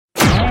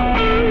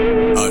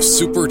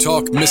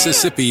SuperTalk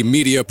Mississippi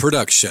media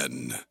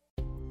production.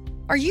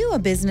 Are you a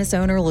business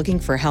owner looking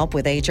for help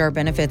with HR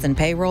benefits and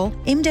payroll?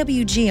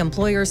 MWG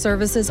Employer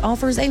Services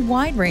offers a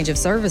wide range of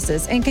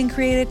services and can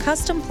create a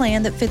custom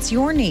plan that fits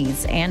your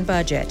needs and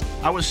budget.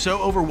 I was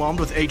so overwhelmed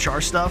with HR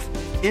stuff.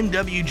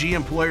 MWG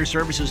Employer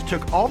Services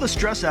took all the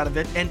stress out of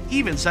it and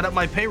even set up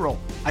my payroll.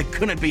 I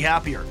couldn't be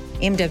happier.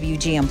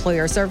 MWG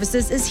Employer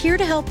Services is here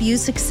to help you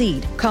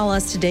succeed. Call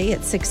us today at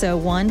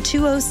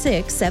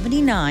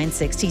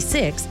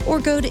 601-206-7966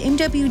 or go to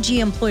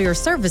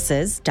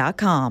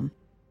MWGEmployerServices.com.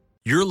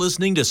 You're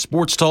listening to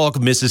Sports Talk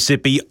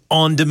Mississippi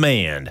On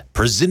Demand,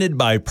 presented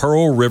by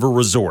Pearl River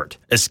Resort.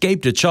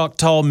 Escape to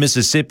Choctaw,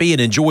 Mississippi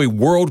and enjoy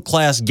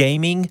world-class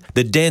gaming,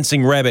 the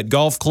Dancing Rabbit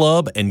Golf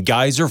Club, and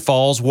Geyser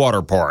Falls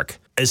Water Park.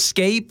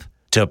 Escape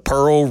to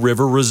Pearl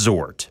River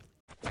Resort.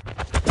 To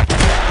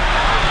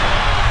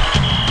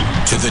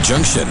the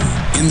junction,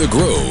 in the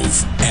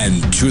Grove,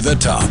 and to the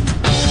top.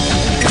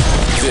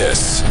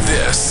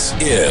 This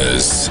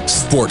is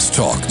Sports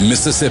Talk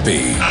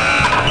Mississippi.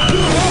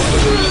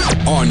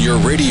 On your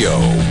radio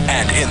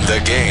and in the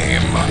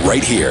game,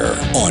 right here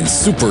on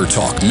Super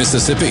Talk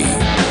Mississippi.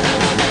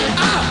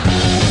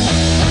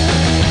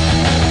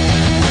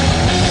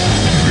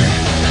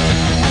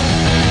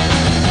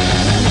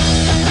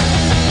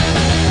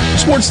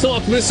 Sports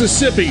Talk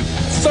Mississippi,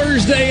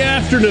 Thursday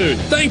afternoon.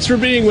 Thanks for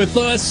being with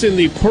us in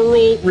the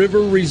Pearl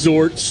River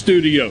Resort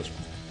studios.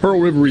 Pearl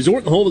River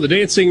Resort, home of the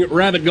Dancing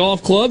Rabbit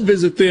Golf Club.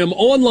 Visit them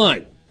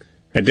online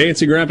at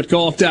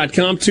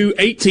dancingrabbitgolf.com. Two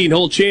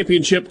 18-hole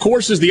championship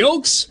courses, the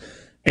Oaks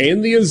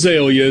and the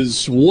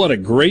Azaleas. What a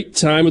great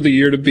time of the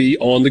year to be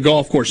on the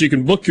golf course. You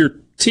can book your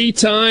tee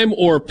time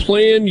or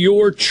plan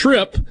your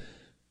trip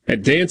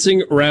at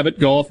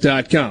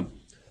dancingrabbitgolf.com.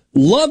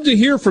 Love to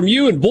hear from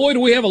you, and boy, do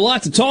we have a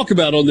lot to talk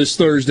about on this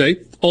Thursday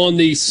on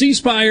the C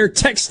Spire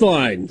text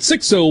line,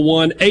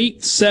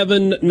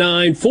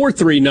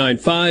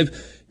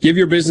 601-879-4395. Give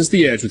your business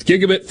the edge with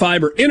gigabit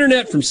fiber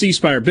internet from C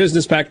Spire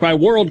Business, backed by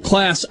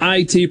world-class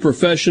IT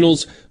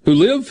professionals who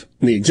live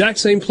in the exact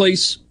same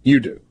place you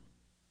do.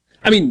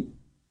 I mean,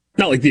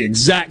 not like the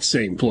exact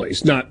same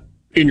place, not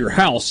in your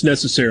house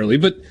necessarily,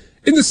 but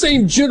in the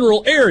same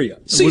general area.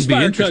 C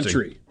Spire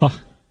country.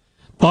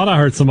 Thought I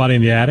heard somebody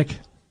in the attic.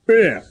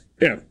 Yeah.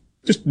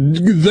 Just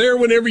there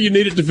whenever you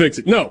need it to fix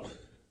it. No.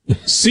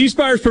 C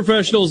Spire's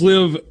professionals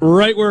live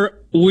right where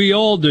we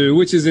all do,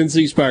 which is in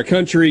C Spire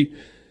country.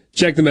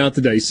 Check them out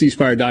today,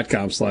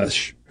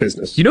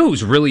 cspire.com/business. You know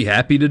who's really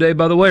happy today,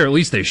 by the way, or at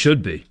least they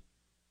should be?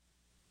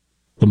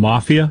 The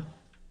Mafia?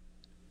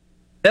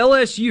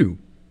 LSU.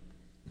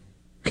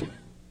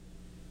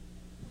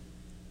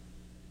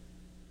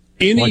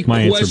 Any like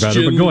my answer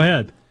better, but go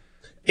ahead.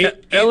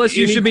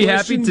 LSU should be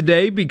happy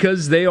today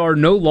because they are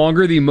no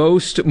longer the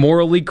most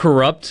morally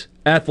corrupt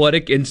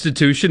athletic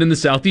institution in the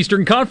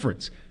Southeastern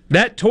Conference.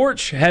 That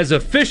torch has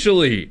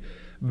officially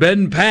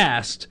been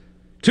passed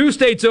 2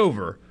 states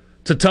over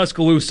to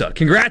Tuscaloosa.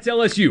 Congrats,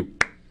 LSU.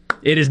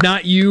 It is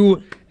not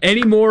you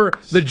anymore.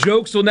 The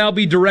jokes will now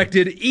be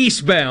directed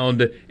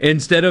eastbound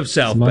instead of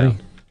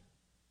southbound.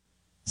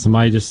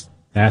 Somebody just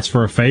asked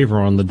for a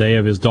favor on the day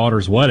of his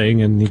daughter's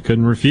wedding, and he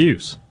couldn't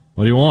refuse.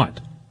 What do you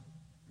want?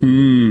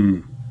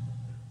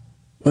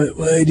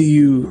 Why do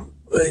you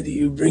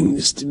bring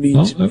this to me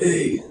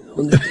today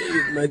on the day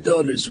of my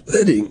daughter's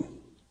wedding?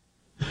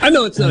 I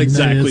know it's not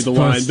exactly the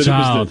line, but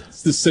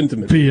it's the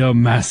sentiment. Be a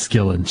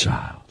masculine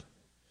child.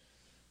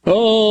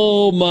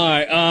 Oh,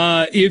 my.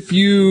 If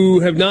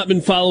you have not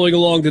been following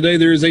along today,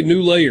 there is a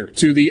new layer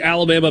to the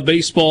Alabama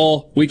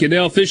baseball. We can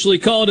now officially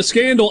call it a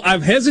scandal.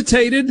 I've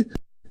hesitated.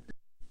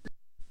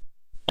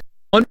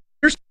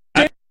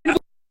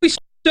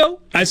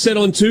 I said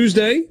on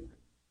Tuesday.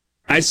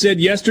 I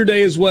said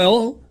yesterday as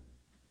well.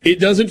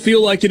 It doesn't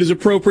feel like it is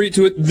appropriate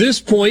to, at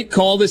this point,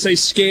 call this a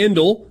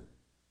scandal.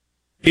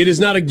 It is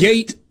not a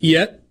gate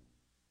yet,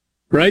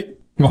 right?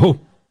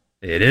 Oh.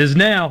 It is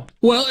now.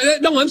 Well,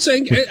 no, I'm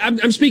saying,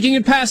 I'm speaking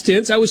in past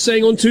tense. I was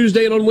saying on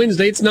Tuesday and on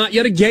Wednesday, it's not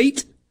yet a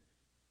gate.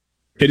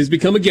 It has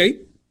become a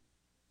gate.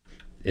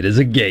 It is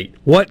a gate.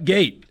 What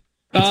gate?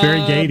 It's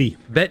very gatey.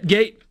 Bet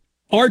gate?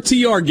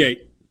 RTR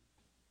gate.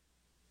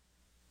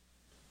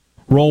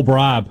 Roll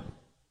bribe.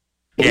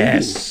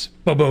 Yes.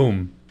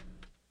 Ba-boom.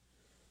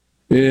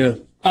 Yeah.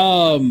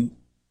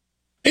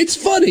 It's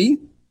funny.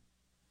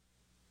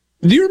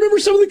 Do you remember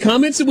some of the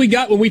comments that we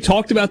got when we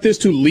talked about this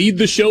to lead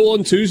the show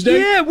on Tuesday?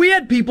 Yeah, we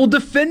had people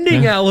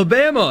defending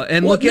Alabama,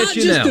 and look at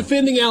you now. Not just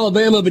defending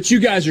Alabama, but you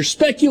guys are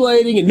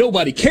speculating, and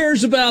nobody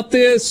cares about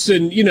this,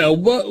 and, you know,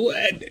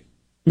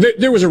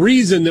 there was a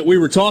reason that we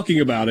were talking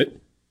about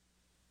it,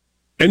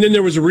 and then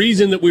there was a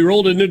reason that we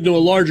rolled it into a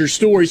larger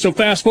story. So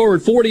fast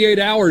forward 48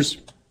 hours,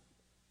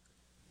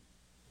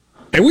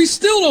 and we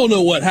still don't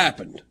know what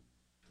happened.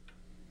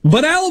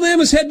 But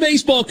Alabama's head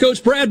baseball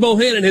coach, Brad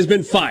Bohannon, has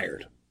been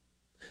fired.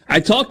 I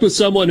talked with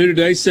someone who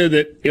today said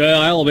that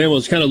Alabama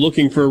was kind of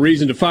looking for a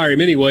reason to fire him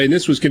anyway, and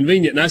this was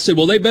convenient. And I said,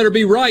 well, they better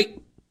be right.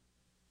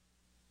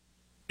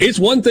 It's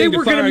one thing they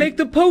were going to make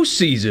the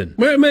postseason.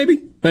 Well,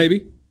 maybe.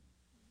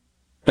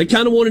 They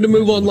kind of wanted to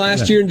move on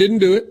last year and didn't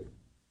do it.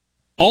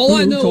 All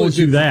I know told is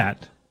you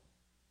that.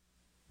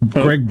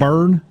 Greg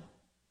Byrne?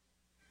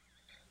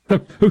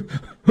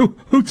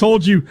 Who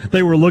told you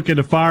they were looking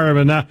to fire him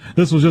and now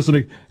this was just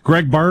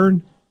Greg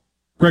Byrne?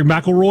 Greg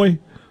McElroy?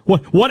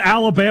 What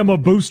Alabama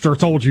booster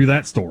told you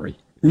that story?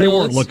 They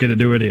weren't looking to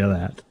do any of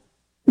that.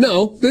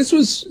 No, this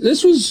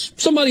was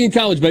somebody in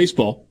college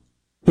baseball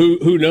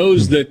who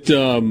knows that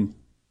who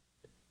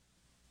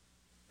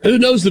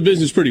knows the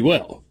business pretty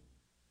well.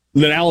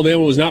 That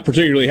Alabama was not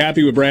particularly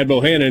happy with Brad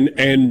Bohannon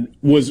and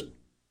was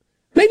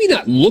maybe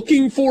not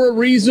looking for a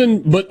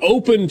reason, but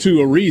open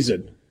to a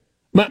reason.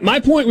 My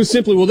point was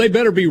simply, well, they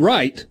better be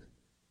right,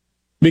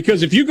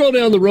 because if you go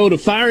down the road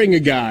of firing a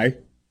guy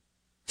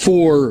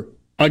for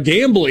a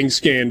gambling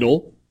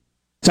scandal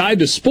tied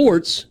to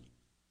sports,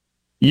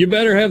 you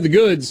better have the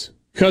goods,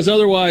 because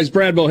otherwise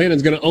Brad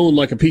Bohannon's going to own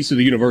like a piece of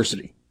the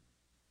university.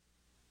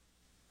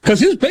 Because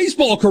his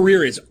baseball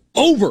career is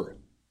over.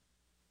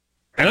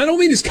 And I don't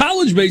mean his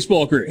college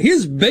baseball career.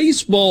 His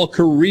baseball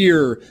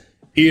career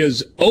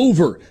is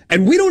over.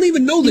 And we don't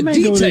even know the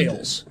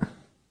details.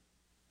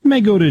 He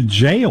may go to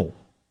jail.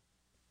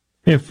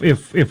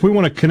 If we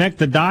want to connect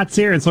the dots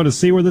here and sort of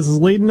see where this is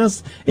leading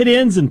us, it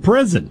ends in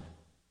prison.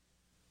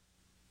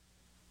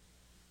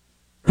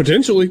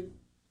 Potentially.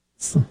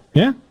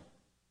 Yeah.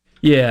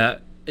 Yeah.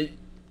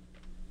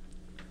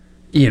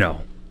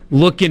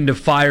 Looking to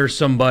fire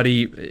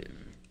somebody,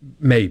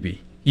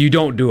 maybe. You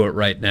don't do it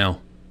right now.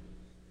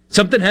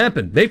 Something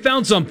happened. They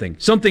found something.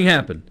 Something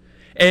happened.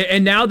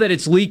 And now that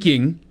it's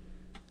leaking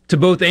to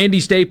both Andy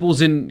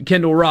Staples and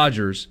Kendall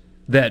Rogers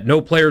that no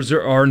players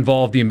are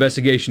involved, the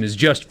investigation is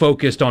just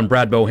focused on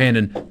Brad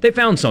Bohannon, they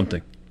found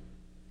something.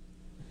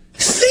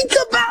 Think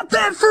about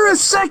that for a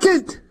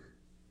second.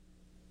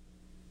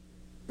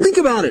 Think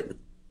about it.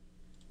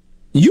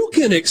 You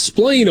can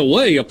explain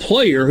away a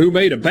player who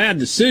made a bad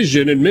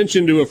decision and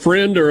mentioned to a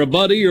friend or a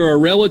buddy or a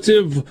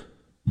relative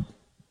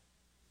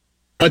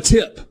a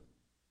tip.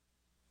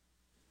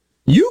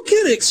 You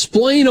can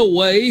explain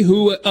away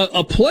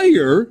a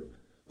player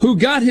who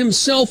got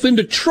himself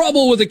into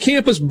trouble with a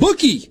campus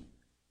bookie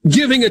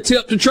giving a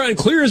tip to try and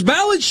clear his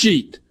balance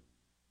sheet.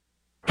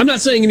 I'm not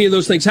saying any of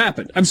those things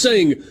happened. I'm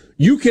saying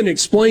you can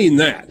explain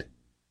that.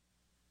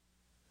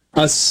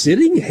 A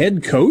sitting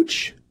head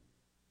coach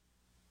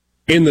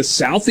in the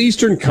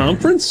Southeastern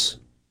Conference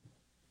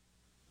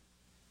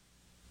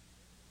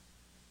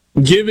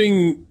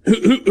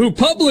who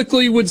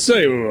publicly would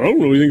say, well, I don't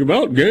know anything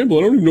about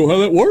gambling. I don't even know how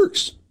that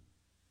works.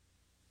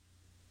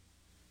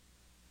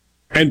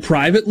 And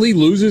privately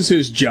loses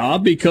his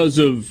job because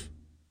of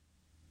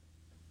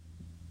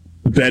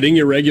betting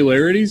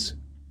irregularities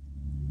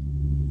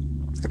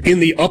in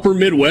the upper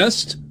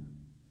Midwest.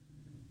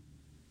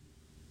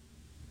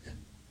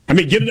 I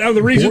mean, get it out of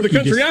the region of the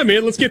country I'm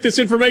in. Let's get this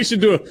information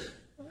to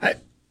a...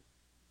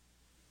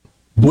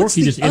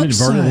 Borky just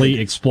inadvertently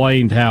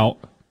explained how...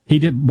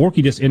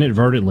 Borky just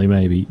inadvertently,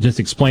 maybe, just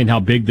explained how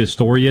big this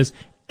story is.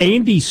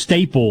 Andy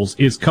Staples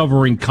is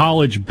covering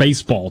college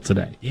baseball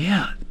today.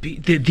 Yeah,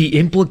 the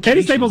implications.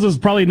 Andy Staples has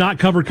probably not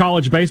covered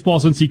college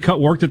baseball since he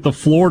worked at the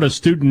Florida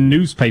student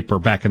newspaper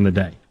back in the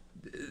day.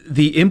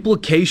 The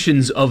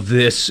implications of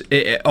this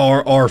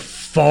are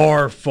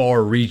far,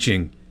 far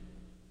reaching.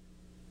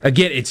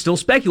 Again, it's still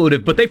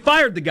speculative, but they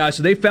fired the guy,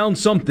 so they found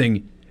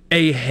something.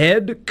 A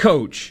head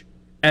coach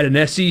at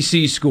an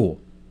SEC school.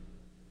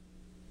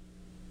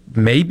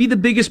 Maybe the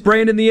biggest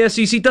brand in the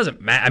SEC. Doesn't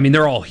matter. I mean,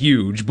 they're all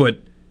huge, but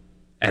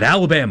at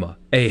Alabama,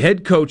 a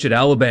head coach at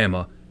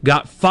Alabama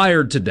got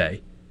fired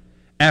today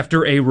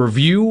after a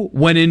review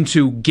went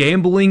into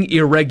gambling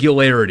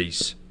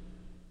irregularities.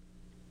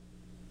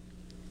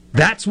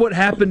 That's what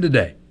happened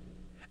today.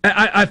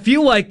 I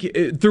feel like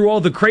through all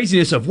the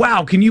craziness of,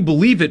 wow, can you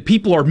believe it?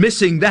 People are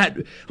missing that,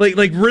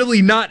 like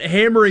really not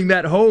hammering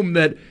that home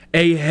that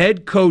a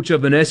head coach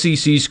of an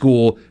SEC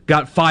school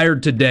got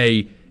fired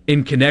today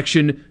in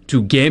connection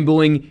to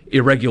gambling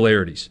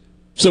irregularities.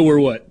 So we're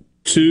what?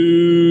 2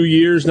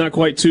 years, not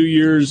quite 2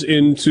 years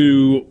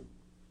into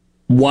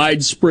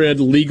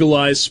widespread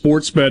legalized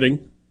sports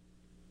betting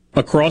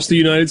across the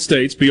United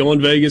States,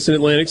 beyond Vegas and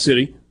Atlantic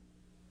City.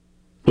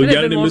 We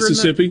got it in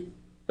Mississippi.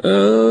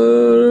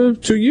 2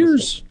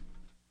 years.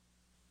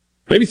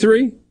 Maybe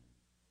 3.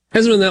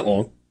 Hasn't been that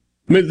long.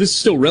 I mean, this is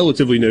still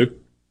relatively new.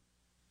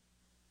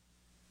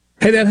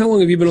 Hey, Dad, how long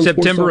have you been on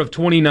September of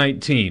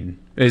 2019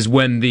 is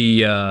when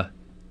the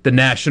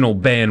national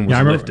ban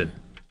was lifted.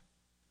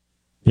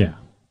 Yeah.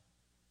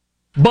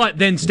 But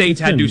then states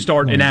had to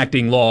start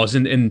enacting laws,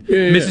 and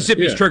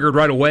Mississippi's triggered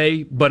right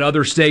away, but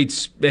other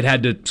states, it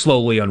had to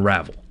slowly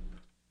unravel.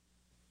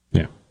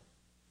 Yeah.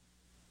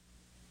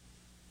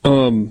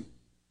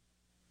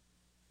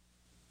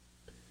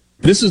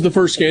 This is the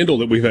first scandal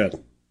that we've had.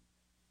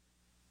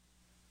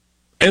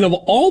 And of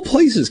all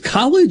places,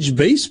 college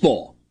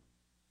baseball.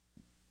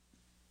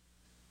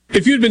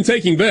 If you'd been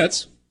taking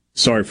bets,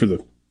 sorry for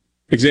the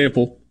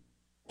example,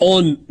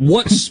 on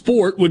what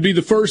sport would be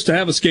the first to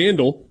have a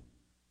scandal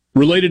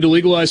related to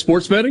legalized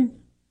sports betting?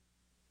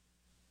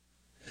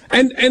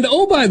 And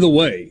oh, by the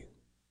way,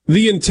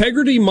 the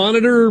integrity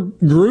monitor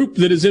group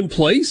that is in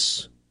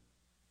place,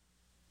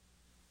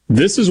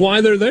 this is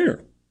why they're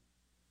there.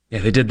 Yeah,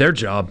 they did their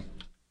job.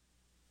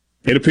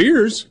 It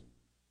appears.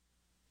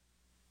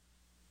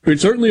 It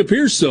certainly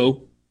appears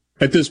so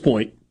at this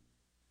point.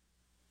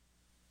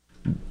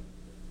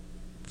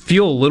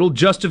 Feel a little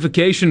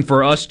justification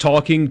for us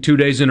talking 2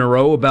 days in a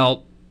row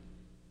about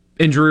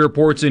injury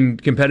reports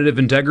and competitive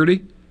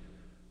integrity?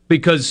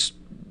 Because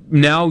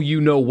now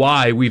you know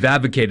why we've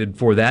advocated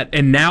for that.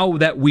 And now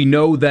that we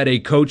know that a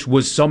coach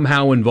was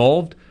somehow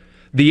involved,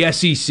 the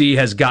SEC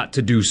has got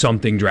to do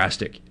something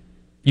drastic.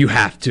 You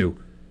have to.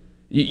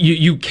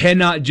 You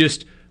cannot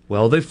just,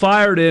 well, they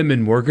fired him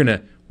and we're going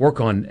to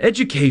work on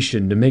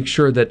education to make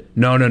sure that,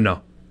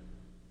 no.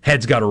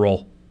 Heads got to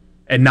roll.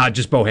 And not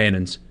just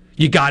Bohannon's.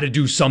 You got to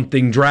do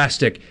something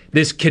drastic.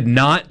 This could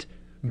not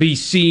be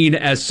seen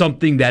as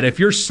something that if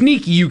you're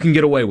sneaky, you can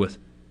get away with.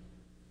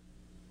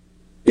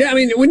 Yeah, I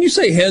mean, when you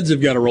say heads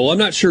have got to roll, I'm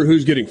not sure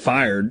who's getting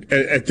fired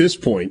at this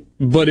point,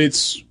 but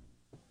it's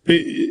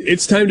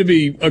time to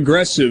be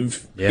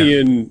aggressive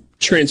in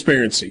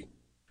transparency.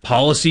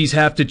 Policies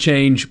have to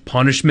change.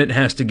 Punishment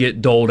has to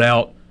get doled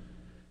out.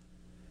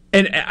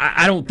 And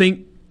I don't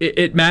think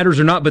it matters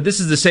or not, but this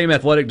is the same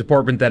athletic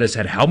department that has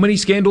had how many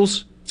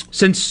scandals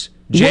since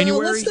January?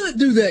 Well, let's not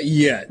do that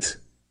yet.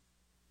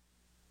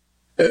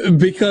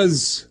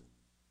 Because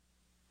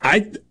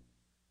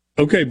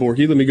okay,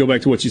 Borky, let me go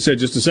back to what you said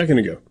just a second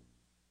ago.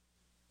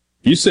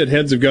 You said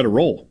heads have got to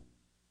roll.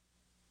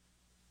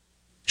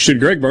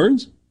 Should Greg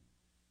Burns?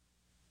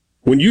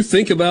 When you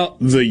think about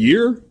the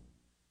year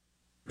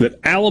that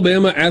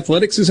Alabama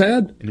athletics has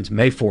had, and it's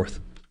May 4th.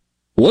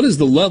 What is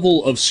the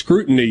level of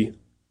scrutiny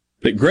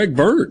that Greg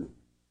Burns,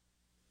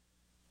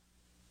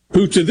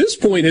 who to this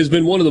point has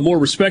been one of the more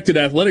respected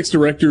athletics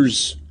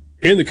directors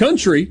in the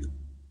country,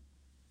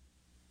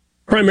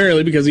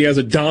 primarily because he has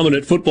a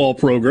dominant football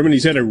program and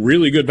he's had a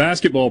really good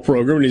basketball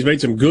program and he's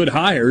made some good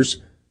hires,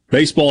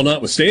 baseball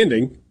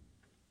notwithstanding.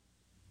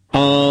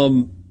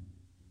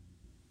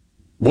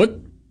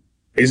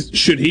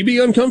 Should he be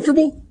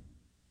uncomfortable?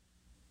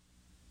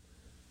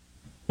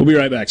 We'll be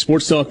right back.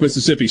 Sports Talk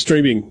Mississippi,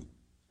 streaming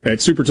at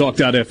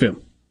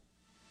supertalk.fm.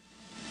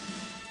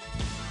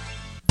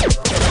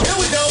 Here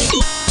we go.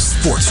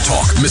 Sports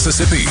Talk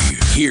Mississippi.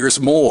 Here's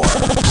more.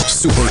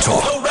 Super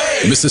Talk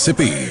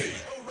Mississippi.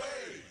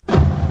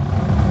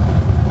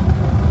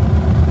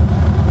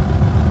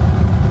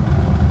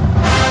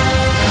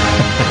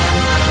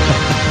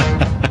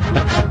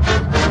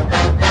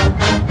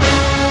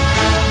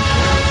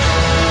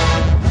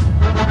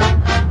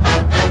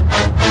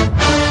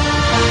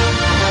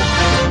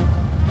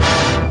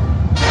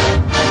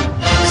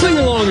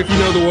 If you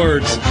know the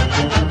words.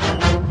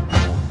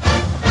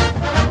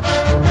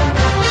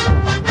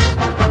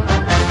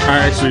 I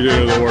actually do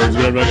know the words,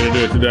 but I'm not going to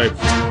do it today.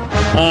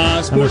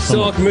 Sports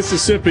Talk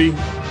Mississippi.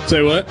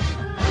 Say what?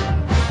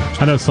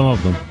 I know some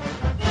of them.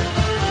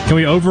 Can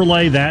we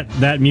overlay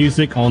that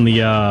music on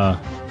the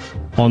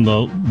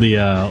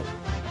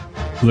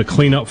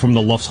cleanup from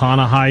the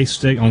Lufthansa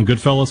heist on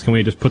Goodfellas? Can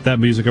we just put that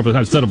music over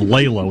instead of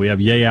Layla? We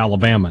have Yay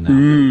Alabama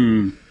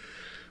now.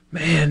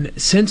 Man,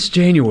 since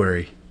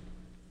January,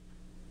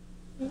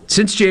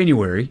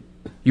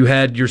 you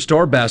had your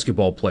star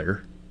basketball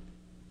player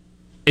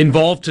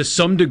involved to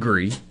some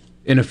degree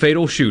in a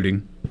fatal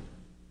shooting,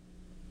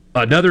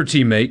 another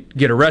teammate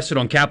get arrested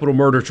on capital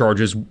murder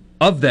charges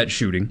of that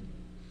shooting,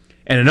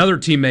 and another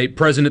teammate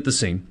present at the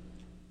scene.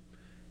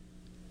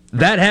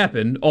 That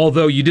happened,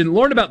 although you didn't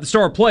learn about the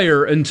star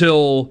player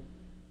until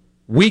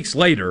weeks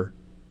later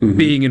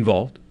being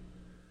involved.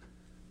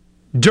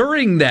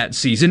 During that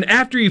season,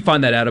 after you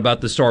find that out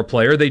about the star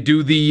player, they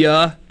do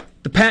the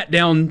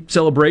pat-down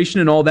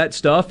celebration and all that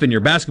stuff, and your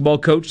basketball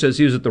coach says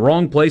he was at the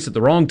wrong place at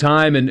the wrong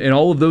time and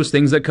all of those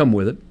things that come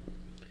with it.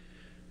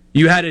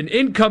 You had an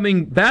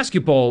incoming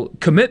basketball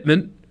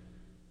commitment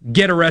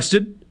get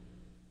arrested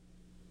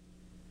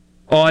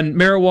on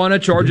marijuana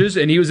charges,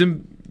 and he was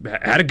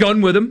had a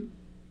gun with him.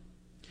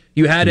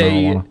 You had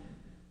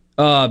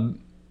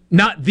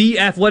not the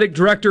athletic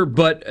director,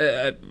 but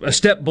a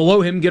step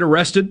below him get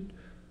arrested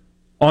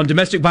on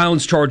domestic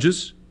violence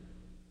charges.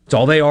 It's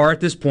all they are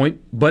at this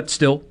point, but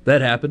still, that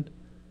happened.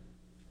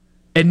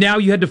 And now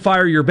you had to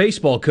fire your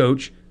baseball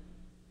coach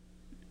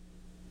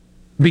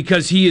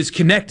because he is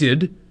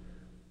connected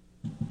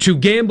to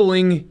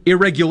gambling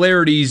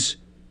irregularities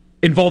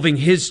involving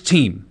his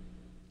team.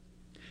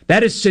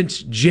 That is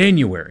since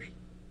January.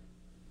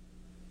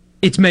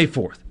 It's May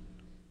 4th.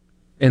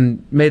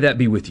 And may that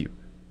be with you.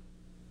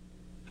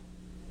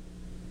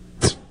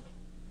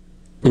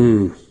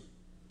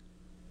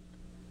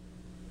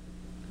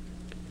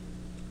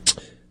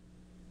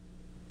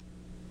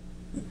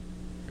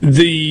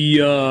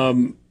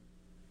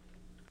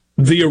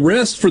 The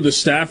arrest for the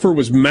staffer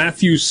was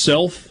Matthew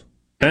Travis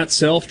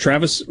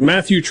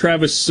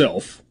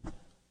Self,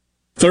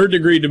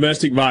 third-degree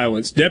domestic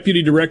violence,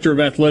 deputy director of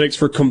athletics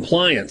for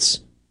compliance.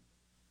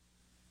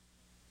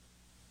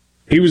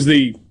 He was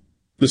the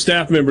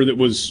staff member that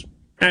was,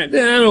 I don't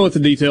know what the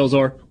details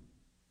are.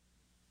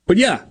 But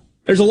yeah,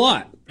 there's a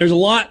lot. there's a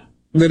lot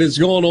that has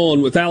gone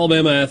on with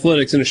Alabama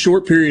athletics in a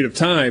short period of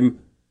time,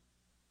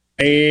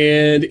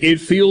 and it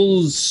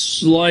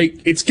feels like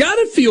it's got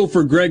to feel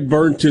for Greg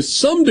Byrne to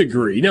some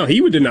degree. Now,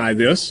 he would deny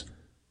this.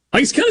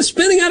 Like he's kind of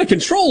spinning out of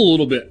control a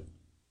little bit.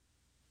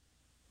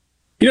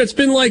 You know, it's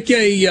been like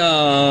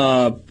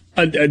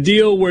a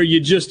deal where you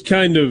just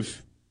kind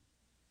of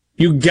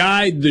you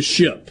guide the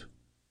ship.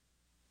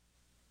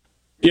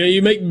 Yeah,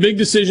 you make big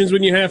decisions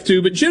when you have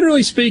to, but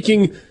generally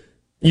speaking,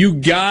 you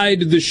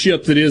guide the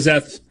ship that is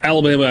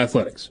Alabama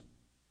athletics.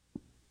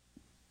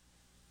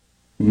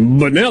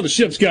 But now the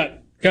ship's got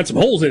some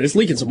holes in it. It's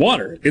leaking some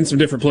water in some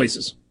different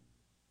places.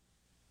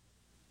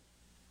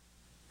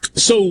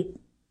 So,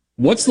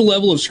 what's the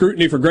level of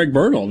scrutiny for Greg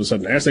Byrne all of a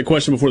sudden? I asked that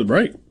question before the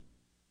break.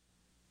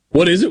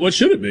 What is it? What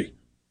should it be?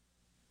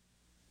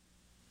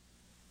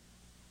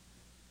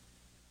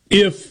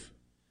 If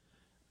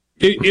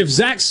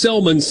Zach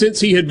Selman,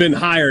 since he had been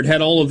hired,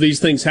 had all of these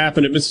things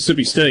happen at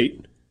Mississippi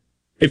State,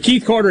 if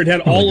Keith Carter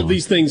had all of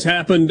these things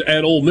happened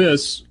at Ole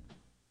Miss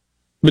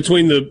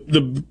between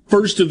the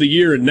first of the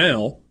year and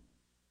now,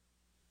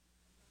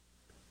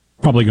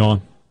 probably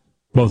gone.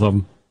 Both of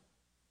them.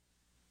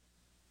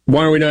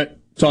 Why are we not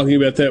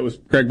talking about that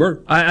with Greg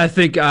Byrne? I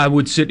think I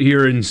would sit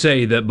here and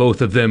say that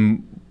both of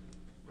them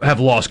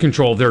have lost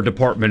control of their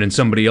department and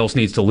somebody else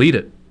needs to lead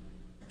it.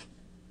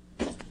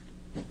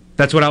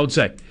 That's what I would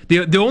say.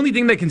 The only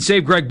thing that can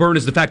save Greg Byrne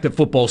is the fact that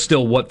football is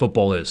still what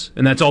football is.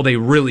 And that's all they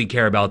really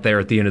care about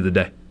there at the end of the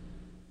day.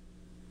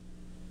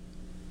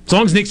 As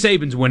long as Nick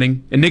Saban's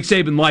winning and Nick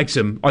Saban likes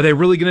him, are they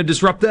really going to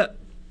disrupt that?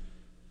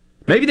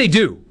 Maybe they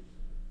do.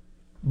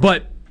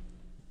 But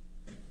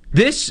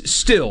this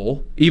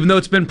still, even though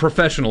it's been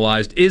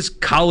professionalized, is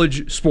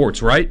college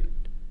sports, right?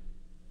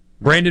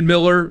 Brandon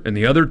Miller and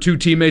the other two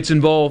teammates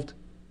involved,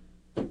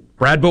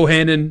 Brad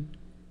Bohannon,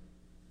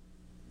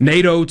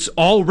 Nate Oates,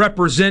 all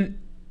represent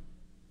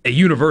a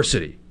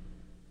university.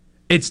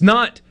 This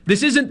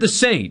isn't the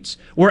Saints,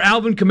 where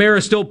Alvin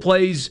Kamara still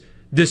plays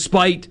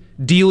despite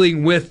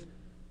dealing with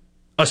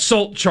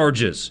assault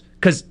charges,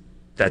 because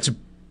it's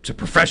a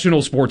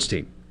professional sports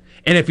team.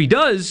 And if he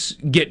does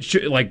get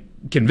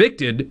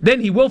convicted, then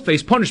he will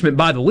face punishment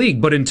by the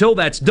league. But until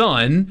that's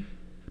done,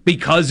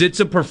 because it's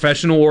a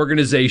professional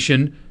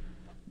organization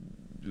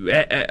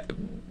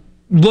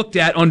looked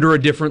at under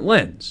a different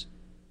lens.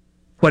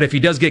 But if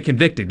he does get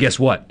convicted, guess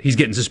what? He's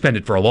getting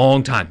suspended for a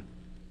long time.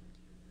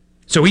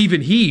 So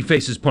even he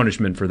faces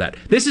punishment for that.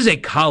 This is a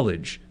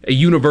college, a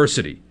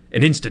university,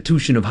 an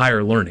institution of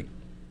higher learning.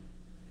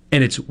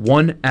 And it's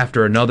one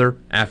after another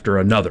after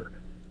another.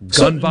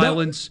 Gun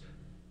violence,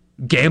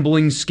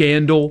 gambling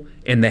scandal,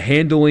 and the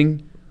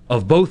handling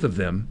of both of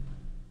them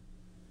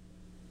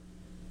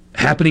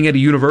happening at a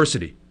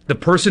university. The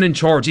person in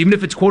charge, even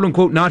if it's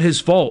quote-unquote not his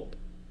fault,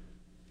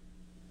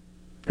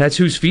 that's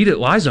whose feet it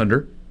lies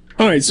under.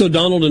 All right, so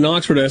Donald in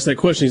Oxford asked that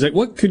question. He's like,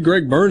 what could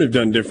Greg Byrne have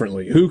done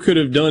differently? Who could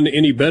have done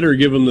any better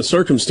given the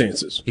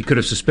circumstances? He could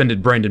have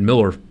suspended Brandon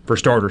Miller, for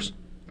starters.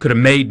 Could have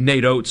made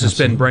Nate Oates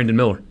suspend Brandon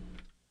Miller.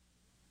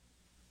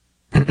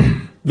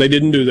 They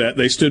didn't do that.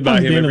 They stood by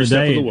him every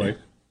step of the way.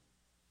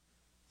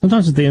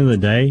 Sometimes at the end of the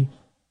day,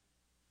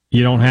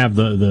 you don't have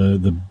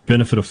the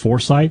benefit of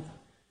foresight,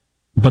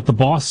 but the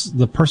boss,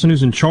 the person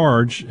who's in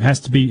charge, has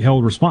to be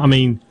held responsible. I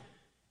mean,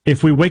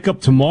 if we wake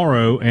up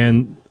tomorrow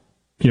and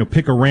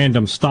pick a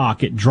random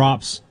stock, it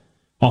drops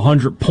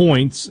 100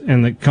 points,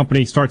 and the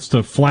company starts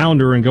to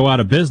flounder and go out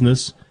of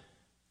business,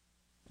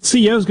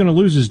 CEO is going to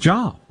lose his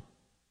job.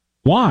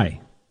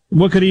 Why?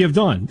 What could he have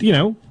done?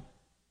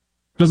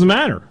 Doesn't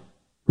matter.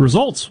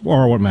 Results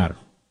are what matter.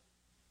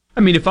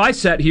 I mean, if I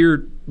sat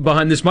here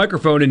behind this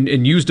microphone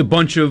and used a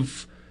bunch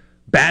of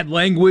bad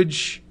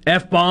language,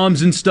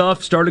 F-bombs and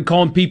stuff, started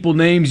calling people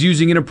names,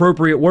 using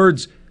inappropriate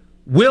words,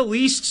 Will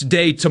East's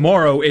day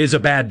tomorrow is a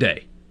bad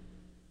day.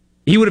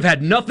 He would have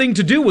had nothing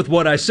to do with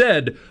what I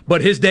said, but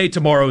his day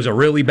tomorrow is a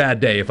really bad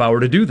day if I were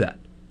to do that.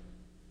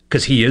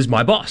 Because he is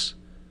my boss.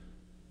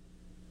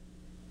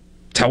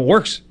 That's how it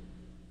works.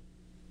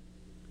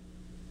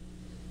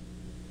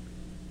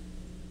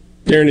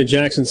 Darren in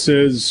Jackson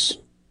says,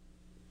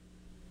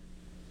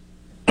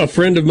 a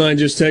friend of mine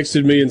just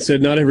texted me and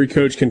said not every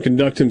coach can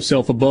conduct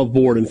himself above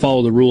board and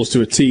follow the rules to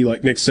a T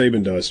like Nick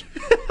Saban does.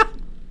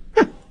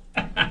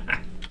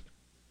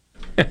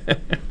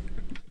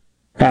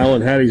 Kyle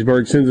in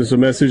Hattiesburg sends us a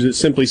message that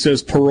simply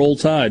says parole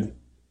tied.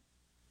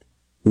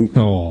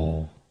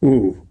 Oh.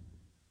 Ooh.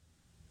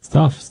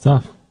 Stuff.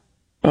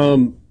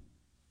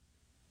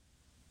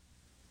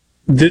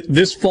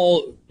 This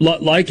fall,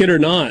 like it or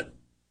not,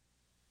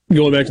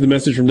 going back to the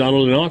message from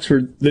Donald in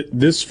Oxford, that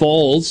this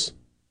falls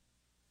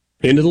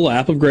into the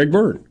lap of Greg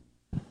Byrne.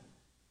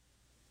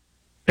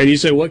 And you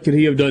say, what could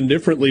he have done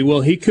differently?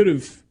 Well, he could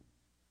have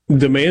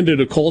demanded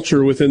a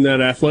culture within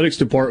that athletics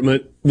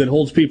department that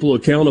holds people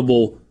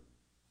accountable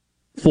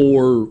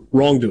for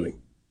wrongdoing.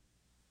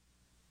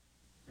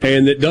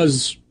 And that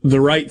does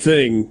the right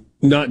thing,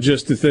 not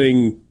just the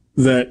thing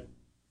that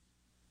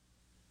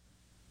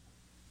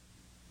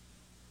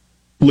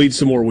leads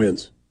to more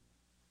wins.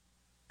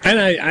 And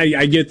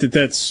I get that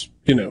that's,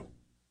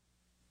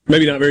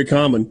 Maybe not very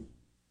common.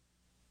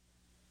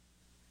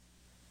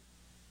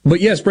 But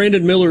yes,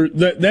 Brandon Miller,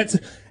 that's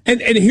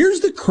and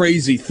here's the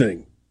crazy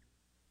thing.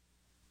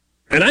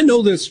 And I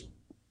know this,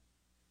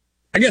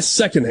 I guess,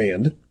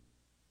 secondhand.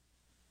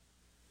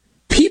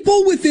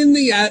 People within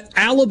the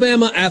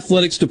Alabama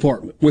athletics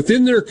department,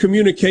 within their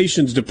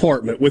communications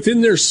department,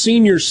 within their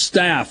senior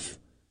staff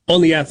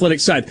on the athletic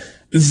side,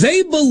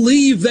 they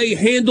believe they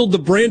handled the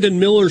Brandon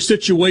Miller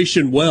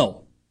situation well.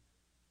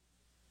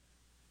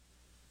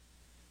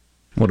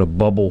 What a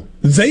bubble.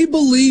 They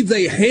believe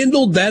they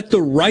handled that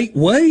the right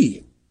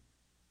way.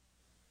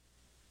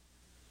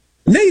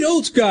 Nate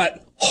Oates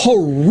got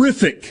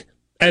horrific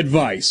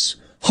advice,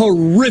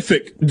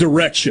 horrific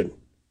direction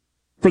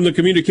from the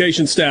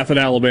communication staff at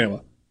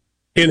Alabama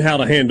in how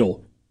to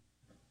handle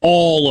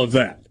all of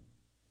that.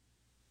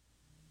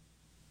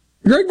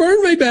 Greg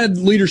Byrne made bad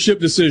leadership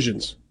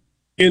decisions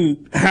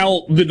in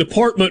how the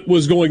department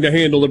was going to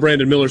handle the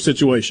Brandon Miller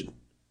situation.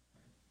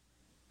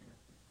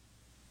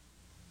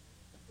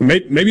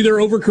 Maybe they're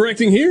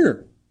overcorrecting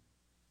here.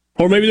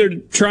 Or maybe they're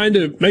trying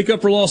to make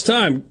up for lost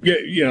time.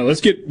 Let's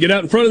get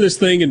out in front of this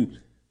thing and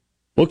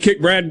we'll kick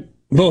Brad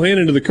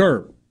Bohannon to the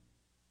curb.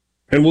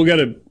 And we got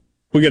to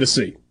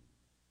see.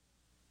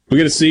 We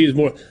got to see is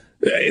more.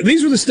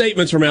 These were the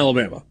statements from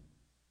Alabama.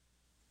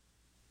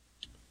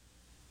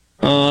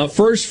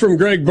 First from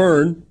Greg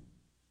Byrne,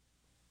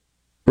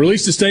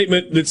 released a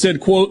statement that said,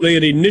 quote, they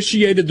had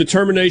initiated the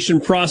termination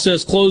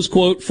process, close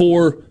quote,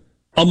 for,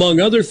 among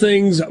other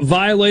things,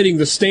 violating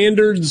the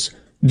standards,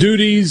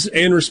 duties,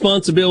 and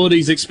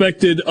responsibilities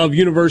expected of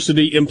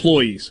university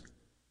employees,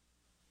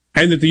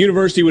 and that the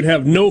university would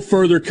have no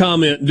further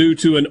comment due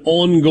to an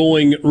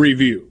ongoing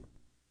review.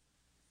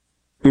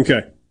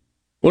 Okay.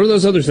 What are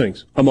those other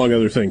things, among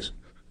other things?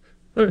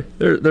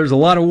 There's a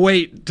lot of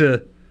weight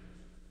to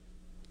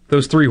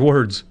those three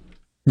words.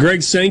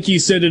 Greg Sankey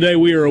said today,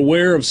 we are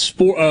aware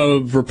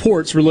of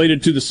reports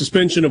related to the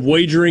suspension of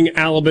wagering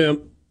Alabama.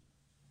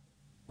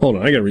 Hold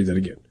on, I got to read that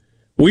again.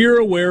 We are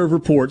aware of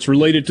reports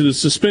related to the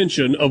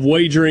suspension of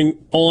wagering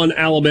on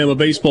Alabama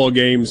baseball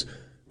games.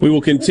 We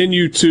will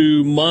continue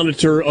to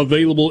monitor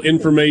available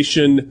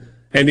information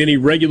and any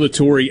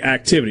regulatory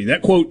activity.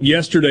 That quote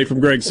yesterday from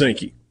Greg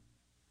Sankey.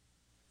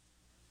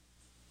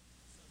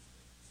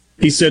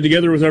 He said,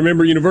 together with our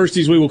member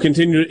universities, we will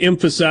continue to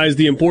emphasize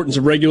the importance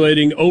of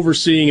regulating,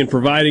 overseeing, and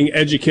providing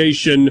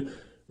education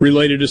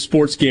related to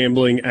sports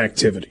gambling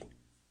activity.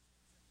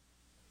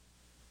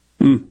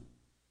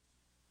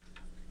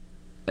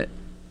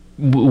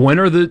 When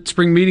are the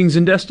spring meetings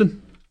in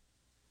Destin?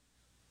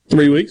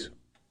 3 weeks.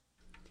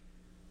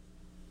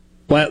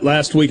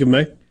 Last week of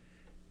May.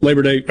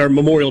 Labor Day, or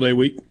Memorial Day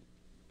week.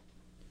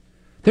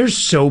 There's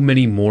so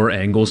many more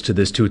angles to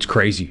this, too. It's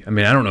crazy. I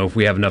mean, I don't know if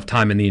we have enough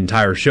time in the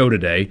entire show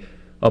today,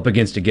 up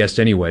against a guest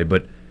anyway,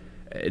 but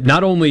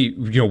not only,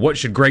 what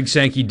should Greg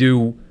Sankey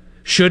do?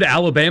 Should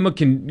Alabama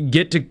can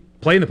get to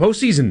play in the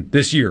postseason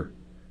this year?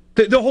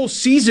 The whole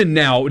season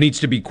now needs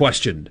to be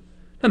questioned.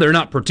 Now, they're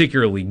not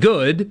particularly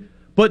good,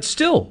 but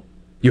still,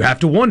 you have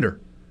to wonder.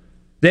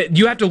 That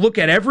you have to look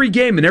at every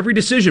game and every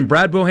decision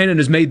Brad Bohannon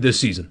has made this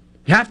season.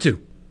 You have to.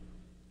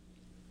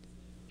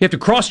 You have to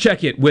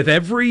cross-check it with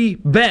every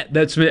bet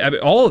that's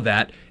all of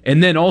that,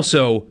 and then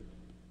also,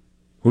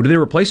 who do they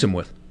replace him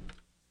with?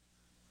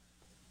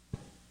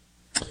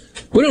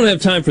 We don't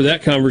have time for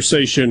that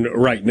conversation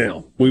right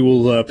now. We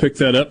will pick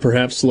that up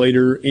perhaps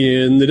later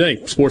in the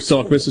day. Sports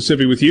Talk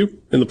Mississippi with you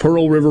in the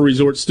Pearl River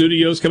Resort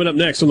Studios. Coming up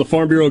next on the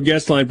Farm Bureau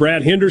guest line,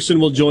 Brad Henderson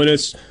will join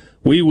us.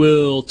 We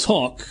will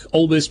talk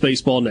Ole Miss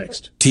baseball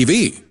next.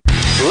 TV.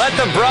 Let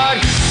the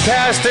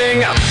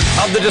broadcasting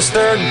of the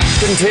disturbed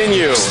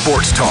continue.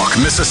 Sports Talk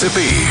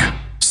Mississippi.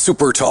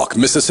 Super Talk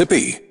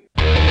Mississippi.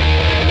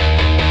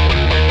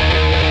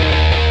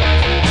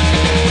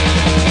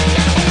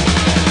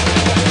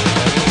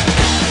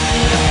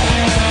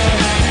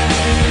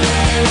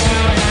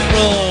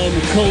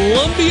 From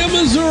Columbia,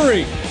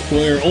 Missouri,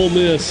 where Ole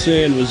Miss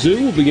and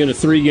Mizzou will begin a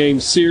 3-game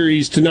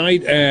series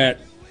tonight at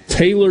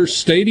Taylor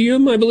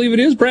Stadium, I believe it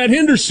is. Brad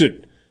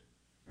Henderson,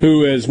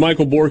 who, as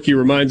Michael Borky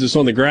reminds us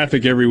on the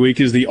graphic every week,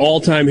 is the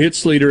all-time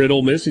hits leader at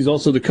Ole Miss. He's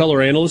also the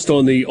color analyst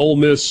on the Ole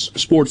Miss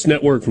Sports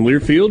Network from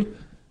Learfield.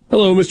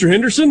 Hello, Mr.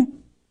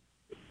 Henderson.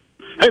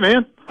 Hey,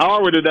 man. How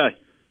are we today?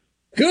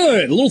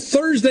 Good. A little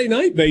Thursday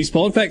night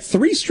baseball. In fact,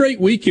 3 straight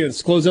weekends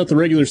to close out the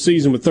regular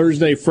season with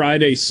Thursday,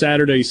 Friday,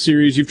 Saturday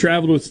series. You've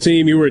traveled with the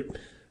team. You were,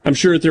 I'm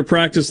sure, at their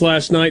practice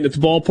last night and at the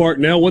ballpark.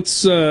 Now,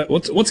 what's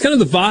kind of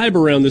the vibe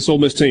around this Ole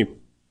Miss team?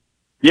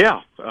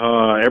 Yeah,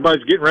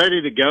 everybody's getting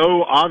ready to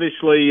go.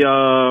 Obviously,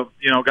 got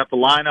the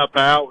lineup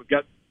out. We've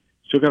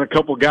still got a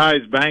couple guys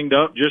banged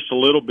up just a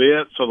little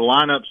bit, so the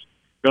lineup's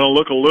going to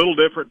look a little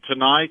different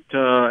tonight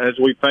as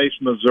we face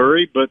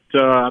Missouri. But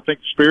I think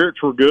the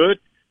spirits were good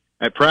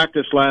at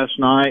practice last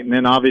night, and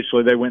then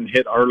obviously they went and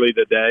hit early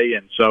today,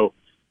 and so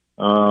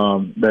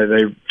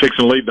they're fixing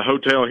to leave the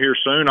hotel here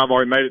soon. I've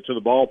already made it to the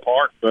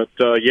ballpark, but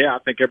I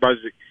think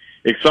everybody's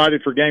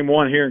excited for Game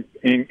 1 here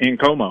in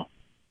Como.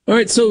 All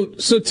right, so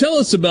tell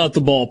us about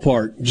the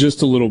ballpark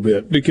just a little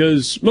bit,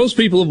 because most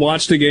people have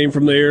watched the game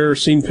from there,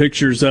 seen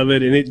pictures of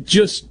it, and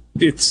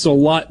it's a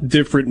lot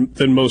different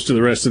than most of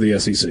the rest of the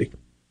SEC.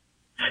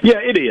 Yeah,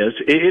 it is.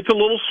 It's a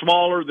little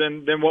smaller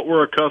than what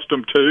we're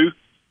accustomed to.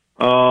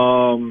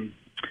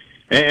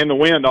 And the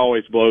wind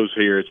always blows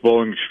here. It's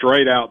blowing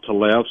straight out to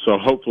left, so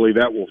hopefully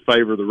that will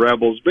favor the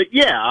Rebels. But,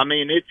 yeah, I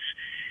mean,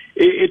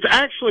 it's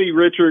actually,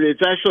 Richard,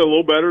 it's actually a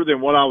little better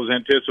than what I was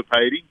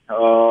anticipating.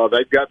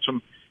 They've got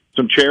some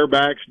chair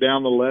backs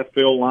down the left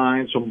field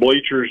line, some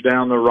bleachers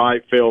down the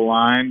right field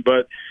line.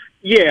 But,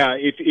 yeah,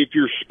 if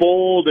you're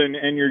spoiled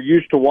and you're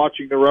used to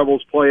watching the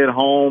Rebels play at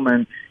home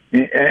and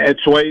at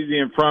Swayze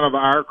in front of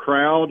our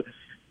crowd,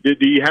 do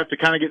you have to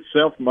kind of get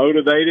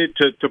self-motivated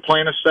to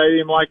play in a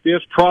stadium like this?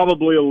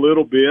 Probably a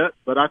little bit,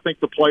 but I think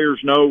the players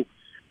know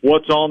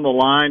what's on the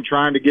line,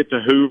 trying to get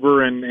to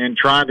Hoover and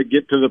trying to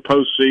get to the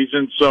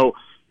postseason. So,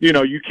 you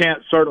know, you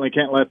certainly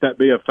can't let that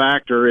be a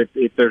factor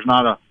if there's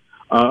not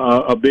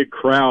a big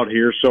crowd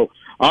here. So,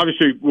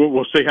 obviously,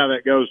 we'll see how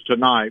that goes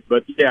tonight.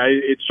 But, yeah,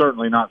 it's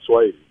certainly not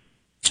Swayze.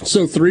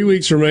 So 3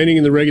 weeks remaining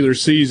in the regular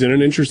season,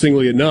 and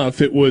interestingly enough,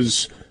 it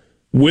was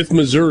with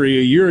Missouri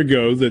a year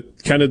ago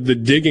that kind of the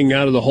digging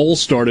out of the hole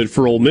started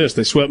for Ole Miss.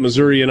 They swept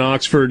Missouri and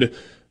Oxford.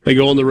 They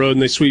go on the road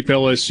and they sweep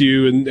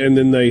LSU, and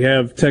then they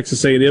have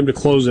Texas A&M to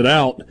close it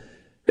out.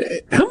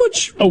 How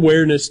much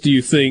awareness do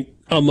you think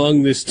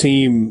among this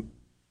team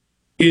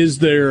is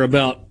there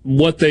about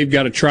what they've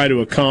got to try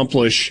to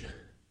accomplish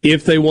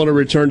if they want to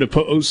return to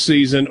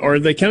postseason? Or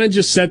they kind of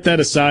just set that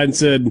aside and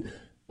said,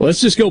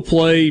 let's just go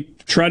play,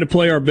 try to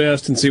play our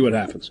best and see what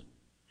happens?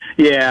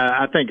 Yeah,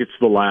 I think it's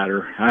the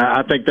latter.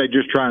 I think they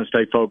just try and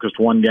stay focused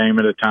one game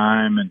at a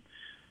time. And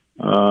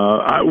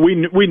we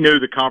knew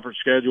the conference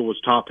schedule was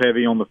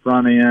top-heavy on the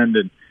front end,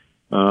 and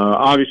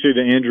obviously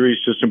the injuries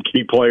to some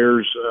key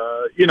players.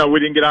 We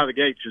didn't get out of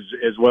the gates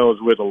as well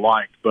as we'd have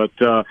liked. But,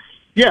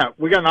 yeah,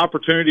 we got an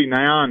opportunity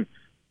now, and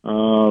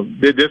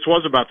this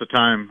was about the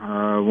time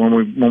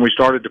when we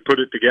started to put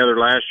it together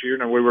last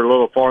year, and we were a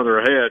little farther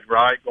ahead,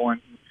 right,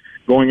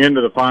 going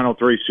into the final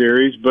three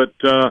series. But,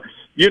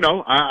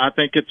 I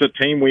think it's a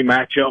team we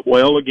match up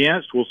well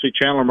against. We'll see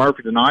Chandler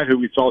Murphy tonight, who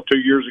we saw 2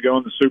 years ago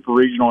in the Super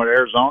Regional at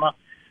Arizona,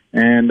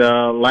 and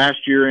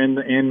last year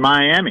in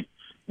Miami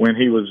when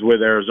he was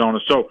with Arizona.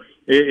 So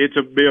it's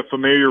be a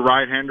familiar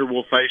right-hander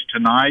we'll face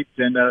tonight.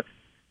 And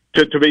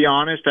to be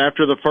honest,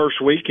 after the first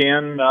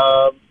weekend,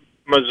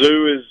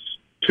 Mizzou is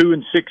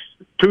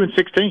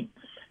 2-16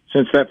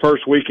 since that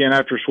first weekend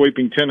after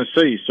sweeping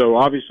Tennessee. So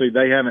obviously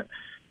they haven't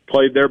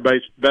played their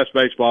best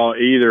baseball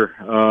either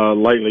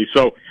lately.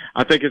 So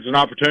I think it's an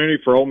opportunity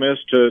for Ole Miss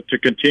to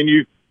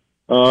continue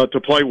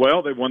to play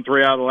well. They've won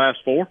 3 out of the last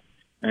 4,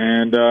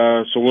 and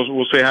so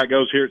we'll see how it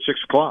goes here at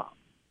 6:00.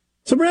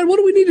 So, Brad, what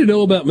do we need to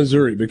know about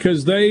Missouri?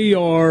 Because they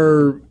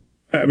are,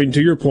 I mean,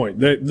 to your point,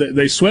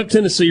 they swept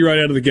Tennessee right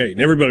out of the gate,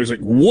 and everybody was like,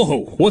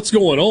 whoa, what's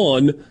going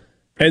on?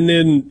 And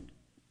then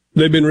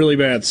they've been really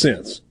bad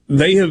since.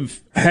 They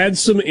have had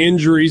some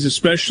injuries,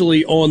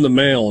 especially on the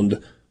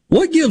mound.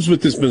 What gives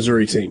with this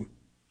Missouri team?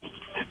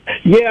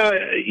 Yeah,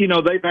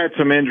 they've had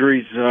some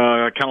injuries,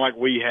 kind of like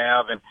we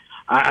have, and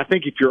I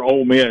think if you're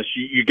Ole Miss,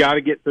 you got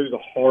to get through the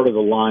heart of the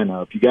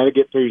lineup. You got to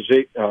get through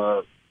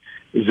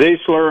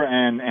Ziesler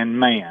and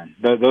Mann.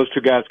 Those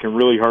two guys can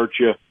really hurt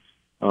you.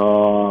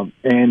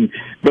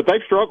 But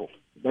they've struggled.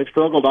 They've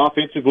struggled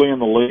offensively in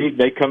the league.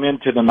 They come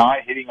into the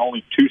night hitting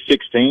only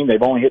 .216.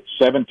 They've only hit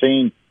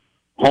 17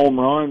 home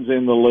runs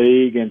in the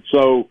league, and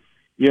so.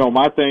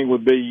 My thing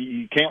would be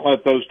you can't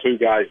let those two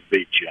guys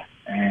beat you,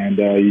 and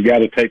you got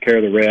to take care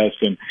of the rest.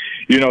 And,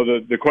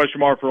 the question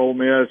mark for Ole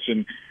Miss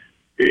and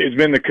it's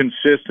been the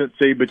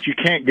consistency, but you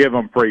can't give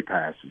them free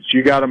passes.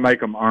 You got to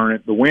make them earn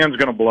it. The wind's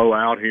going to blow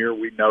out here.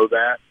 We know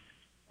that.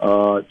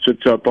 It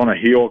sits up on a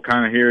hill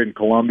kind of here in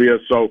Columbia,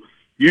 so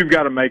you've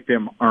got to make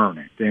them earn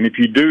it. And if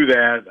you do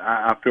that,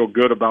 I feel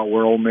good about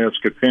where Ole Miss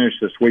could finish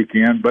this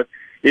weekend. But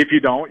if you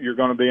don't, you're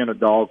going to be in a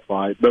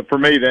dogfight. But for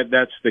me,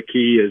 that's the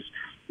key is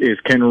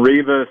can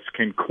Rivas,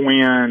 can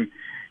Quinn,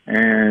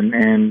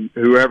 and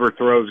whoever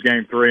throws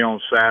game 3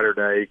 on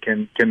Saturday,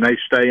 can they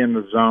stay in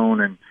the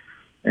zone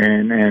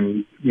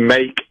and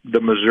make the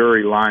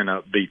Missouri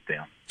lineup beat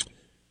them?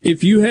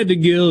 If you had to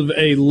give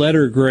a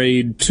letter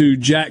grade to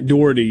Jack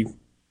Doherty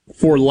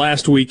for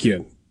last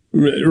weekend,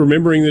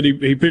 remembering that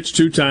he pitched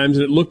 2 times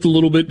and it looked a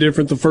little bit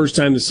different the first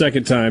time, the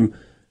second time,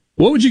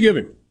 what would you give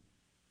him?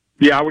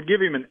 Yeah, I would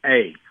give him an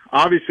A.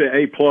 Obviously,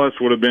 A+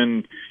 would have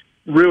been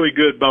really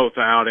good both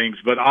outings,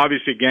 but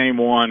obviously game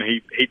 1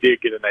 he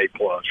did get an A+,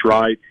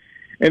 right?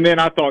 And then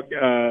I thought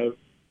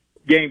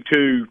game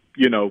 2,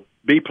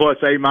 B+,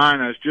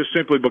 A-, just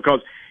simply because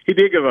he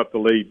did give up the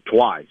lead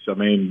twice. I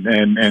mean,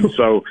 and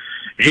so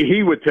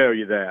he would tell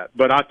you that.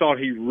 But I thought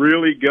he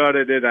really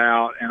gutted it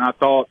out, and I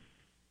thought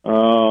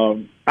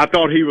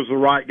he was the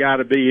right guy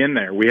to be in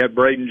there. We had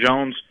Braden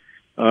Jones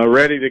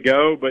ready to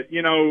go, but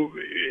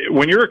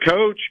when you're a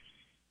coach,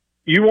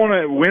 you want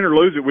to win or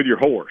lose it with your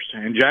horse,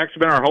 and Jack's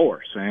been our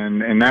horse,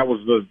 and that was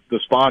the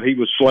spot he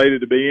was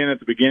slated to be in at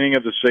the beginning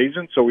of the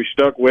season, so we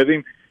stuck with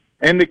him.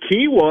 And the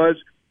key was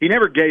he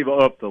never gave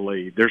up the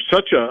lead. There's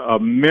such a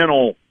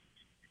mental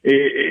 –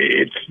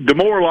 it's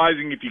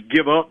demoralizing if you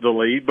give up the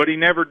lead, but he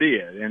never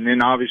did. And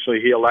then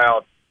obviously he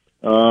allowed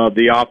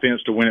the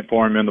offense to win it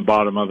for him in the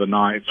bottom of the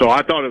ninth. So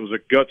I thought it was a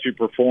gutsy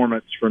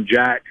performance from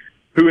Jack,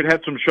 who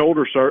had some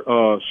shoulder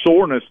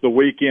soreness the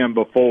weekend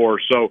before.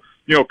 So,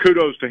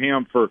 kudos to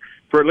him for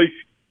at least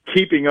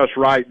keeping us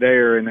right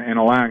there and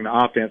allowing the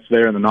offense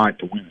there in the ninth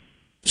to win it.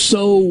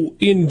 So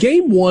in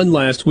game one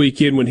last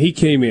weekend when he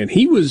came in,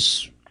 he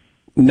was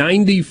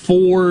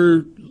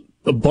 94,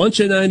 a bunch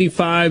of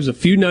 95s, a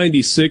few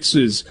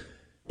 96s.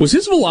 Was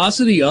his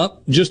velocity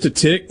up just a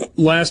tick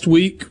last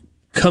week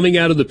coming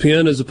out of the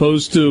pen as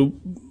opposed to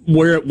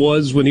where it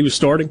was when he was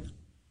starting?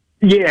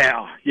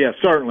 Yeah,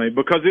 certainly,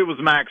 because it was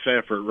max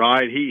effort,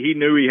 right? He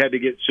knew he had to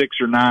get 6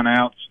 or 9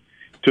 outs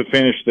to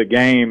finish the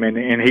game, and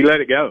he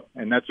let it go.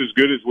 And that's as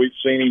good as we've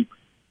seen him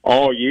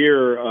all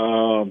year,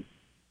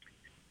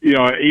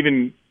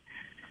 even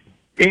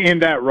in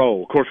that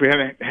role. Of course, we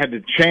haven't had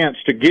the chance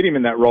to get him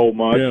in that role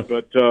much,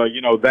 but,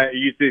 that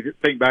you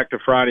think back to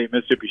Friday at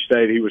Mississippi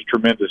State, he was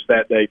tremendous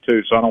that day,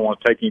 too, so I don't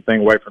want to take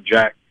anything away from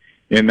Jack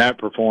in that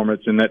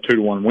performance, in that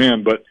 2-1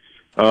 win, but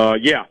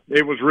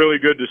it was really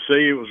good to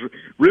see. It was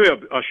really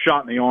a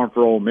shot in the arm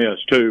for Ole Miss,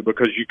 too,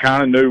 because you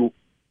kind of knew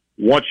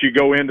once you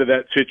go into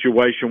that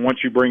situation, once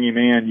you bring him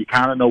in, you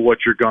kind of know what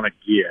you're going to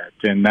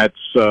get. And that's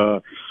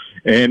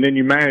and then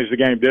you manage the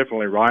game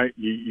differently, right?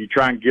 You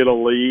try and get a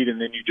lead,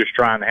 and then you just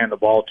try and hand the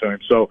ball to him.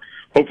 So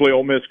hopefully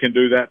Ole Miss can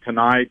do that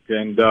tonight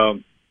and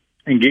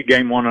get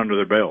game one under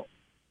their belt.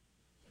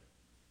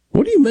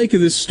 What do you make of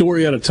this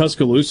story out of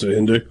Tuscaloosa,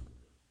 Hindu?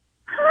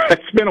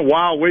 It's been a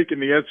wild week in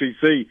the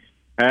SEC.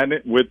 Hadn't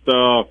it, with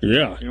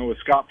with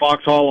Scott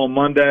Foxhall on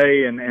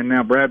Monday and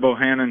now Brad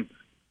Bohannon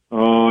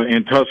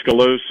in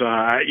Tuscaloosa.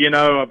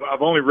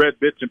 I've only read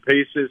bits and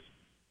pieces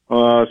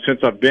since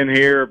I've been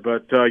here,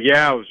 but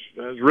I was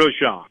really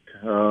shocked.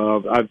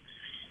 I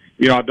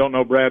don't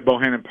know Brad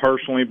Bohannon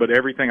personally, but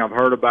everything I've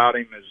heard about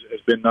him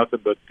has been nothing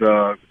but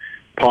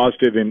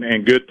positive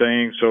and good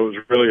things. So it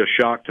was really a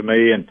shock to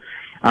me, and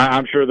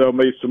I'm sure there'll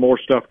be some more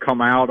stuff come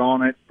out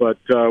on it. But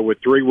with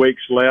 3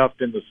 weeks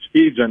left in the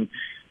season,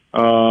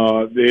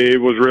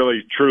 it was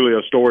really, truly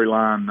a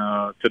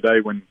storyline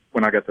today when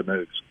I got the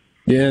news.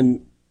 Yeah,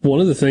 and one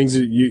of the things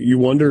that you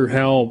wonder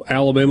how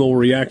Alabama will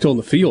react on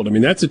the field. I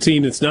mean, that's a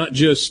team that's not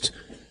just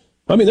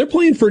 – they're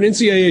playing for an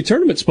NCAA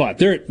tournament spot.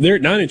 They're at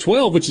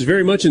 9-12, which is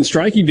very much in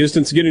striking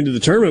distance to get into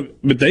the tournament,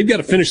 but they've got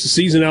to finish the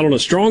season out on a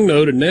strong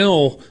note, and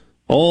now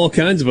all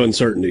kinds of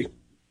uncertainty.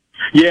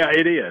 Yeah,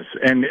 it is.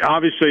 And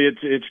obviously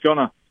it's going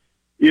to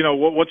 –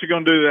 what's it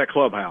going to do to that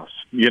clubhouse?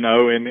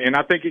 And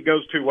I think it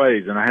goes two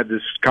ways. And I had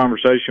this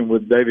conversation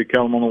with David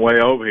Kellum on the way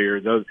over here.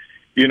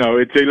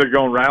 It's either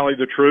going to rally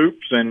the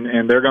troops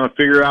and they're going to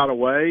figure out a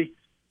way,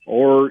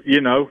 or,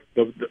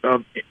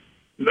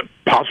 the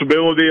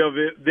possibility of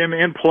them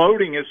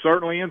imploding is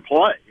certainly in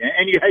play.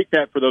 And you hate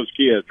that for those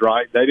kids,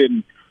 right? They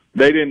didn't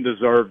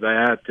deserve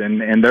that.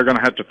 And they're going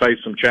to have to face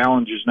some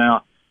challenges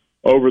now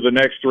over the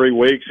next 3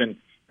 weeks. And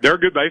they're a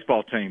good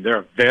baseball team. They're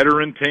a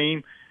veteran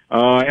team.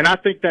 And I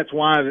think that's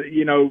why,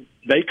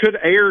 they could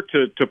err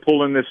to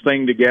pulling this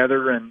thing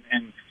together and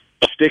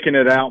sticking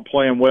it out and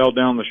playing well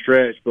down the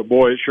stretch. But,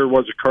 boy, it sure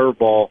was a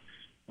curveball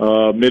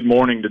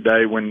mid-morning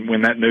today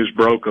when that news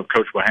broke of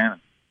Coach Bohannon.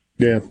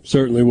 Yeah,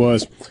 certainly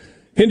was.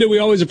 Hindu, we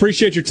always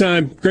appreciate your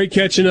time. Great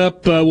catching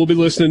up. We'll be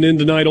listening in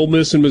tonight, Ole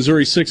Miss and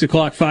Missouri, 6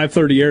 o'clock,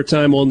 5:30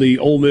 airtime on the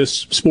Ole Miss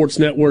Sports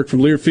Network from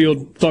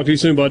Learfield. Talk to you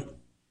soon, bud.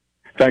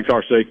 Thanks,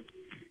 RC.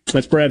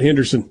 That's Brad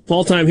Henderson,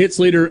 all-time hits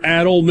leader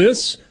at Ole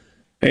Miss.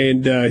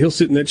 And he'll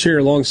sit in that chair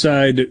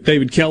alongside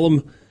David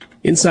Kellum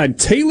inside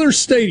Taylor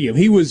Stadium.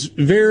 He was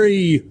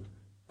very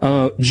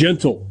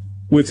gentle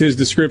with his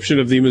description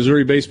of the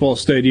Missouri baseball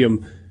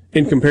stadium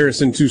in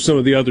comparison to some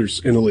of the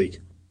others in the league.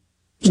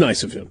 It's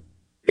nice of him.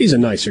 He's a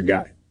nicer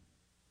guy.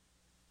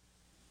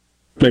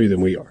 Maybe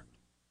than we are.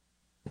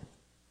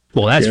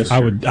 Well, that's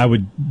I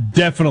would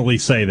definitely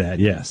say that,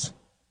 yes.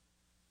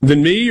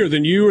 Than me or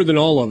than you or than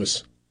all of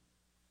us?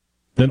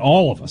 Than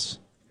all of us.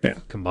 Yeah.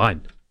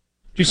 Combined.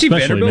 Do you see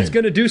Vanderbilt's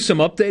going to do some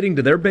updating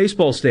to their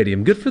baseball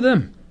stadium? Good for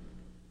them.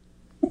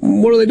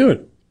 What are they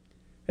doing?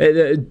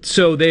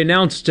 So they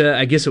announced,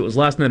 I guess it was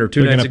last night or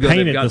 2 nights ago,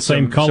 paint it the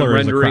same color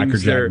as a Cracker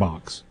Jack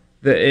box.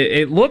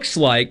 It looks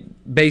like,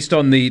 based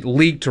on the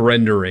leaked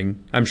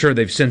rendering, I'm sure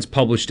they've since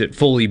published it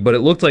fully, but it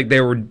looked like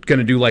they were going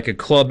to do like a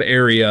club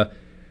area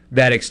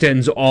that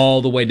extends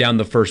all the way down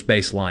the first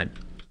base line.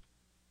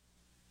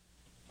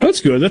 That's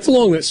good. That's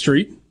along that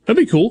street.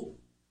 That'd be cool.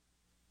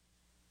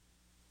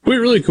 It'd be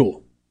really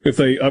cool if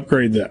they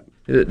upgrade that.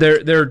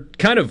 They're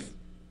kind of,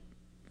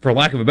 for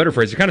lack of a better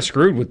phrase, they're kind of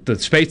screwed with the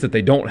space that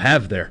they don't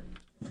have there.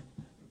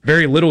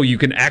 Very little you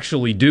can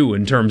actually do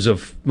in terms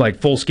of like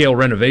full-scale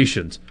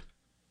renovations.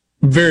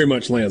 Very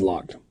much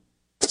landlocked.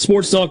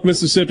 Sports Talk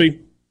Mississippi,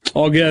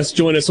 All guests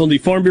join us on the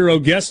Farm Bureau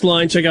guest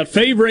line. Check out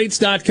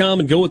favorites.com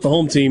and go with the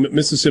home team at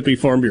Mississippi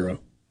Farm Bureau.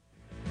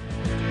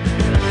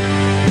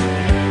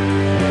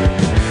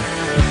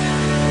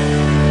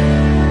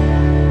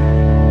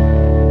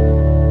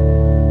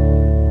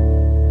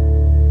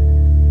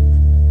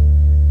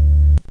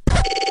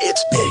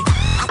 It's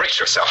big. Brace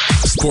yourself.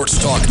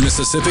 Sports Talk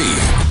Mississippi,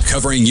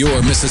 covering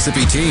your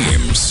Mississippi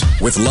teams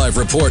with live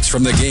reports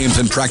from the games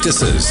and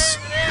practices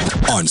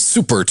on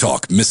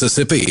SuperTalk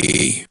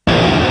Mississippi.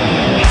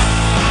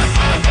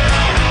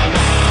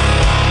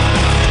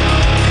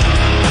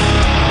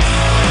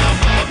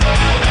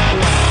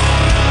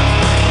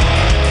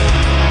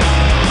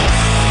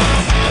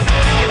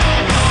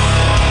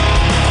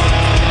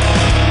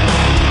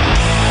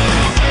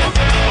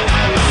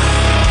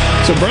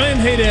 So Brian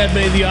Haydad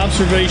made the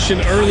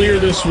observation earlier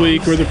this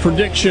week, or the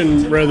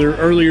prediction, rather,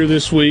 earlier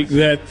this week,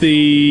 that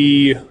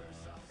the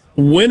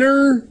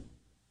winner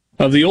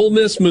of the Ole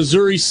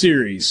Miss-Missouri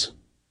series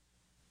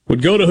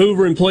would go to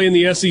Hoover and play in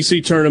the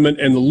SEC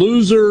tournament, and the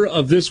loser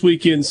of this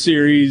weekend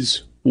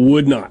series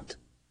would not.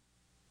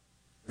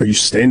 Are you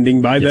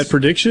standing by that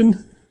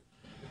prediction?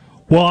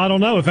 Well, I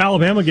don't know. If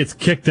Alabama gets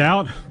kicked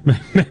out,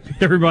 maybe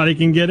everybody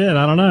can get in.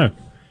 I don't know.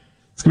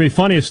 It's going to be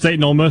funny if State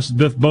and Ole Miss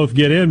both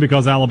get in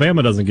because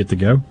Alabama doesn't get to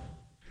go.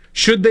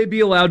 Should they be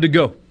allowed to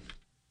go?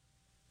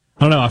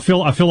 I don't know. I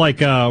feel like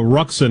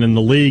Ruxin in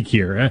the league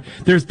here.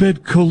 There's been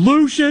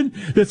collusion.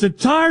 This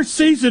entire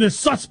season is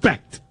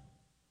suspect.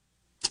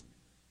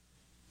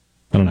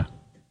 I don't know.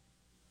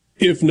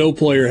 If no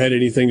player had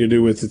anything to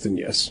do with it, then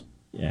yes.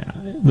 Yeah,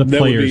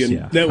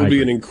 that would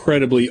be an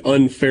incredibly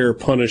unfair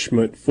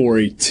punishment for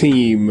a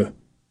team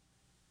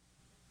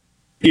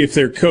if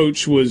their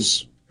coach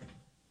was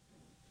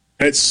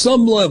at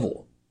some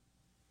level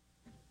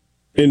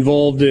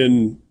involved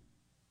in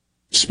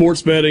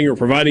sports betting or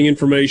providing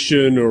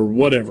information or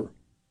whatever,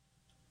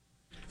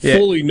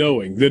 fully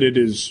knowing that it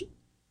is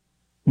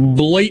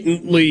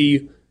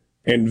blatantly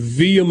and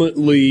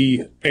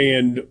vehemently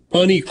and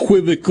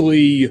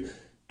unequivocally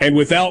and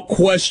without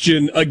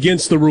question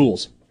against the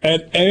rules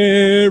at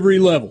every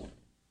level,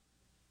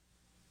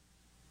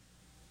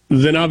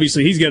 then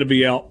obviously he's got to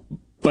be out.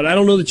 But I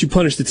don't know that you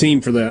punish the team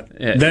for that.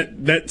 Yeah.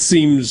 That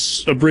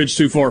seems a bridge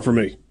too far for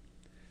me.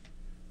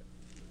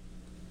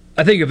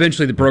 I think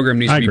eventually the program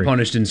needs to be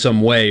punished in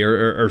some way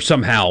or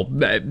somehow.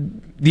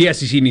 The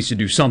SEC needs to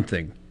do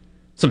something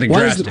drastic.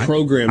 Why does the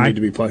program need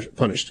to be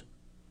punished?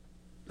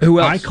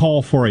 Who else? I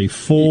call for a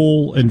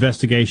full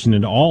investigation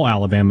into all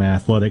Alabama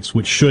athletics,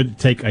 which should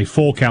take a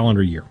full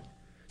calendar year.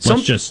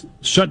 Let's just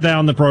shut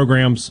down the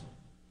programs.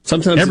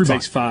 Sometimes it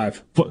takes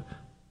 5.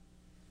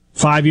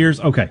 5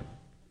 years? Okay.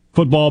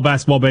 Football,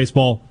 basketball,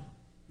 baseball,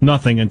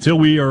 nothing until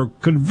we are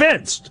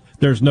convinced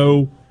there's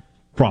no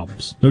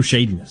problems, no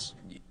shadiness.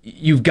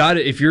 You've got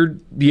to, if you're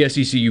the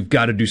SEC, you've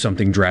got to do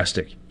something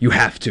drastic. You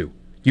have to.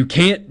 You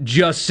can't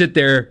just sit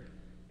there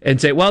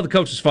and say, well, the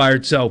coach was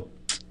fired, so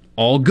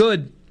all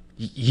good.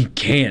 You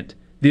can't.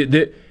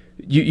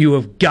 You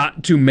have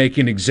got to make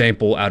an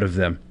example out of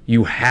them.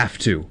 You have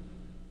to.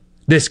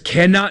 This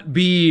cannot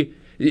be,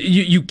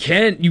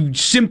 you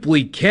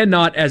simply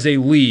cannot, as a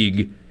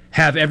league,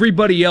 have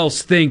everybody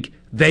else think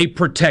they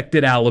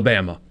protected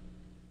Alabama.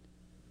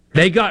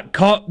 They got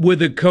caught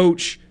with a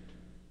coach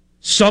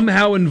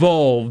somehow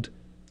involved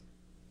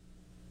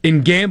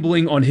in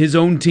gambling on his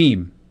own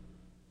team.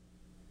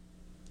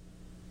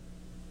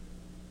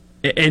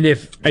 And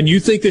you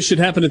think this should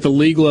happen at the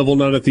league level,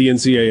 not at the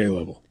NCAA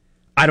level?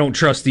 I don't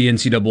trust the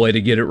NCAA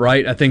to get it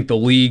right. I think the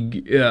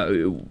league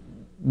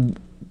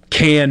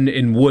can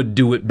and would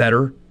do it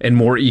better and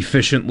more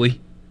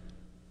efficiently.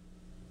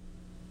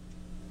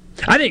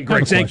 I think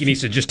Greg Sankey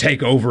needs to just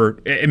take over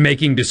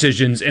making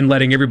decisions and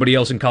letting everybody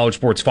else in college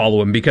sports follow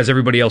him because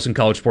everybody else in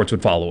college sports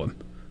would follow him.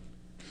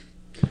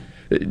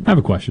 I have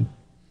a question.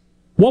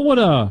 What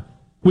would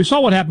we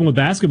saw what happened with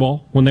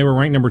basketball when they were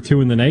ranked number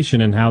 2 in the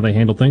nation and how they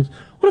handled things.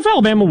 What if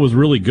Alabama was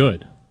really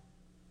good?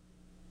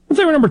 What if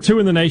they were number 2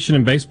 in the nation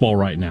in baseball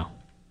right now?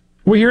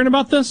 Are we hearing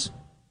about this?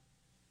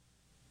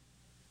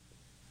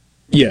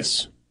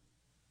 Yes,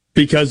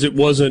 because it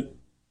wasn't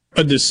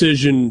a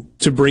decision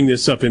to bring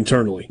this up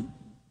internally.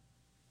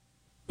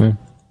 Yeah.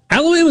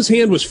 Alabama's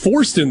hand was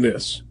forced in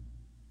this.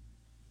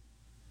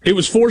 It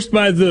was forced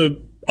by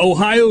the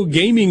Ohio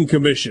Gaming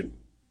Commission.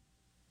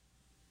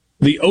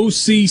 The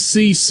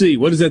OCCC.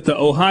 What is that? The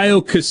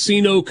Ohio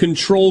Casino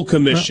Control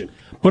Commission.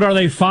 But are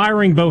they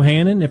firing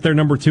Bohannon if they're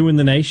number 2 in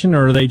the nation,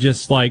 or are they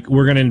just like,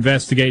 we're going to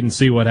investigate and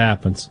see what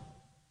happens?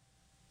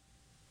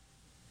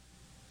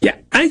 Yeah,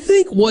 I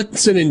think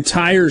once an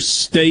entire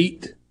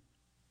state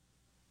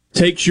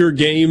takes your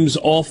games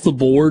off the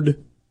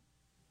board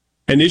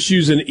and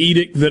issues an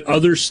edict that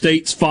other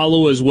states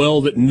follow as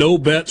well, that no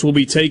bets will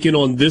be taken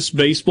on this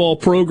baseball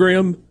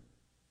program,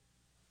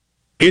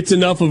 it's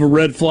enough of a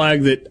red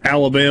flag that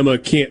Alabama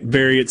can't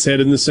bury its head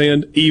in the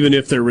sand, even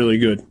if they're really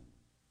good.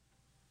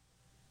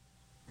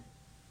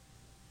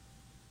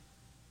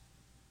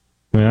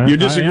 Well, you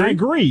disagree? I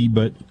agree,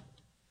 but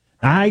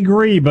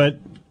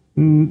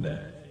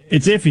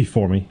it's iffy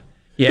for me.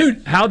 Yeah,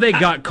 dude, how they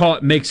got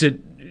caught makes it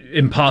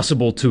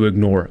impossible to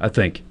ignore, I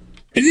think.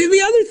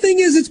 The other thing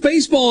is it's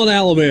baseball in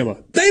Alabama.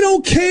 They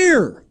don't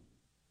care.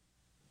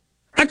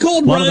 I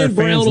called Ryan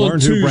Brown on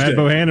Tuesday. Who Brad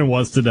Bohannon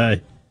was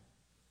today.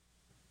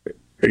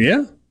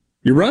 Yeah,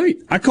 you're right.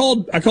 I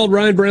called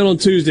Ryan Brown on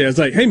Tuesday. I was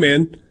like, hey,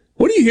 man,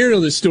 what are you hearing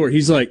on this story?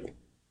 He's like,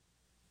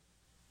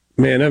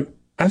 man,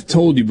 I've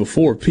told you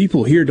before,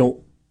 people here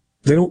don't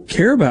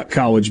care about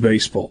college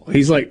baseball.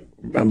 He's like,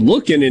 I'm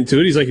looking into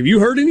it. He's like, have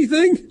you heard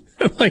anything?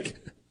 I'm like,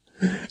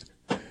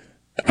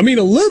 I mean,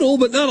 a little,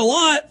 but not a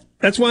lot.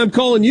 That's why I'm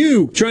calling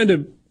you, trying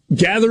to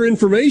gather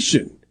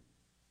information.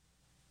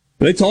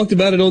 They talked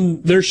about it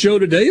on their show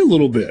today a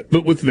little bit,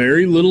 but with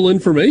very little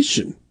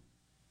information.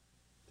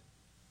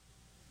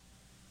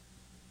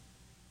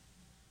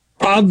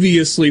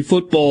 Obviously,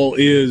 football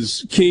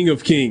is king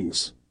of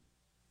kings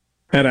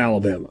at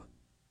Alabama.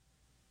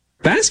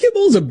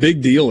 Basketball is a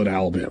big deal at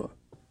Alabama.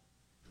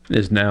 It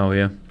is now,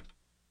 yeah.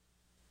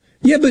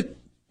 Yeah, but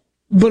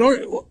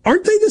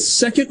aren't they the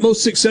second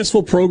most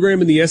successful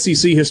program in the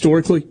SEC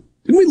historically?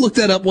 Didn't we look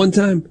that up one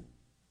time?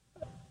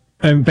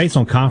 And based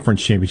on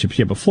conference championships,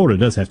 yeah, but Florida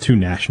does have 2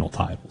 national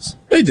titles.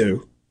 They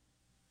do.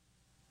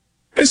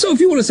 And so if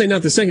you want to say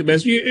not the second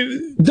best,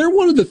 they're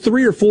one of the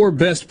 3 or 4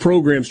 best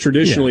programs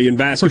traditionally in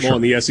basketball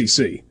in the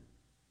SEC.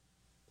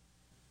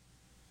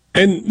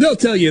 And they'll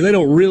tell you they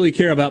don't really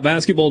care about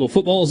basketball till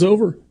football is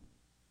over.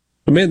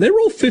 But man, they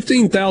roll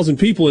 15,000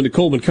 people into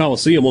Coleman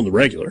Coliseum on the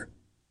regular.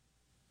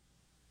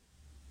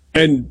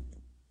 And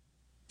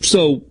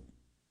so,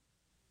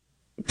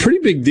 pretty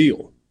big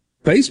deal.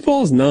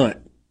 Baseball's not.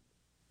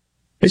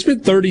 They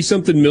spent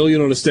 30-something million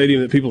on a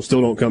stadium that people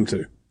still don't come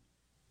to.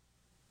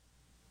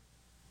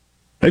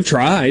 They've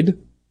tried.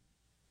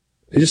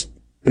 They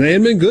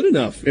haven't been good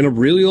enough in a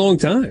really long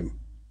time.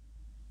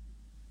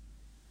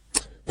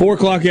 4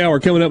 o'clock hour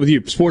coming up with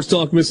you. Sports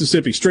Talk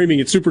Mississippi, streaming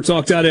at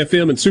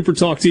SuperTalk.fm and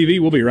SuperTalk TV.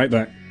 We'll be right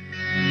back.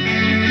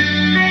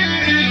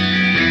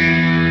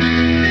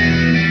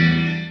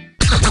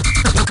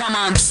 Come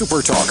on,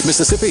 SuperTalk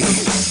Mississippi.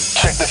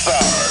 Check this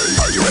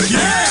out. Are you ready?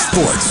 Yeah.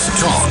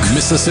 Sports Talk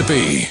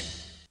Mississippi.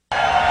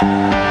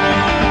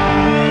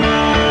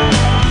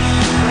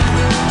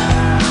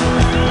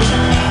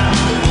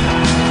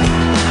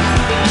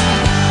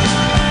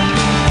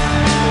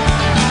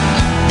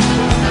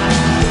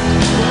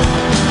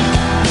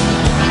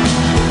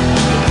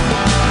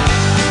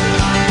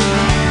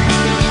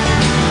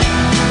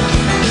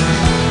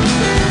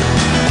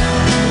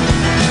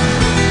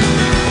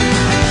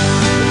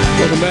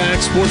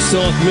 Sports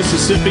Talk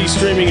Mississippi,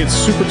 streaming at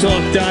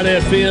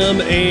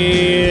SuperTalk.fm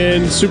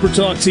and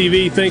SuperTalk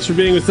TV. Thanks for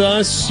being with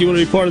us. You want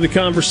to be part of the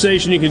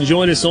conversation, you can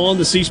join us on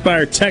the C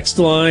Spire text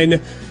line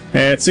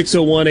at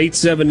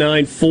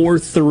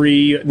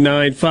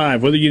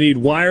 601-879-4395. Whether you need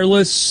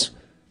wireless,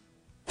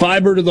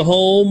 fiber to the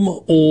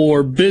home,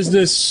 or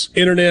business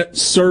internet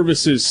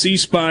services, C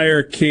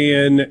Spire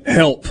can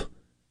help.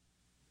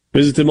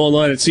 Visit them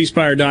online at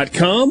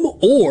cspire.com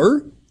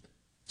or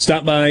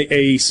stop by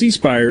a C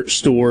Spire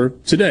store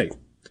today.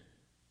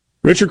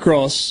 Richard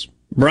Cross,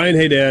 Brian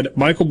Haydad,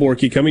 Michael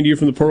Borky coming to you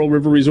from the Pearl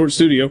River Resort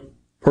Studio.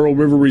 Pearl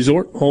River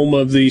Resort, home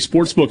of the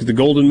sportsbook at the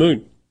Golden Moon.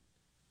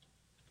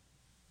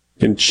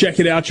 You can check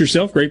it out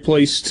yourself. Great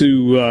place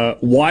to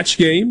watch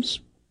games.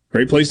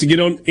 Great place to get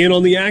in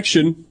on the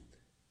action.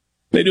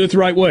 They do it the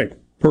right way.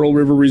 Pearl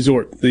River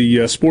Resort, the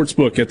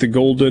sportsbook at the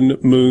Golden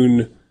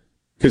Moon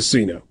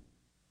Casino.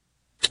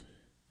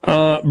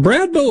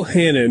 Brad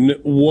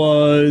Bohannon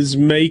was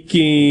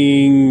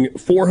making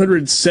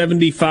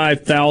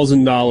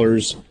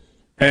 $475,000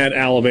 at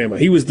Alabama.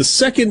 He was the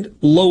second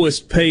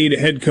lowest paid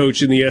head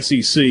coach in the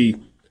SEC,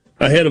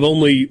 ahead of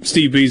only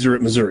Steve Beazer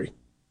at Missouri.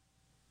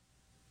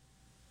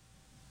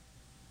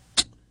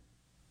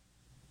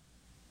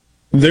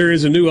 There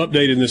is a new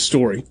update in this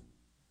story.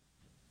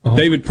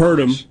 David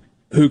Purdom,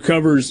 who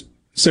covers...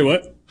 Say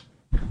what?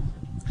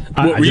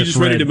 Were you just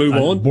ready to move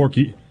on?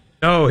 Borky.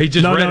 No, he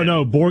just read it.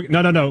 No.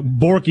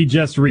 Borky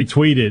just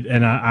retweeted,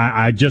 and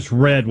I just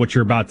read what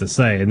you're about to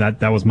say, and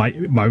that was my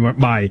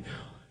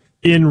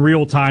in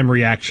real time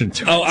reaction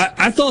to it. Oh,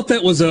 I thought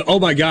that was oh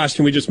my gosh,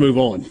 can we just move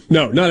on?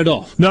 No, not at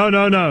all. No.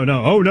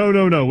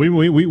 Oh no.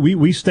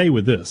 We stay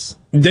with this.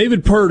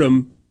 David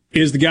Purdom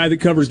is the guy that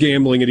covers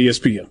gambling at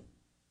ESPN.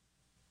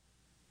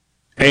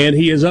 And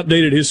he has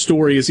updated his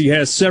story as he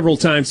has several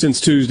times since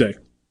Tuesday.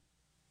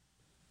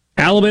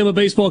 Alabama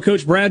baseball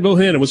coach Brad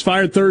Bohannon was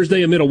fired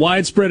Thursday amid a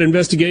widespread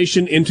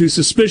investigation into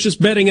suspicious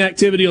betting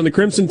activity on the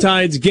Crimson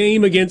Tide's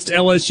game against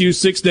LSU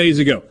 6 days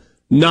ago.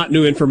 Not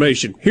new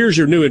information. Here's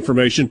your new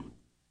information.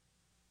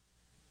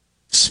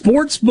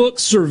 Sportsbook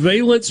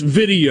surveillance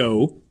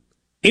video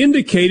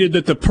indicated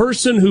that the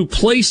person who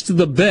placed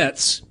the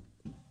bets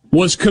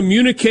was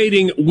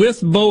communicating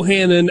with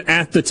Bohannon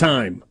at the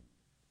time.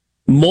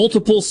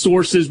 Multiple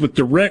sources with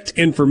direct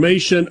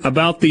information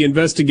about the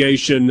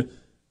investigation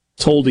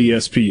told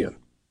ESPN.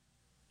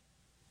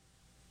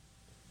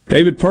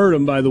 David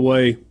Purdom, by the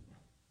way,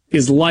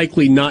 is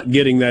likely not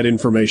getting that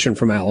information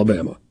from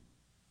Alabama.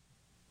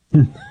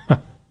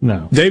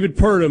 No. David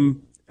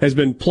Purdom has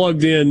been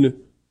plugged in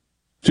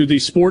to the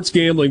sports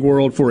gambling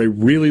world for a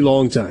really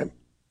long time.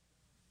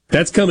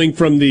 That's coming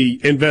from the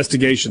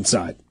investigation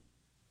side.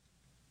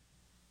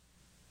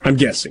 I'm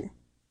guessing.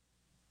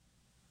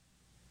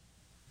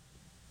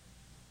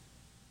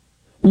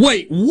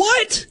 Wait,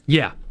 what?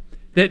 Yeah.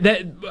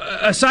 That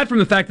aside from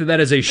the fact that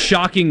is a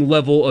shocking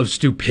level of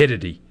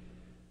stupidity,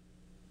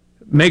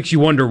 makes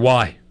you wonder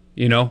why,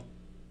 you know?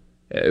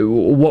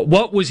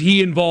 What was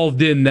he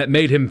involved in that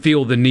made him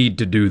feel the need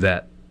to do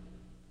that?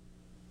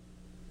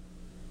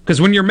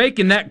 Because when you're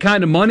making that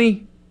kind of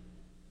money,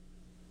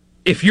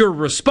 if you're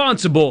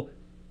responsible,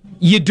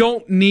 you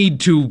don't need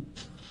to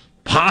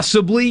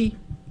potentially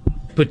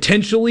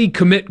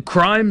commit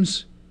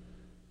crimes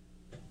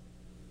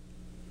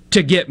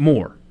to get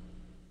more.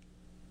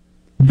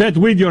 Bet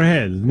with your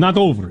head, not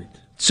over it.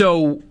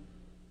 So,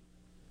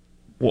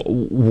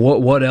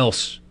 what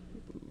else?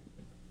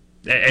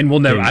 And we'll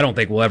never. I don't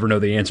think we'll ever know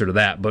the answer to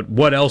that. But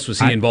what else was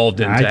he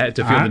involved in to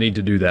feel the need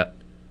to do that?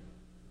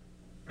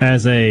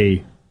 As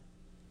a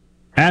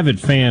avid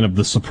fan of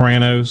The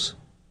Sopranos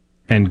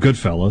and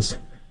Goodfellas,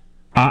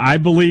 I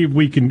believe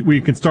we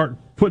can start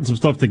putting some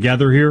stuff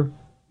together here.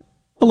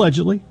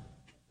 Allegedly,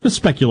 just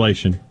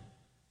speculation.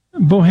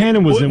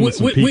 Bohannon was in with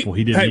some people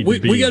he didn't need to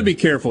be. We got to be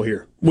careful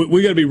here.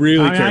 We got to be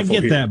really careful. I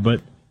get that,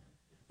 but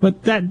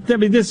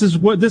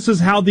this is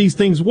how these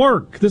things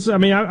work. This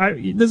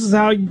is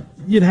how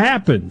it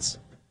happens.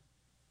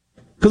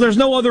 Because there's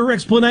no other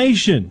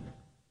explanation.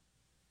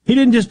 He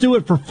didn't just do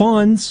it for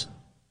funds.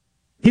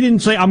 He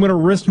didn't say, I'm going to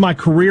risk my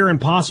career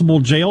and possible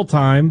jail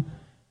time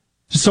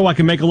just so I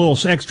can make a little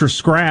extra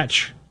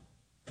scratch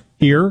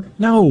here.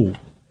 No.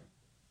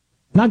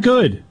 Not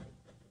good.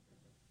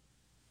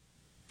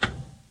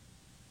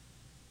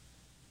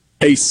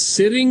 A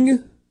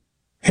sitting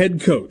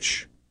head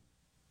coach,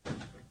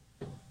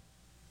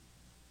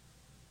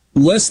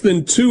 less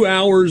than 2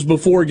 hours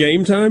before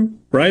game time,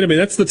 right? I mean,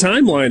 that's the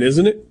timeline,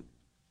 isn't it?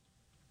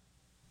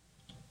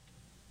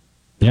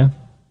 Yeah.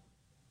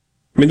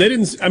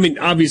 I mean,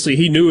 obviously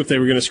he knew if they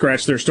were going to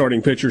scratch their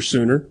starting pitcher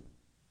sooner.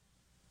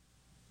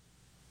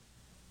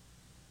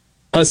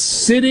 A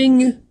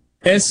sitting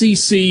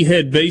SEC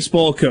head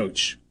baseball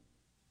coach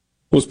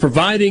was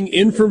providing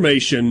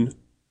information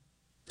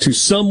to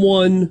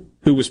someone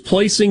who was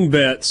placing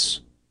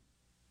bets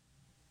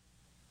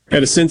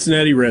at a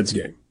Cincinnati Reds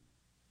game.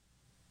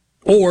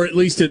 Or at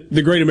least at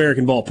the Great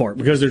American Ballpark,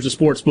 because there's a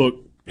sports book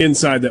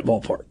inside that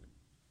ballpark.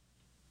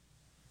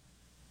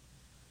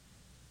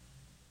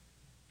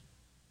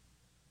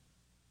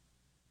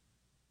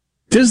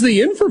 Does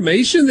the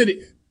information that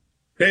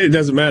it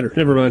doesn't matter.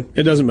 Never mind.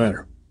 It doesn't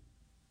matter.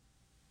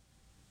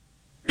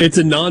 It's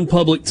a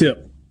non-public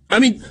tip. I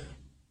mean,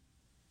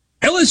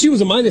 LSU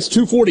was a minus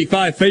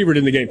 245 favorite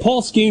in the game.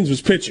 Paul Skeens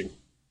was pitching.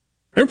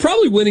 They're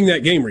probably winning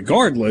that game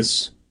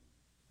regardless.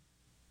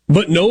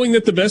 But knowing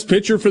that the best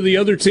pitcher for the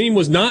other team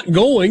was not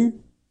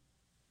going,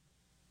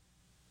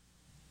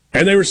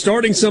 and they were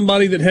starting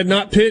somebody that had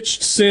not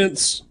pitched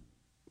since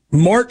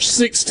March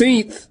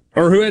 16th,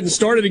 or who hadn't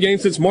started a game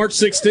since March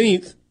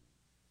 16th,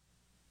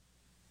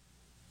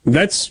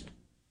 that's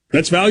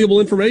valuable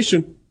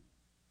information.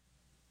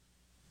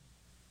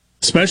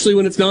 Especially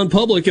when it's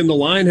non-public and the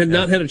line had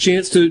not had a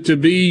chance to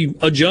be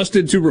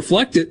adjusted to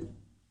reflect it.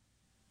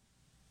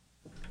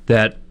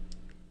 That,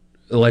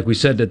 like we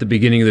said at the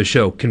beginning of the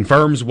show,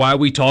 confirms why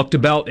we talked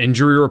about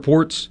injury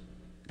reports.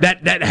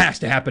 That has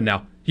to happen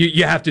now.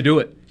 You have to do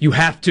it. You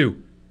have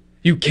to.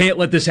 You can't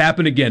let this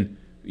happen again.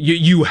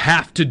 You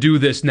have to do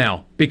this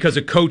now because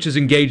a coach is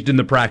engaged in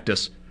the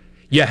practice.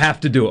 You have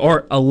to do it.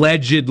 Or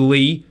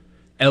allegedly,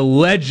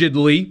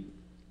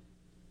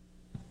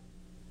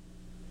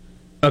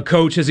 a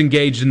coach has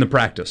engaged in the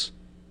practice.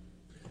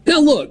 Now,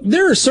 look,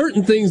 there are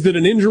certain things that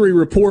an injury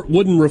report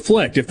wouldn't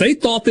reflect. If they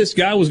thought this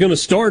guy was going to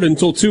start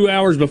until 2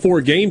 hours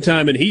before game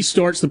time and he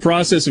starts the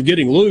process of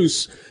getting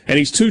loose and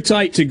he's too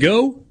tight to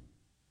go,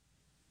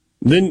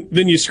 then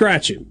you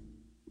scratch him.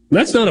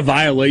 That's not a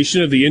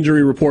violation of the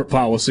injury report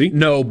policy.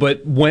 No,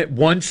 but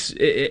once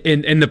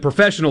in the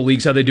professional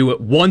leagues, how they do it,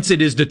 once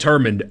it is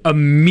determined,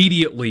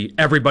 immediately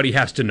everybody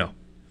has to know.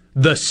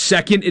 The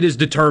second it is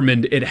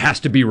determined, it has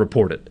to be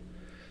reported.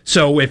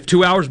 So if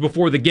 2 hours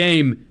before the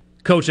game,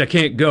 Coach, I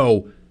can't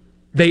go,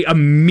 they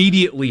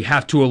immediately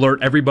have to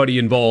alert everybody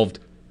involved,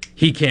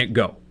 he can't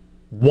go,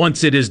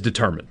 once it is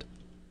determined.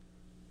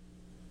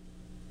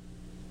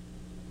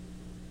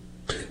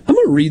 I'm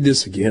going to read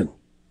this again.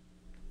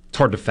 It's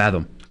hard to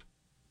fathom.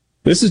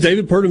 This is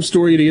David Purdum's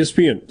story at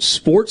ESPN.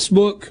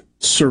 Sportsbook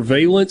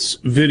surveillance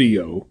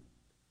video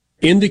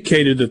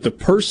indicated that the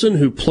person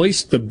who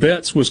placed the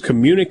bets was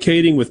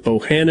communicating with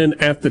Bohannon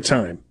at the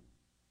time.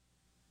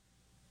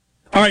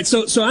 All right,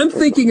 so I'm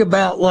thinking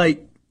about,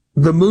 like,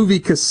 the movie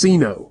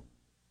Casino,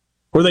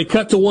 where they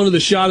cut to one of the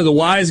shot of the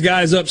wise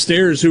guys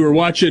upstairs who are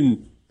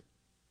watching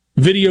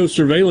video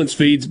surveillance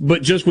feeds,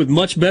 but just with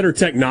much better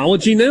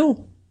technology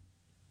now.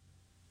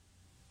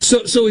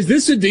 So is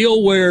this a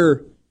deal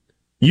where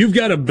you've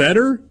got a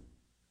bettor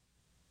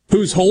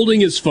who's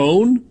holding his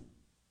phone,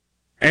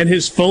 and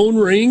his phone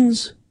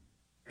rings,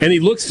 and he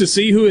looks to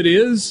see who it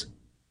is,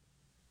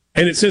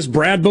 and it says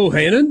Brad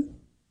Bohannon,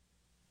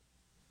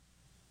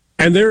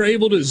 and they're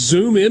able to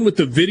zoom in with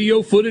the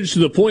video footage to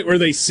the point where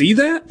they see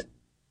that?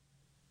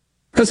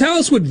 Because how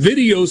else would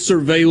video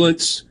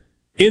surveillance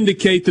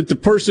indicate that the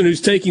person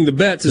who's taking the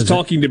bets is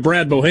talking to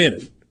Brad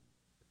Bohannon?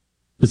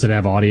 Does it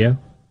have audio?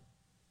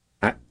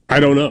 I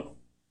don't know.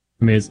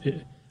 I mean,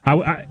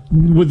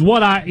 with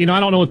what I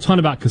don't know a ton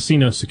about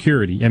casino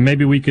security, and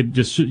maybe we could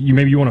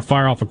maybe you want to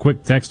fire off a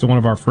quick text to one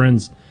of our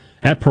friends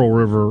at Pearl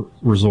River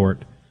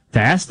Resort to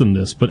ask them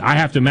this, but I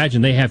have to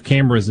imagine they have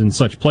cameras in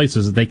such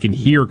places that they can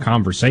hear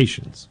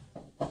conversations.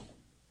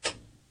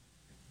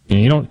 And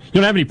you don't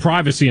have any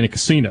privacy in a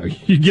casino.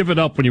 You give it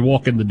up when you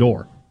walk in the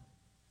door.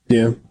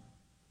 Yeah.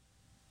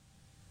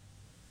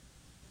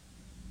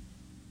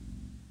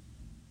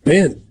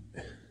 Man.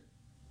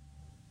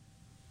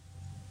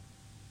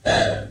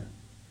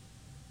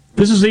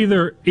 This is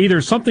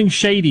either something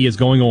shady is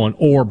going on,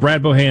 or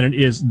Brad Bohannon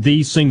is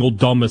the single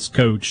dumbest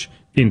coach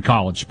in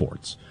college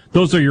sports.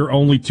 Those are your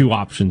only two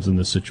options in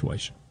this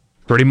situation.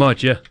 Pretty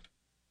much, yeah.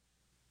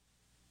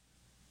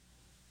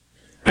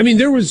 I mean,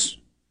 there was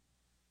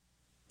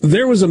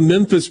a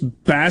Memphis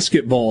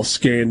basketball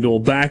scandal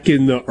back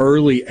in the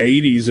early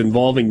 80s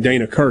involving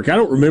Dana Kirk. I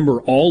don't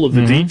remember all of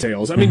the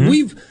details. I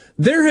mean,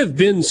 there have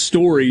been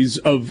stories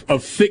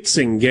of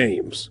fixing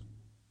games.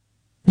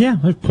 Yeah,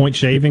 like point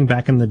shaving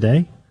back in the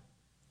day.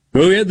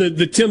 Well, we had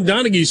the Tim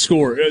Donaghy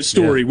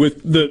story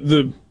with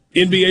the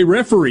NBA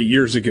referee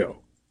years ago.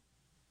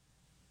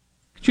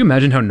 Could you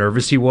imagine how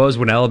nervous he was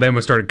when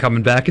Alabama started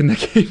coming back in the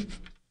game?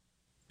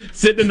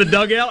 Sitting in the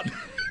dugout?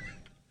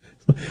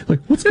 Like,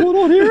 what's going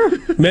on here?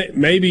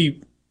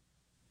 Maybe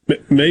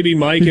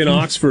Mike in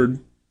Oxford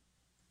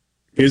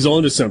is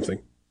onto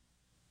something.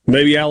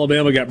 Maybe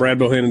Alabama got Brad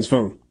Bohannon's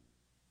phone.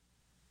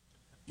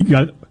 You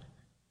got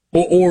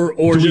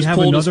Or do just we have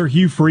another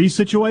Hugh Freeze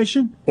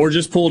situation? Or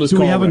just pulled his call.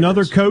 Do we have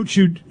another coach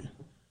who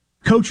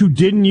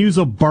didn't use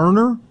a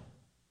burner?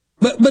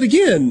 But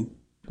again,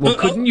 well,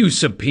 couldn't you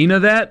subpoena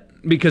that?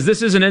 Because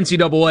this isn't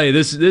NCAA.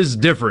 This is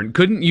different.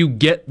 Couldn't you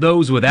get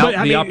those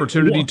without the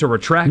opportunity to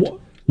retract?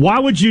 Why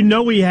would you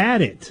know he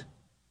had it?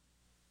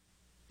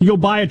 You go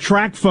buy a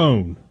track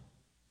phone,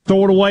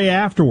 throw it away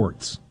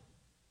afterwards.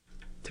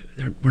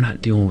 We're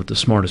not dealing with the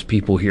smartest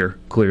people here,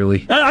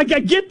 clearly. I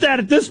get that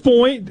at this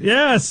point,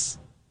 yes.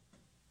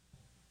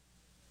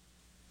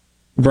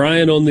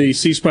 Brian on the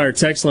C Spire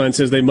text line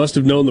says they must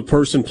have known the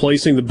person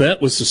placing the bet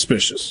was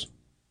suspicious.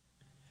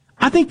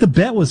 I think the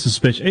bet was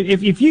suspicious.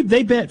 If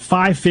they bet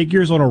 5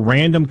 figures on a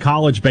random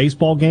college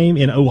baseball game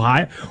in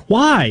Ohio,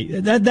 why?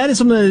 That is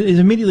something that is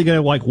immediately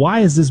going to why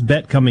is this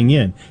bet coming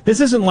in?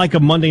 This isn't like a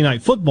Monday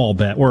Night Football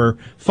bet where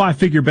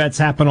 5-figure bets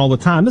happen all the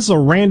time. This is a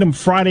random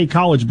Friday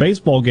college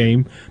baseball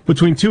game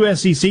between 2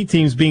 SEC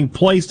teams being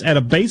placed at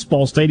a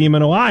baseball stadium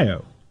in Ohio.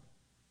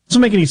 It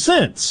doesn't make any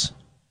sense.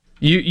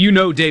 You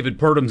know David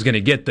Purdum's going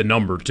to get the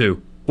number,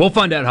 too. We'll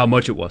find out how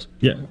much it was.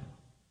 Yeah.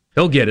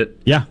 He'll get it.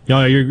 Yeah.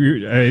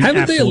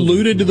 Haven't they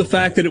alluded to the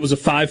fact that it was a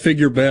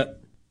 5-figure bet?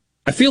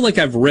 I feel like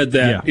I've read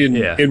that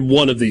in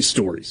one of these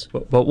stories.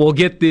 But we'll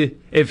get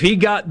if he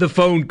got the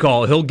phone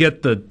call, he'll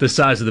get the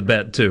size of the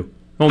bet, too.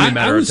 Only a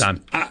matter of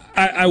time.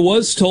 I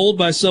was told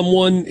by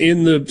someone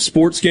in the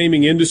sports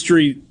gaming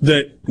industry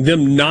that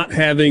them not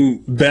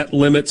having bet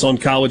limits on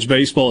college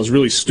baseball is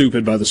really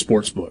stupid by the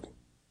sports book.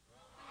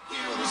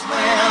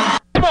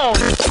 Come on.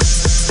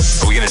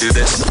 Are we going to do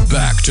this?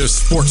 Back to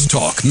Sports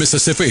Talk,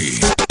 Mississippi.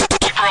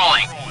 Keep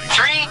rolling.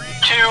 3,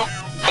 2,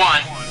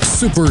 1.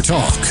 Super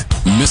Talk,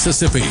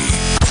 Mississippi.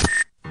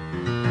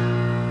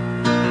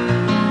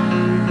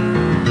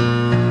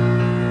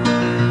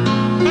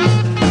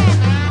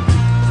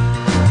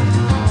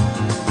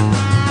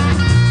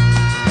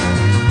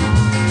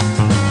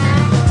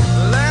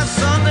 Last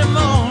Sunday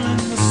morning,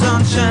 the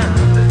sunshine.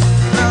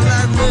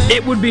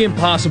 It would be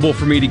impossible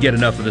for me to get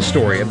enough of the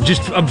story.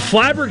 I'm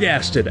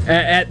flabbergasted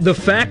at the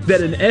fact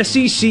that an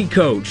SEC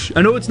coach,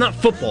 I know it's not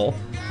football,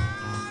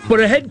 but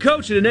a head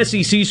coach at an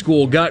SEC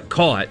school got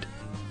caught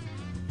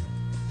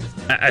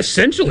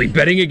essentially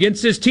betting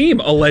against his team,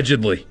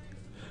 allegedly.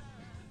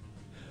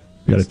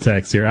 Got a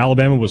text here.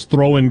 Alabama was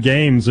throwing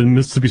games and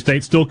Mississippi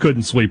State still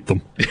couldn't sweep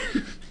them.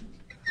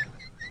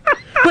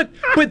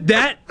 But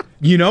that,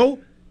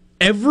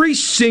 every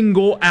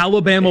single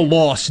Alabama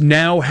loss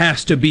now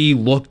has to be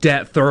looked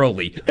at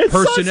thoroughly. It's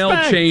personnel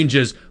suspect.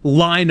 Changes,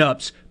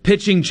 lineups,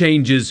 pitching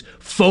changes,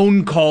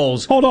 phone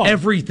calls,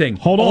 everything.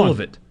 All of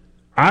it.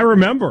 I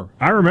remember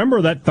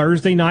that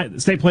Thursday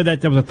night. State played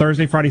that was a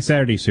Thursday, Friday,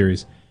 Saturday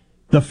series.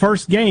 The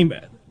first game,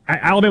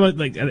 Alabama,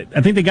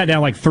 I think they got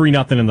down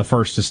 3-0 in the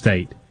first to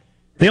State.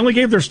 They only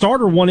gave their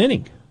starter 1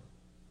 inning.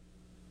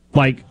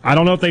 I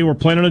don't know if they were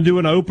planning to do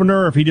an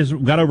opener or if he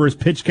just got over his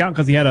pitch count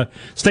because he had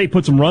State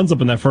put some runs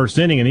up in that first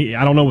inning, and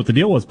I don't know what the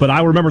deal was. But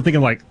I remember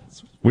thinking,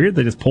 it's weird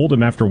they just pulled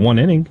him after 1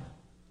 inning.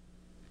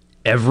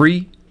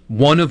 Every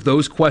one of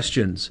those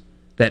questions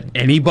that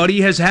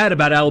anybody has had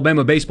about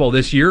Alabama baseball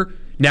this year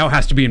now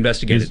has to be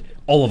investigated.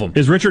 All of them.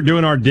 Is Richard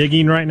doing our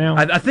digging right now?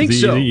 I think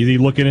so. Is he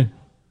looking at?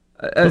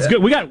 That's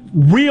good. We got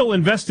real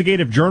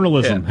investigative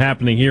journalism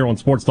happening here on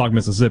Sports Talk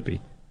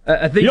Mississippi.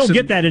 I think you don't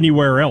get that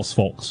anywhere else,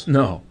 folks.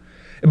 No.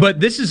 But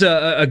this is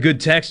a good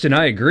text, and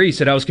I agree.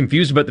 Said I was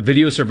confused about the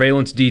video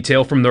surveillance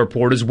detail from the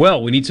report as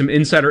well. We need some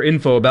insider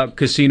info about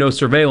casino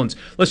surveillance.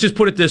 Let's just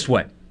put it this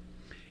way.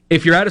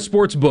 If you're at a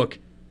sports book,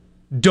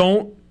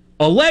 don't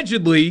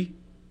allegedly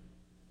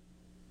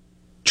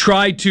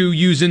try to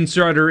use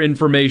insider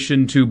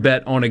information to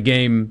bet on a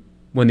game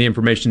when the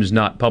information is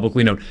not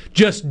publicly known.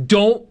 Just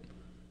don't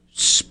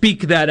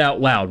speak that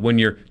out loud when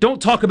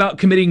don't talk about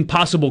committing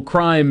possible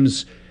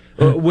crimes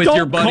with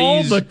your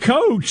buddies. Don't call the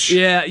coach.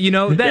 Yeah,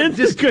 that in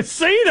the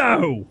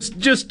casino.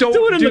 Just don't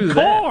do it in the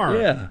that. car.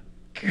 Yeah.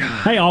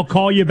 God. Hey, I'll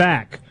call you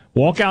back.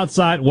 Walk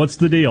outside. What's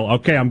the deal?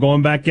 Okay, I'm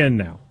going back in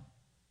now.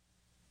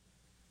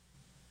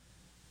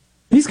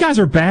 These guys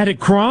are bad at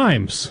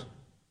crimes.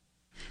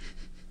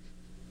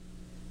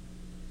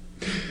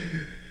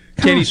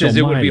 Katie says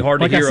it would be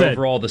hard to hear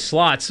over all the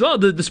slots. Well,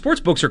 the sports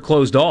books are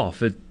closed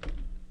off.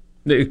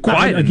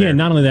 Quiet again,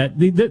 not only that,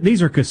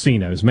 these are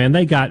casinos, man.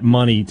 They got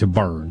money to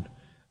burn.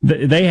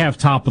 They have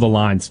top of the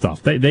line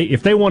stuff. They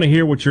if they want to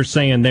hear what you're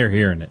saying, they're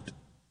hearing it.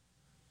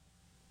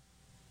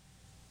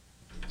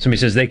 Somebody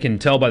says they can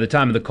tell by the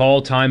time of the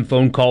call,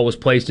 phone call was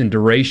placed in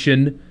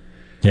duration.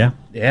 Yeah.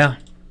 Yeah.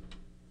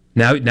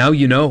 Now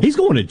you know. He's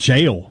going to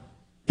jail.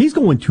 He's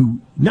going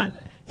to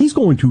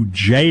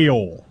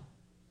jail.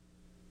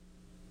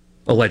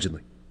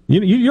 Allegedly.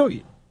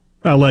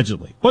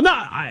 Allegedly. Well,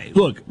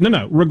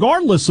 no.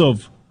 Regardless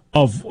of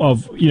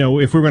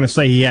if we're going to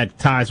say he had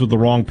ties with the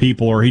wrong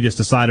people or he just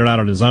decided out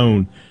on his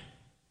own,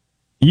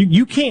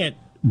 you can't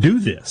do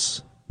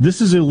this.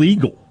 This is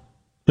illegal.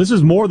 This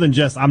is more than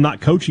just I'm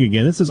not coaching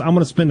again. This is I'm going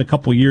to spend a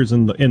couple years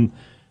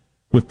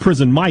with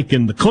Prison Mike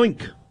and the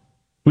Clink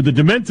with the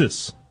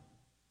Dementis.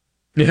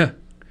 Yeah.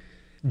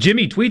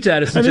 Jimmy tweets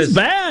at us and says, it's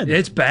bad.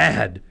 It's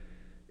bad.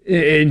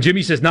 And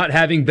Jimmy says not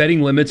having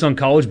betting limits on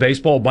college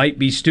baseball might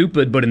be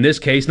stupid, but in this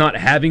case, not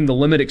having the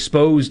limit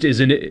exposed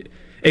an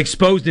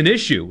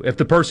issue. If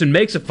the person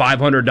makes a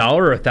 $500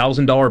 or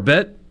 $1,000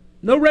 bet,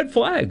 no red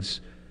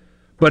flags.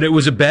 But it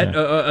was a bet,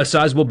 a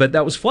sizable bet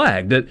that was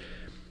flagged. That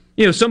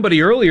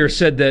somebody earlier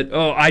said that,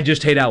 I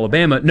just hate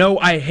Alabama. No,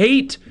 I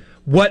hate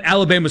what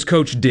Alabama's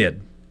coach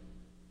did.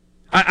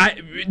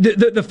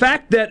 The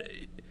fact that.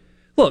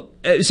 Look,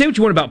 say what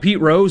you want about Pete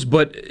Rose,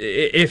 but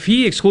if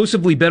he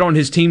exclusively bet on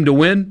his team to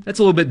win, that's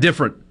a little bit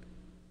different.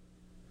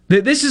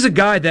 This is a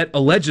guy that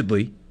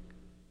allegedly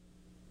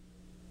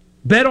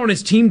bet on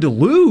his team to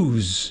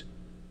lose.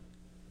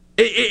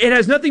 It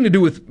has nothing to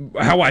do with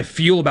how I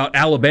feel about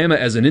Alabama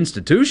as an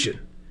institution.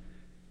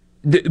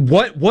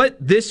 What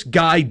this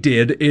guy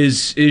did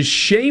is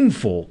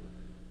shameful,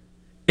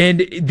 and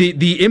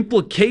the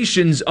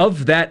implications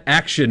of that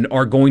action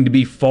are going to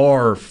be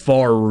far,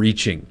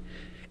 far-reaching.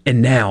 And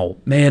now,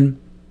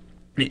 man,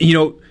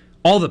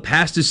 all the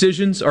past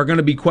decisions are going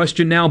to be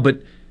questioned now,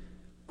 but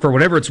for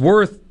whatever it's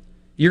worth,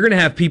 you're going to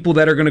have people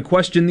that are going to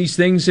question these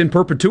things in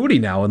perpetuity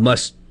now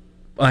unless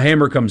a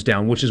hammer comes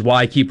down, which is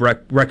why I keep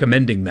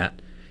recommending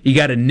that. You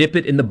got to nip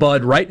it in the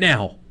bud right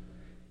now.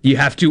 You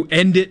have to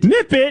end it.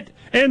 Nip it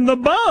in the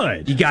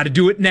bud. You got to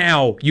do it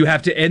now. You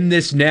have to end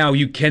this now.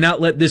 You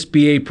cannot let this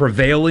be a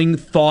prevailing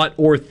thought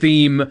or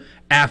theme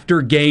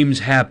after games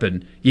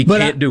happen. You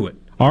can't do it.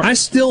 I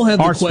still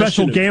have our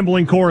special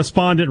gambling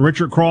correspondent,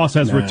 Richard Cross,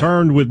 has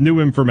returned with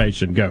new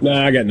information. Go.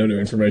 Nah, I got no new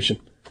information.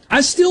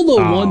 I still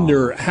don't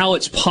wonder how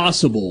it's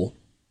possible.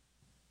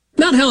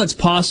 Not how it's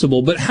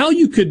possible, but how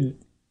you could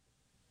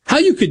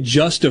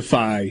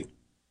justify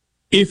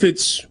if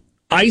it's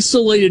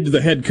isolated to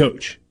the head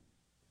coach.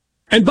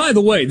 And by the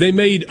way, they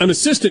made an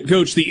assistant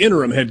coach the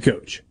interim head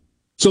coach.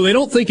 So they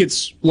don't think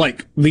it's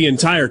like the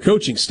entire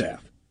coaching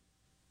staff.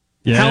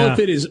 Yeah. How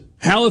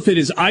if it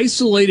is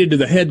isolated to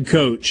the head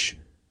coach,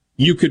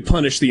 you could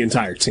punish the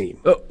entire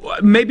team.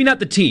 Maybe not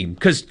the team,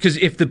 because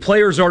if the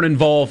players aren't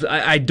involved,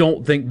 I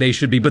don't think they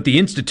should be. But the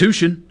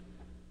institution,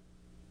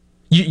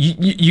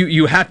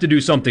 you have to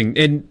do something,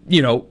 and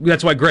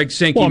that's why Greg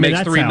Sankey makes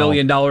 $3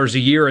 million a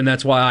year, and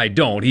that's why I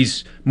don't.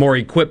 He's more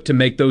equipped to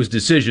make those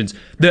decisions.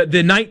 The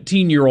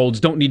 19-year-olds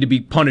don't need to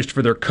be punished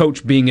for their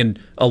coach being an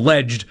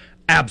alleged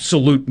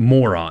absolute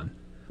moron.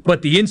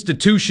 But the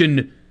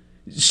institution,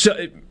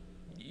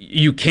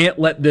 you can't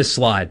let this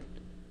slide.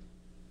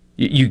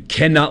 You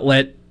cannot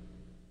let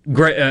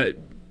Brad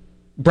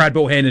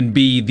Bohannon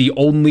be the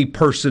only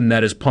person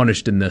that is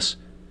punished in this.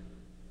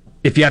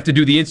 If you have to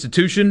do the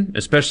institution,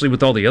 especially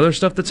with all the other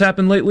stuff that's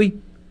happened lately,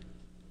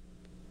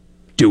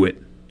 do it.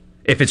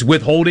 If it's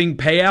withholding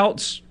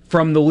payouts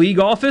from the league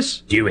office,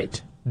 do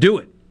it. Do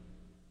it.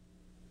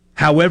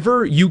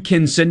 However, you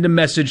can send a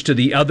message to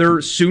the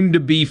other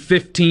soon-to-be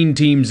 15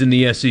 teams in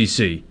the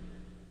SEC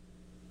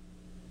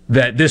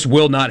that this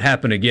will not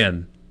happen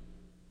again.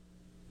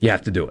 You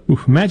have to do it.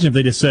 Oof, imagine if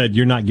they just said,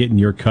 you're not getting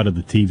your cut of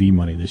the TV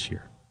money this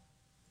year.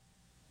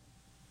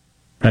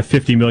 That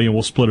 $50 million,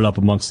 we'll split it up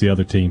amongst the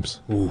other teams.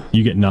 Ooh.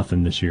 You get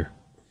nothing this year.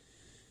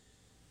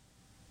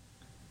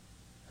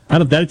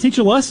 That'd teach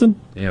a lesson.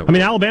 Yeah, I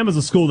mean, Alabama's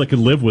a school that could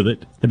live with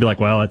it. They'd be like,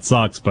 well, it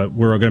sucks, but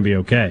we're going to be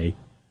okay.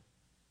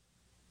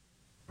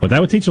 But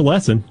that would teach a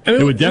lesson. I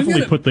mean, it would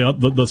definitely put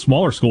the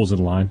smaller schools in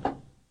line.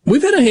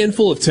 We've had a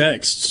handful of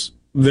texts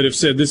that have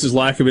said this is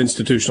lack of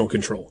institutional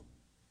control.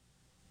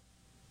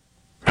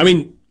 I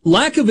mean,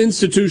 lack of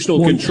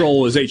institutional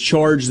control is a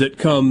charge that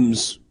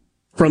comes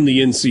from the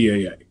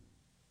NCAA.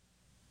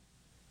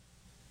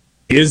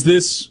 Is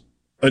this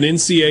an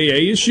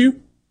NCAA issue?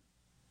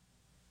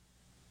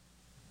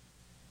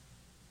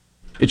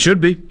 It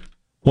should be.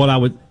 What I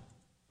would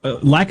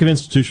lack of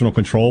institutional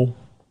control.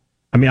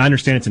 I mean, I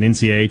understand it's an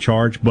NCAA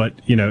charge, but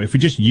if we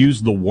just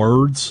use the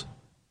words,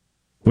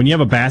 when you have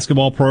a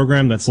basketball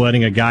program that's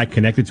letting a guy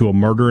connected to a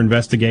murder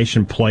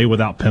investigation play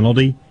without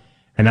penalty,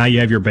 and now you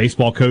have your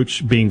baseball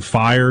coach being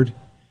fired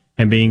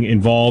and being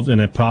involved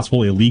in a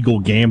possible illegal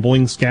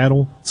gambling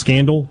scandal,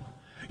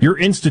 your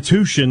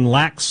institution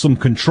lacks some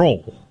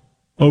control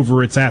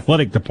over its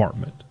athletic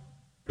department.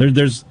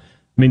 There's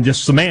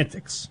just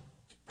semantics.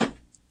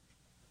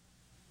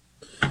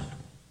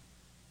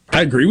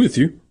 I agree with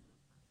you.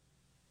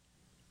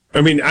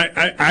 I mean,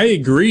 I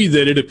agree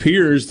that it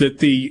appears that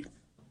the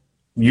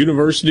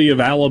University of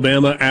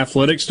Alabama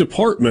Athletics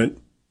Department,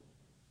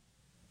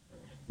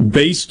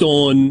 based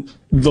on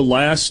the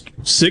last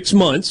 6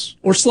 months,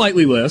 or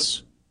slightly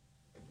less,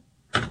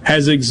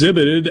 has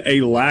exhibited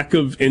a lack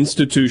of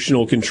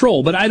institutional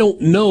control. But I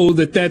don't know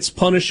that that's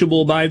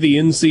punishable by the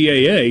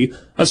NCAA,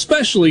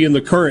 especially in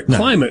the current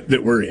climate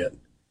that we're in.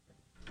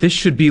 This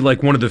should be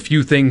like one of the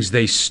few things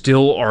they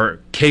still are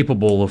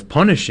capable of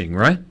punishing,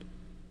 right?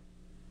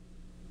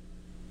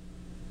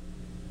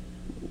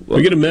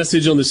 We get a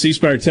message on the C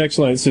Spire text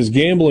line that says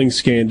gambling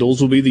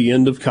scandals will be the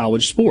end of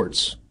college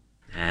sports.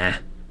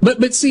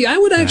 But see, I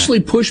would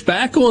actually push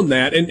back on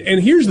that,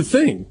 and here's the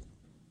thing.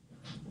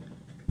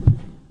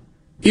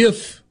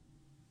 If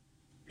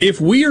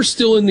we are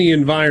still in the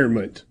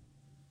environment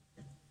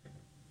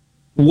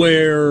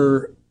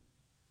where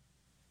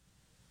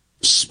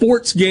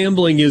sports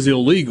gambling is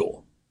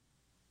illegal,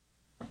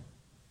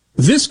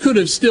 this could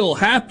have still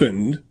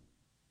happened,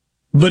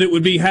 but it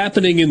would be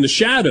happening in the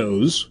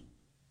shadows,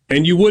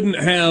 and you wouldn't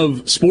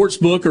have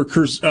sportsbook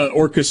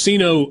or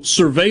casino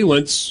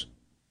surveillance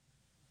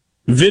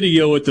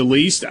video at the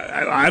least.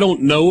 I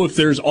don't know if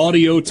there's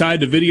audio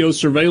tied to video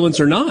surveillance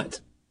or not.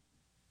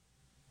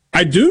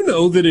 I do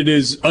know that it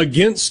is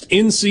against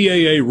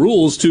NCAA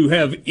rules to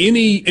have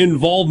any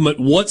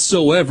involvement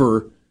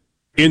whatsoever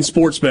in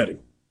sports betting.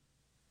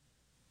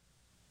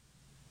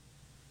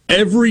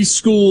 Every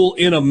school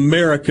in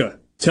America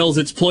tells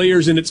its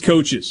players and its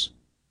coaches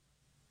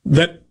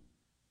that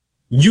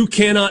you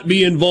cannot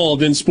be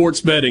involved in sports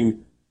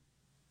betting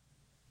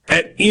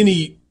at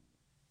any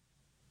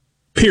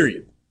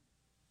period.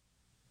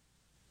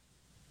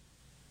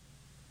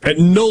 At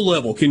no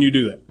level can you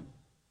do that.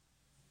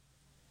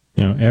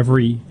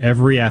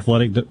 Every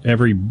athletic,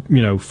 every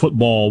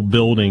football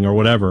building or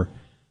whatever,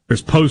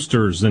 there's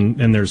posters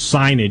and there's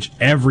signage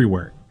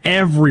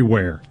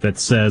everywhere that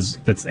says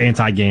that's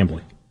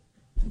anti-gambling.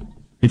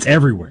 It's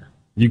everywhere.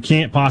 You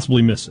can't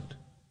possibly miss it.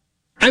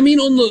 I mean,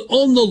 on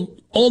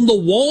the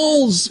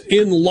walls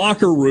in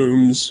locker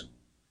rooms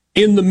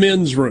in the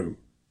men's room,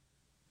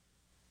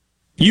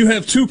 you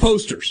have two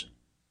posters.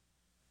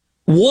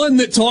 One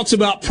that talks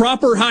about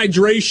proper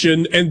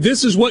hydration and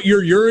this is what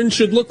your urine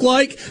should look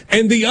like,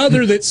 and the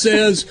other that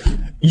says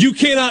you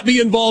cannot be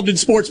involved in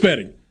sports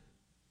betting.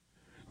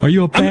 Are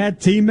you a bad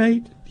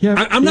teammate?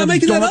 I'm not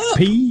making that up.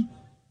 Pee?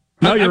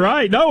 No, you're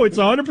right. No, it's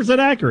 100%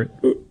 accurate.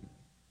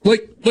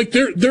 Like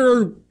there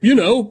are,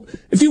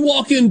 if you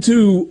walk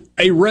into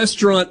a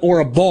restaurant or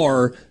a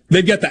bar,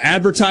 they've got the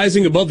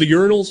advertising above the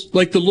urinals,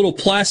 like the little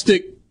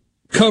plastic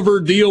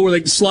covered deal where they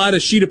can slide a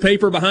sheet of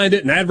paper behind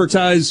it and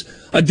advertise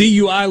a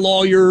DUI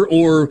lawyer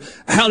or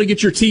how to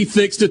get your teeth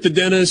fixed at the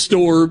dentist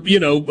or,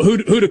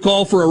 who to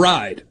call for a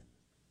ride.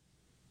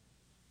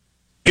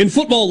 In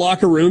football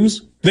locker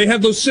rooms, they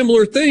have those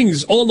similar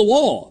things on the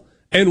wall.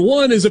 And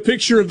one is a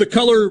picture of the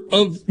color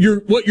of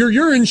what your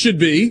urine should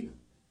be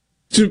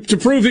to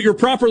prove that you're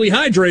properly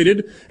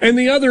hydrated, and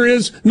the other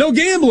is no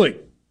gambling.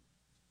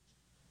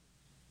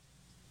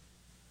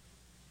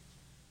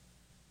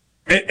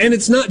 And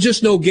it's not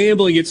just no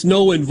gambling, it's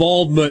no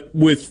involvement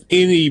with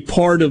any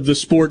part of the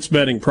sports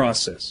betting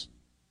process.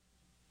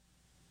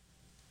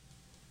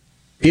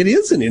 It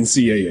is an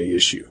NCAA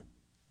issue.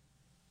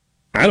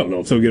 I don't know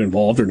if they'll get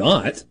involved or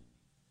not.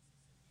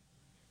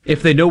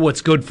 If they know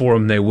what's good for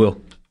them, they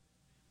will.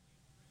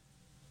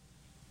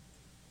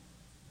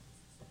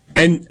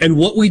 And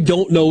what we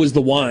don't know is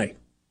the why.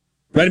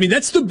 Right? I mean,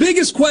 that's the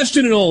biggest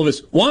question in all of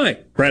this. Why,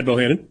 Brad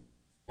Bohannon?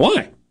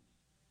 Why?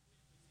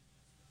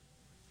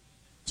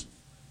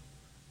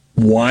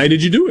 Why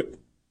did you do it?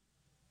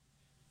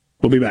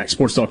 We'll be back.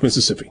 Sports Talk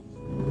Mississippi.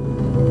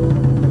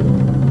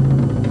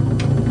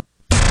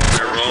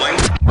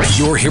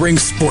 You're hearing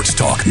Sports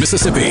Talk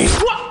Mississippi.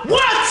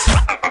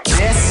 What?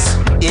 This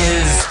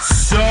is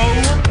so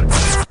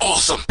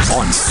awesome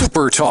on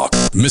Super Talk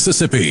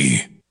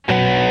Mississippi.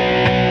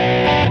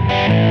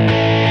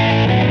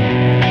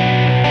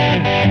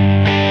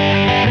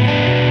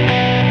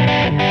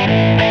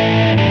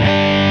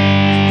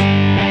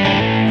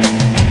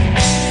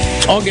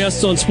 All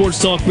guests on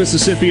Sports Talk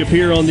Mississippi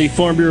appear on the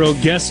Farm Bureau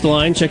guest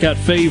line. Check out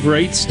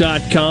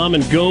favorites.com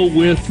and go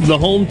with the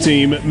home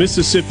team,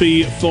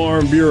 Mississippi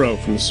Farm Bureau.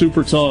 From the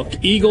SuperTalk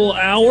Eagle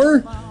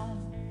Hour,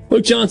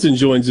 Luke Johnson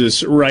joins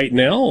us right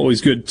now.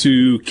 Always good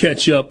to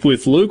catch up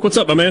with Luke. What's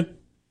up, my man?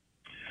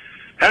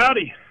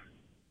 Howdy.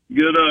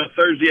 Good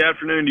Thursday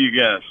afternoon to you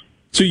guys.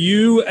 To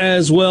you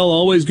as well.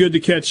 Always good to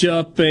catch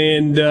up,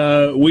 and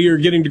we are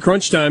getting to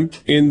crunch time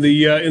in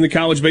the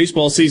college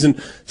baseball season.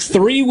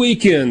 3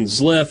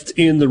 weekends left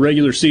in the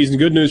regular season.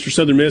 Good news for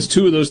Southern Miss.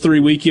 2 of those 3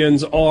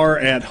 weekends are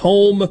at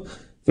home.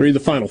 3 of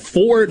the final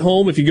 4 at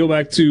home. If you go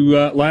back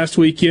to last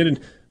weekend, and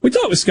we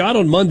talked with Scott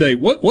on Monday.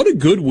 What a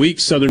good week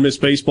Southern Miss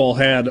baseball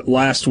had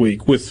last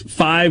week with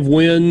 5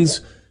 wins,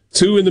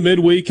 2 in the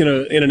midweek in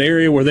an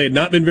area where they had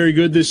not been very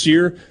good this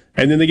year,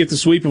 and then they get the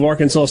sweep of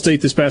Arkansas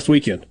State this past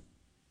weekend.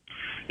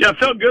 Yeah, I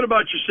felt good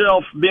about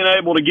yourself being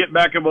able to get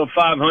back above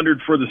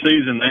 500 for the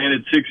season. They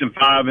ended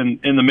 6-5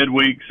 in the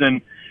midweeks,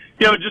 and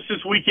just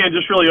this weekend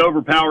just really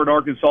overpowered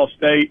Arkansas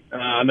State.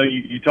 I know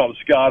you talked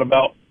to Scott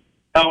about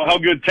how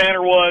good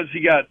Tanner was.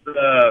 He got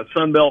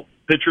Sun Belt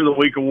Pitcher of the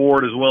Week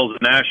award as well as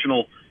the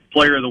National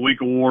Player of the Week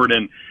award,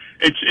 and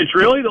it's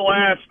really the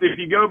last. If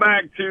you go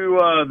back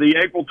to the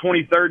April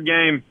 23rd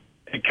game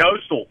at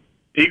Coastal,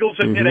 Eagles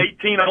have hit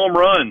 18 home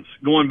runs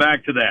going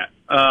back to that.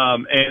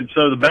 And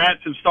so the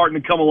bats have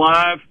starting to come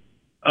alive,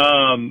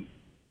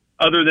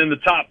 other than the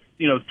top,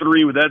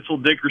 3 with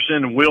Edsel,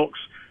 Dickerson, and Wilkes,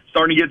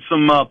 starting to get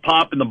some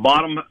pop in the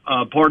bottom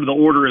part of the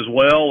order as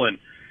well. And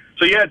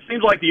so, yeah, it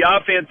seems like the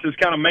offense has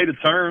kind of made a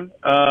turn.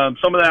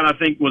 Some of that, I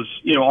think, was,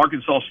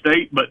 Arkansas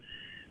State, but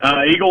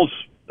Eagles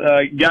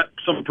got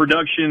some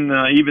production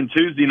even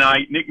Tuesday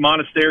night. Nick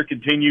Monastery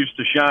continues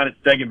to shine at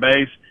second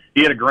base.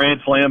 He had a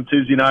grand slam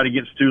Tuesday night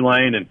against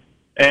Tulane,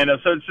 and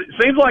so it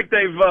seems like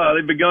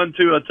they've begun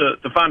to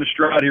find a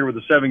stride here with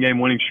a 7-game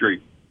winning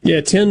streak. Yeah,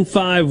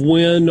 10-5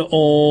 win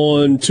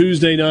on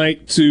Tuesday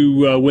night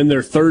to win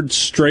their 3rd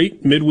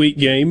straight midweek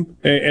game.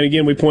 And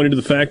again, we pointed to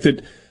the fact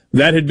that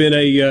had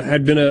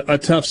been a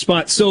tough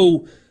spot.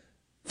 So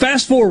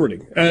fast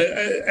forwarding,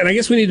 and I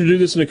guess we need to do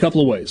this in a couple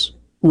of ways.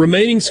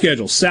 Remaining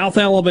schedule: South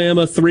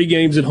Alabama 3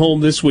 games at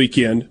home this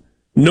weekend,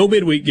 no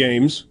midweek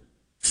games.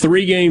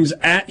 3 games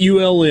at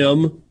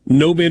ULM,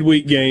 no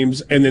midweek games,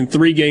 and then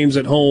 3 games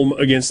at home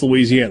against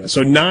Louisiana.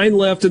 So 9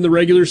 left in the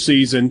regular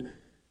season.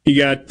 You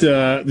got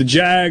the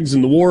Jags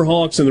and the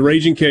Warhawks and the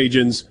Raging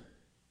Cajuns.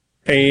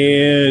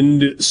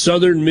 And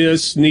Southern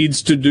Miss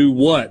needs to do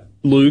what,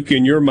 Luke,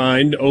 in your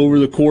mind, over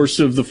the course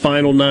of the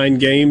final 9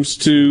 games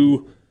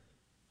to,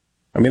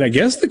 I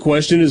guess the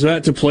question is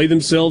to play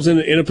themselves in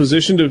a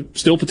position to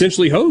still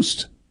potentially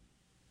host.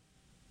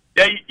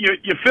 Yeah,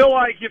 you feel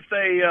like if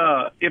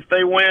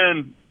they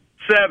win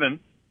 7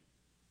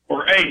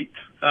 or 8,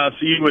 so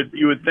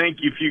you would think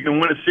if you can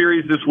win a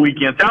series this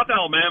weekend. South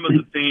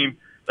Alabama's a team.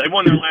 They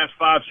won their last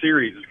 5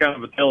 series. It's kind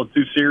of a tale of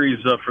 2 series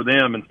for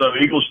them, and so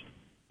Eagles,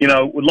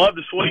 would love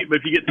to sweep. But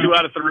if you get 2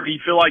 out of 3, you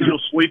feel like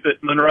you'll sweep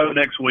at Monroe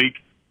next week,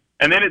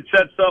 and then it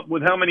sets up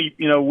with how many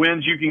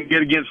wins you can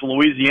get against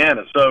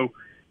Louisiana. So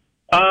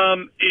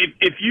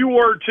if you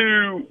were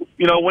to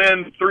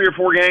win 3 or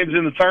 4 games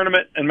in the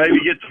tournament and maybe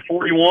get to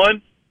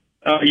 41,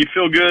 you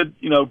feel good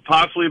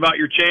possibly about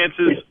your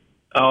chances.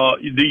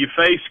 Do you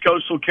face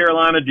Coastal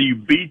Carolina? Do you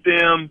beat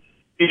them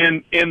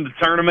in the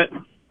tournament?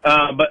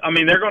 But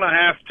they're going to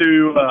have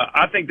to.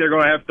 I think they're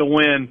going to have to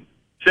win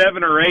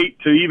 7 or 8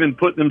 to even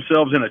put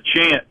themselves in a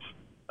chance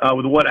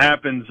with what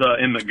happens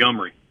in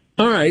Montgomery.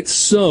 All right,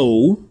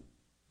 so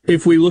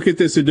if we look at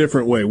this a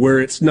different way, where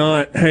it's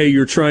not, hey,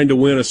 you're trying to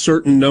win a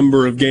certain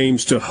number of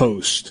games to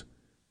host,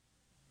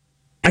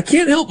 I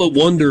can't help but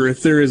wonder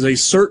if there is a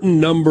certain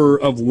number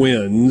of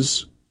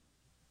wins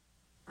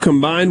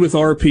combined with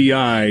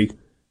RPI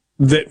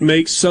that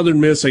makes Southern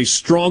Miss a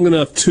strong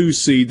enough 2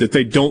 seed that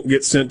they don't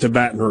get sent to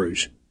Baton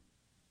Rouge.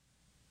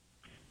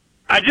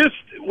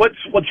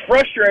 What's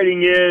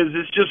frustrating is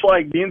it's just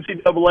like the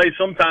NCAA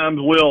sometimes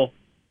will,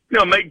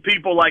 make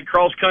people like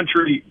cross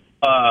country,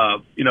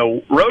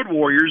 road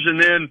warriors,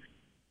 and then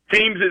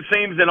teams, it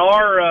seems, in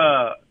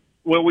our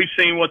what we've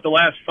seen the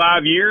last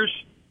 5 years,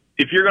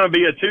 if you're going to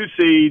be a 2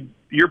 seed,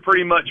 you're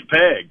pretty much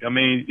pegged.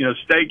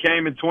 State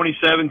came in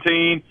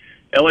 2017,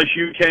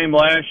 LSU came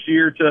last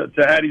year to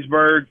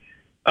Hattiesburg.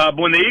 But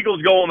when the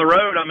Eagles go on the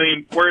road,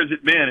 where has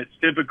it been? It's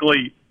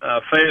typically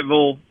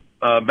Fayetteville,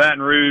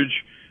 Baton Rouge,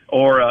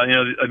 or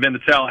they've been to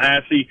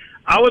Tallahassee.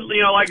 I would,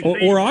 like to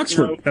see, or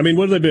Oxford.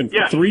 What have they been?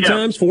 3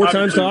 times, 4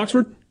 times to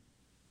Oxford?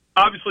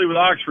 Obviously, with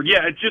Oxford,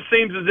 it just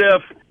seems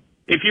as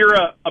if you're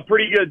a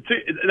pretty good,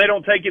 they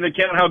don't take into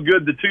account how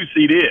good the 2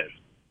 seed is.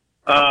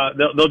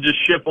 They'll just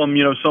ship them,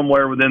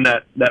 somewhere within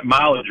that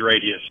mileage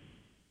radius.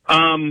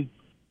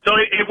 So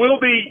it will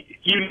be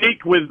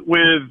unique with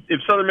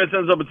if Southern Miss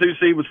ends up a 2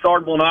 seed with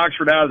Starkville and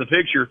Oxford out of the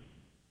picture.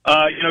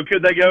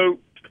 Could they go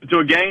to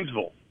a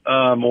Gainesville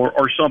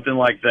or something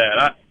like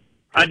that?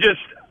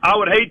 I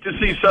would hate to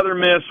see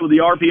Southern Miss with the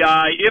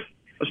RPI,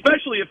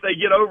 especially if they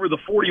get over the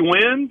 40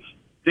 wins,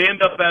 to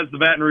end up as the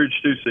Baton Rouge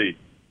 2 seed.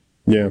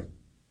 Yeah.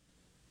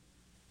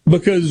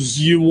 Because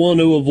you want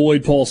to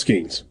avoid Paul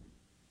Skeens.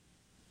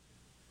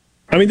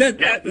 I mean, but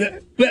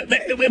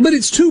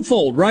it's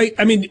twofold, right?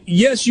 I mean,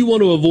 yes, you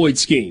want to avoid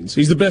Skeens.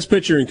 He's the best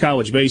pitcher in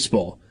college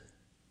baseball.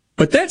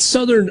 But that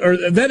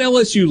that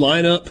LSU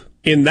lineup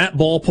in that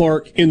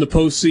ballpark in the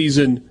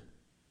postseason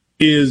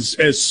is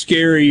as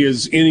scary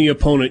as any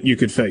opponent you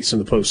could face in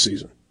the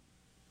postseason.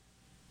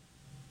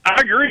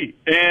 I agree.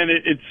 And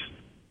it's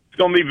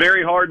going to be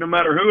very hard no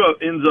matter who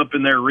ends up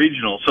in their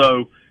regional.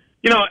 So,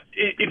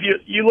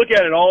 if you look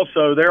at it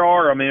also,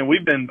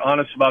 we've been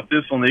honest about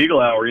this on the Eagle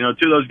Hour. Two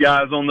of those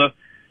guys on the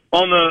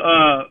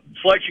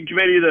selection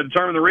committee that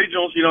determine the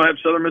regionals, have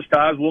Southern Miss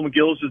ties. Will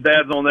McGillis, his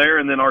dad's on there,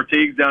 and then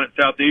Artigue's down at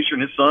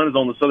Southeastern. His son is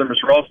on the Southern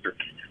Miss roster.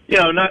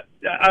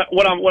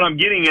 What I'm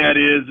getting at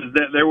is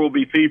that there will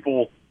be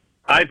people,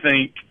 I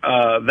think,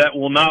 that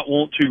will not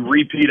want to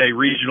repeat a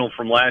regional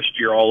from last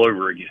year all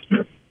over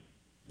again.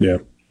 Yeah,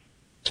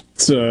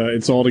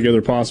 it's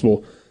altogether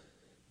possible.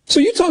 So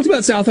you talked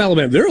about South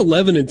Alabama. They're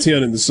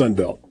 11-10 in the Sun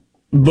Belt,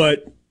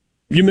 but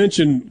you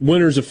mentioned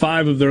winners of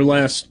their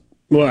last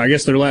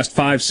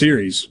 5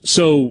 series.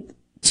 So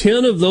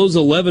 10 of those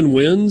 11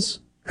 wins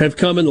have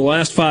come in the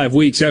last 5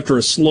 weeks after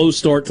a slow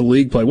start to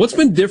league play. What's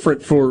been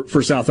different for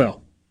South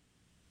Al?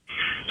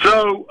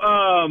 So,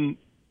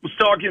 was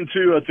talking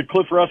to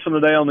Cliff Russell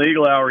today on the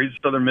Eagle Hour. He's a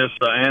Southern Miss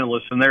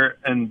analyst,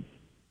 and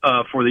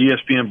for the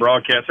ESPN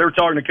broadcast, they were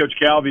talking to Coach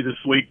Calvi this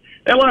week.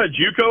 They had a lot of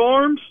JUCO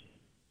arms,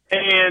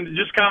 and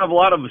just kind of a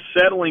lot of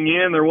settling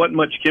in. There wasn't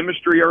much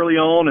chemistry early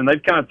on, and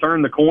they've kind of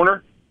turned the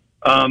corner.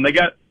 They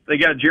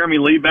got Jeremy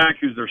Lee back,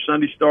 who's their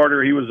Sunday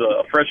starter. He was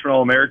a freshman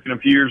All-American a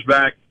few years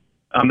back.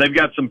 They've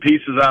got some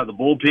pieces out of the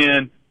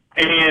bullpen,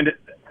 and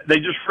they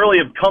just really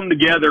have come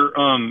together,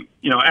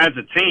 as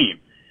a team.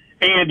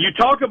 And you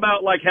talk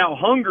about like how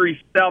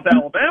hungry South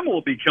Alabama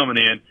will be coming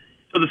in.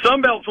 So the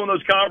Sun Belt's one of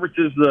those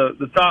conferences.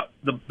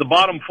 The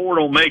bottom 4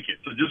 don't make it,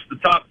 so just the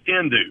top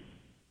 10 do.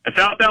 And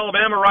South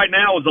Alabama right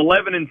now is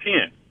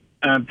 11-10,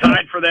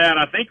 tied for that.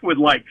 I think with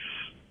 5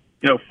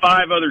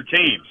 other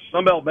teams.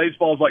 Sun Belt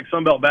baseball is like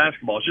Sun Belt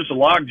basketball. It's just a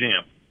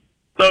logjam.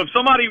 So if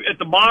somebody at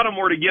the bottom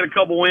were to get a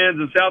couple wins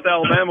and South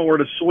Alabama were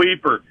to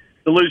sweep or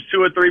to lose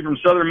 2 or 3 from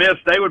Southern Miss,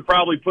 they would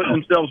probably put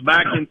themselves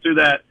back into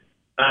that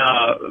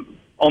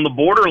on the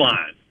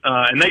borderline,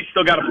 and they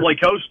still got to play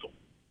Coastal.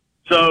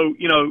 So,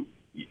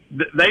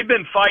 they've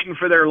been fighting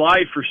for their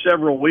life for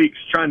several weeks,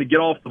 trying to get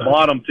off the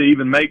bottom to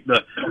even make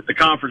the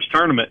conference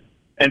tournament.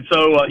 And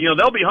so,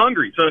 they'll be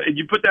hungry. So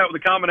you put that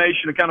with a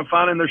combination of kind of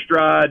finding their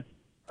stride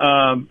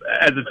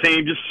as a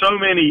team. Just so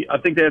many, I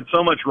think they had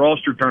so much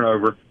roster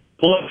turnover.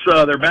 Plus,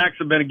 their backs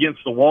have been against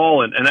the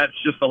wall, and that's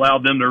just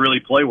allowed them to really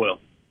play well.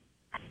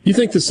 You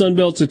think the Sun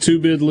Belt's a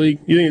 2-bid league?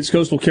 You think it's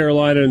Coastal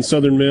Carolina and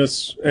Southern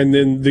Miss, and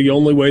then the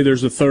only way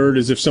there's a third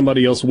is if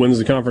somebody else wins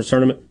the conference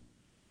tournament?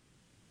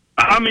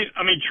 I mean,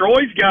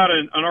 Troy's got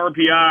an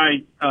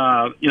RPI.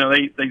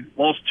 They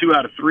lost 2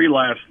 out of 3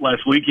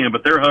 last weekend,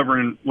 but they're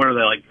hovering. What are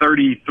they, like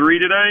 33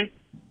 today,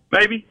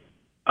 maybe?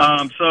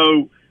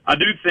 So I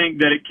do think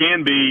that it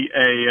can be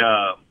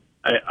a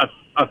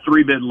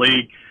 3-bid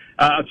league.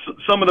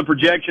 Some of the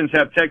projections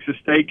have Texas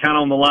State kind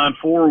of on the line.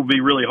 4 will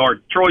be really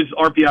hard. Troy's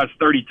RPI is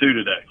 32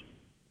 today.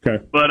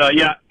 Okay, but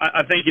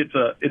I think it's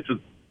a.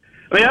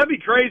 I mean, that'd be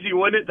crazy,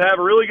 wouldn't it, to have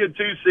a really good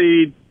 2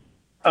 seed.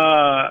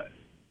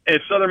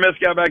 If Southern Miss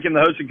got back in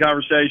the hosting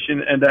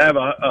conversation, and to have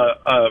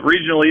a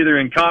regional either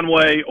in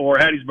Conway or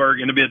Hattiesburg,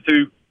 and to be a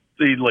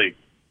 2-seed league,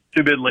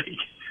 2-bid league.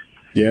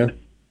 Yeah.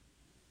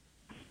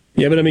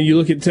 Yeah, but I mean, you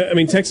look at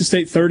Texas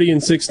State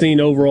 30-16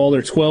 overall.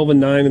 They're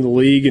 12-9 in the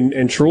league,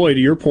 and Troy, to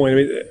your point, I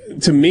mean,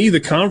 to me, the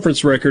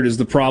conference record is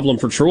the problem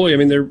for Troy. I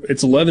mean,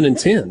 it's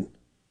 11-10.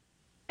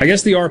 I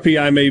guess the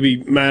RPI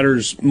maybe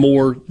matters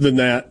more than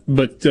that,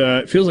 but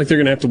it feels like they're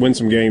going to have to win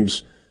some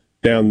games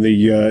down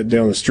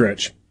the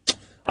stretch.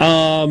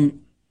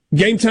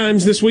 Game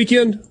times this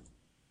weekend.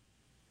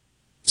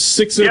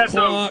 6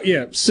 o'clock.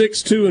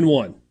 6, 2, and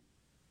 1.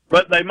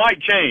 But they might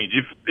change.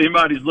 If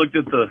anybody's looked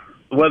at the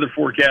weather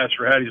forecast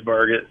for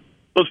Hattiesburg, it's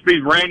supposed to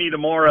be rainy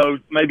tomorrow,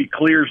 maybe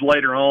clears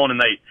later on,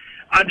 and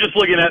I'm just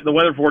looking at the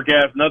weather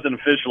forecast, nothing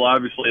official,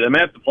 obviously. They may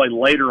have to play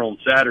later on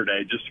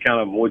Saturday just to kind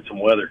of avoid some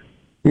weather.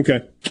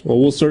 Okay. Well,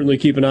 we'll certainly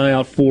keep an eye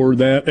out for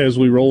that as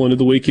we roll into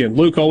the weekend.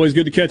 Luke, always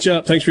good to catch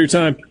up. Thanks for your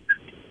time.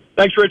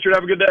 Thanks, Richard.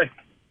 Have a good day.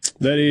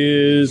 That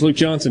is Luke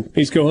Johnson.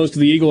 He's co-host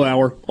of the Eagle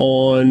Hour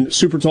on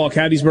SuperTalk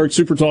Hattiesburg,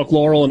 SuperTalk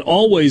Laurel, and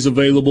always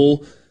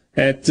available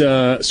at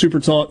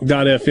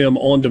supertalk.fm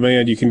on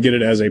demand. You can get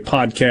it as a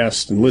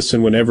podcast and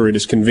listen whenever it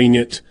is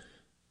convenient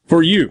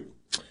for you.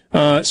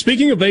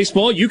 Speaking of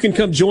baseball, you can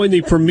come join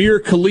the Premier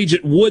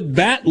Collegiate Wood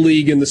Bat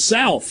League in the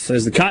South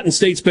as the Cotton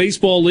States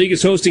Baseball League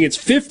is hosting its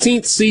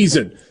 15th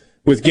season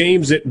with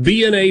games at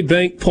B&A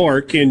Bank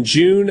Park in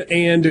June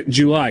and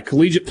July.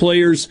 Collegiate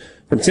players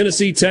from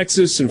Tennessee,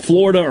 Texas, and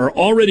Florida are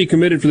already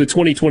committed for the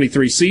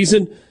 2023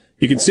 season.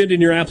 You can send in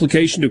your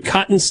application to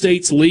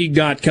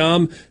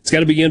cottonstatesleague.com. It's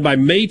got to be in by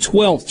May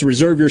 12th to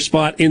reserve your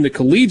spot in the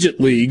Collegiate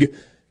League.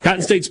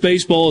 Cotton State's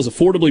baseball is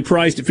affordably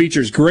priced. It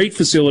features great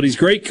facilities,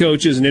 great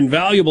coaches, an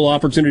invaluable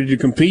opportunity to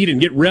compete and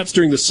get reps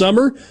during the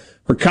summer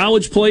for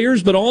college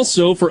players, but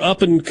also for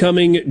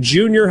up-and-coming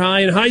junior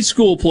high and high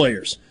school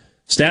players.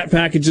 Stat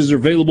packages are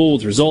available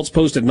with results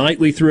posted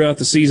nightly throughout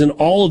the season.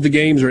 All of the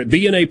games are at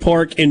B&A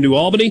Park in New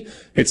Albany.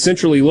 It's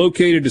centrally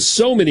located to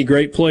so many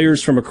great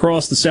players from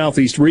across the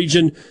Southeast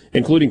region,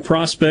 including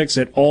prospects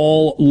at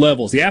all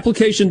levels. The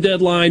application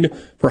deadline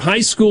for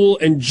high school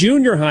and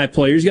junior high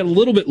players, you got a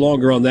little bit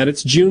longer on that.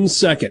 It's June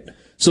 2nd.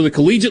 So the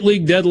Collegiate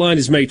League deadline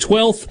is May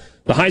 12th.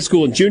 The high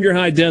school and junior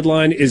high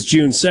deadline is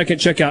June 2nd.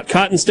 Check out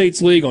Cotton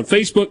State's League on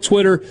Facebook,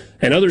 Twitter,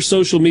 and other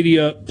social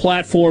media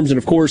platforms, and,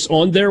 of course,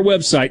 on their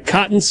website,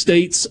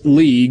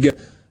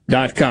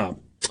 cottonstatesleague.com.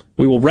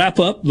 We will wrap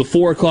up the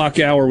 4 o'clock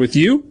hour with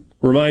you.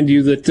 Remind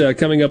you that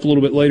coming up a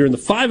little bit later in the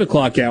 5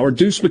 o'clock hour,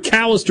 Deuce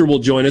McAllister will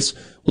join us.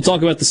 We'll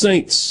talk about the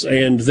Saints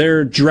and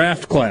their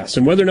draft class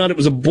and whether or not it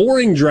was a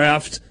boring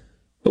draft,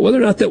 but whether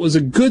or not that was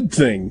a good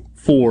thing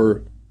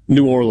for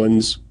New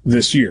Orleans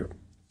this year.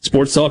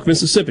 Sports Talk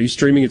Mississippi,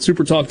 streaming at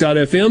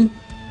supertalk.fm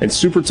and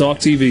SuperTalk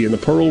TV in the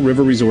Pearl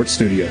River Resort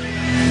Studio.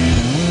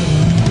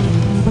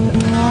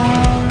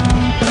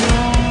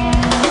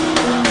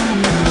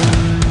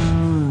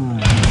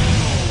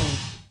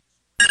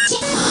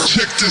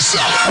 Check this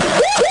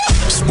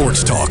out.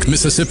 Sports Talk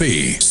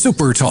Mississippi,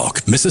 Super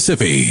Talk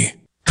Mississippi.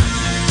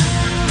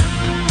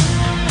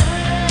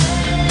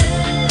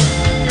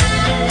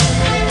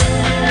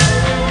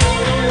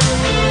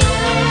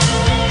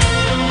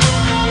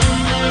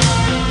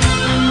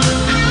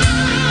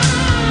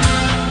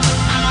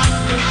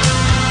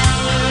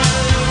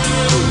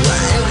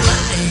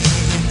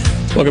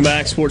 Welcome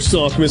back, Sports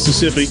Talk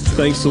Mississippi.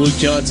 Thanks to Luke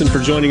Johnson for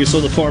joining us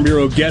on the Farm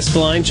Bureau guest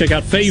line. Check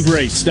out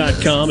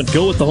favorites.com and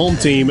go with the home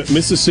team,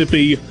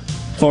 Mississippi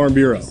Farm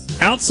Bureau.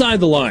 Outside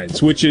the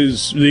Lines, which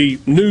is the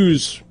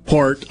news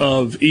part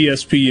of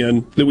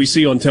ESPN that we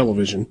see on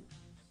television,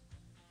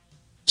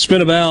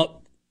 spent about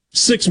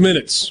 6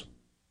 minutes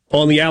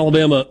on the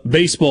Alabama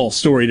baseball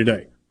story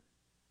today.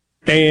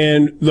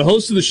 And the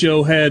host of the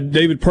show had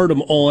David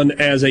Purdom on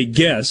as a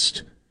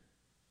guest.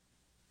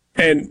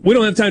 And we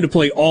don't have time to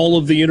play all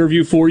of the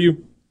interview for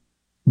you,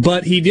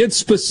 but he did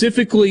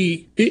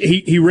specifically,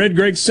 he read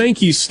Greg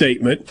Sankey's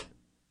statement,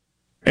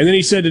 and then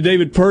he said to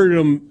David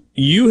Purdom,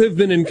 you have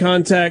been in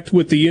contact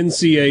with the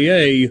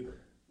NCAA.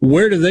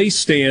 Where do they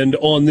stand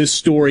on this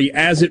story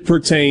as it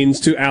pertains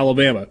to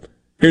Alabama?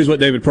 Here's what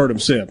David Purdom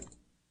said.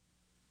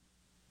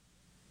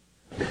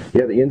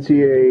 Yeah, the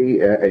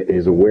NCAA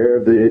is aware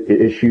of the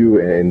issue,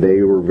 and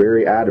they were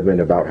very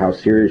adamant about how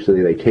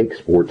seriously they take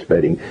sports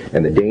betting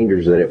and the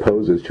dangers that it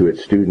poses to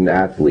its student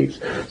athletes.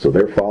 So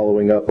they're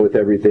following up with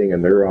everything,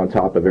 and they're on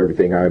top of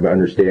everything. I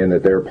understand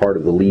that they're part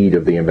of the lead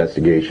of the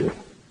investigation.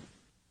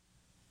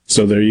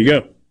 So there you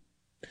go.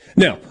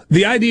 Now,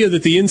 the idea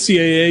that the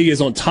NCAA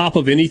is on top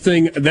of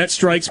anything, that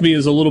strikes me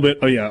as a little bit,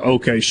 oh yeah,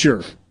 okay,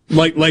 sure.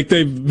 Like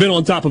they've been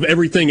on top of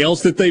everything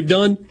else that they've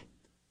done.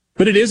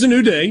 But it is a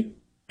new day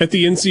at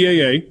the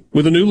NCAA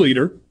with a new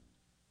leader.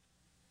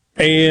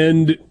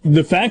 And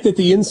the fact that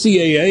the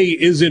NCAA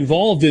is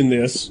involved in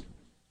this,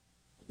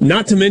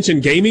 not to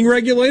mention gaming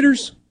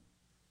regulators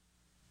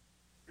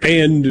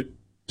and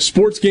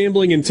sports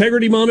gambling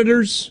integrity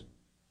monitors,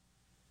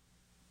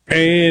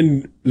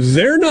 and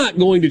they're not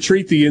going to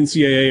treat the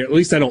NCAA, or at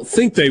least I don't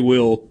think they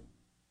will,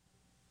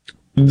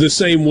 the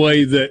same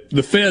way that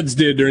the feds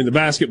did during the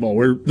basketball,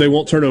 where they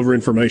won't turn over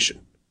information.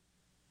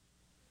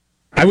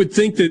 I would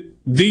think that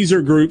these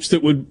are groups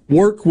that would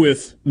work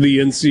with the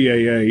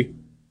NCAA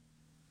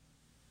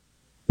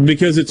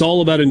because it's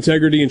all about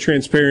integrity and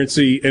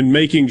transparency and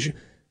making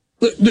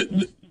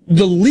the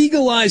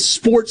legalized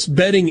sports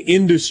betting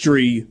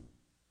industry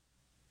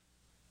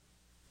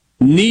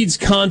needs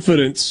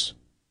confidence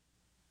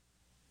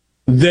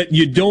that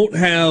you don't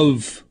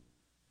have.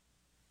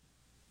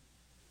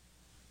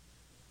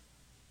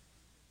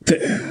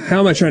 How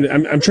am I trying to?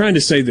 I'm trying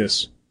to say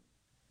this.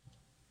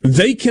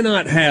 They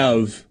cannot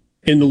have,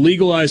 in the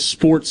legalized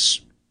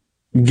sports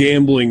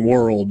gambling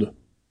world,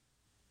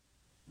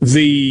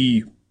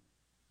 even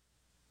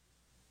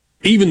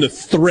the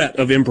threat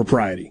of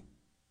impropriety.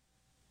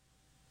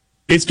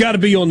 It's got to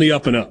be on the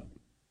up and up.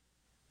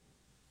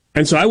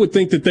 And so I would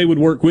think that they would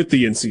work with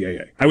the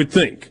NCAA. I would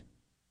think.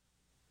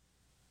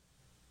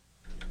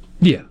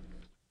 Yeah.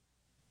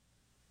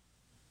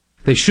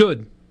 They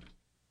should.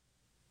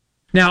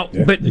 Now,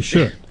 yeah, but they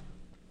should.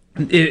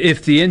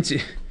 If the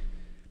NCAA...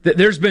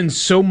 There's been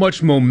so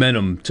much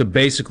momentum to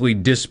basically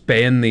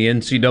disband the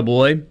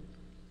NCAA.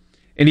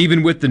 And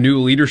even with the new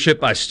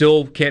leadership, I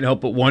still can't help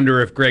but wonder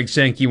if Greg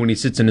Sankey, when he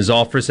sits in his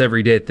office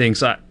every day,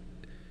 thinks, I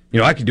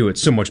could do it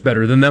so much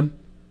better than them.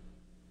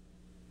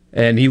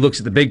 And he looks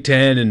at the Big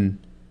Ten and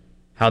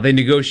how they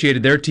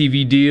negotiated their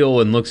TV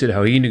deal and looks at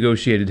how he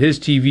negotiated his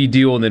TV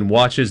deal and then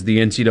watches the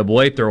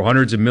NCAA throw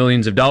hundreds of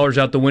millions of dollars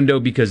out the window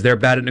because they're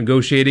bad at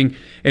negotiating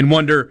and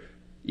wonder,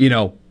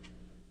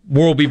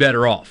 we'll be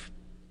better off.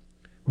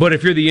 But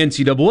if you're the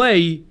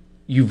NCAA,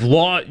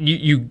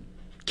 you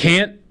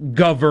can't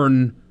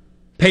govern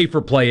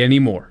pay-for-play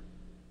anymore.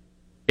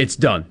 It's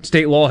done.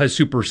 State law has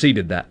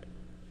superseded that.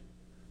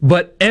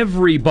 But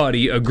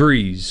everybody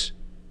agrees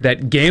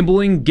that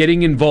gambling,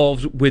 getting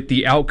involved with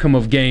the outcome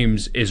of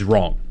games, is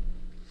wrong.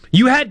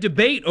 You had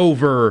debate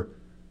over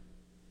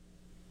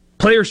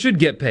players should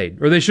get paid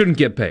or they shouldn't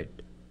get paid.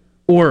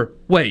 Or,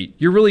 wait,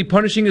 you're really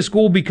punishing a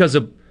school because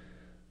a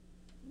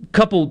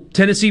couple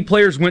Tennessee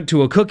players went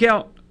to a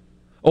cookout?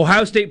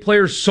 Ohio State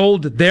players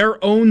sold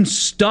their own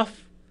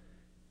stuff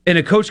and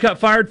a coach got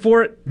fired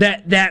for it?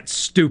 That's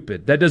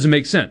stupid. That doesn't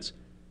make sense.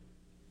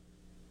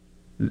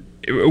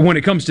 When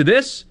it comes to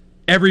this,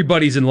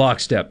 everybody's in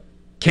lockstep.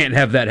 Can't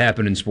have that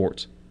happen in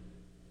sports.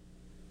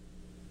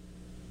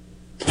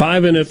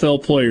 5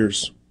 NFL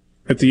players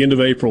at the end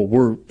of April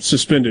were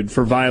suspended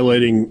for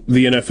violating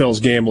the NFL's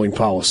gambling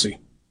policy.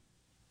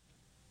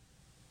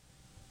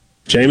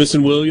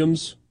 Jamison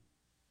Williams,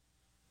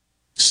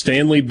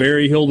 Stanley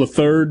Berryhill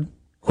III,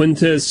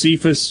 Quintez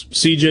Cephas,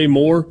 C.J.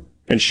 Moore,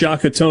 and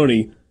Shaka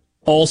Toney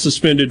all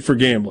suspended for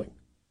gambling.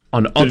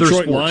 On the other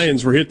Detroit sports.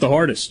 Lions were hit the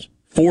hardest.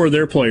 4 of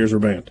their players were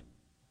banned.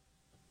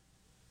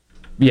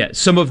 Yeah,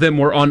 some of them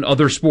were on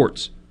other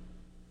sports.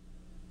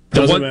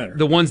 Doesn't matter.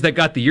 The ones that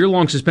got the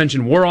year-long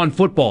suspension were on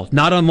football,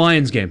 not on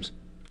Lions games.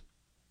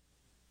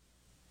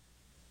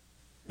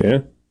 Yeah.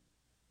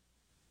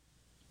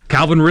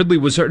 Calvin Ridley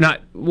was hurt.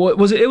 Not what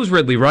was it? It was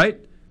Ridley, right?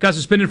 Got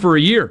suspended for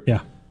a year.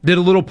 Yeah. Did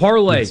a little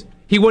parlay. Yes.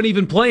 He wasn't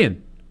even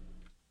playing.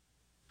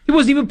 He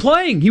wasn't even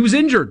playing. He was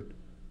injured.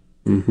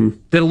 Mm-hmm.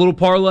 Did a little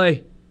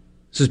parlay.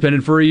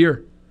 Suspended for a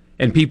year.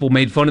 And people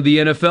made fun of the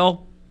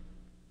NFL.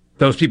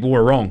 Those people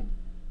were wrong.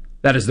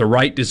 That is the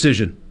right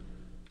decision.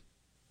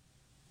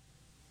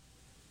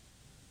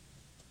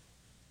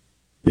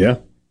 Yeah.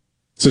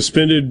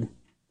 Suspended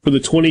for the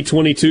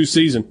 2022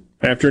 season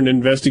after an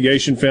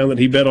investigation found that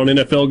he bet on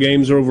NFL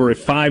games over a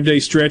 5-day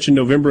stretch in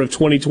November of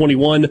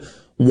 2021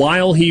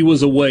 while he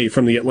was away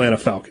from the Atlanta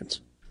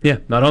Falcons. Yeah,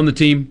 not on the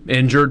team,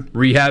 injured,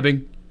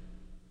 rehabbing.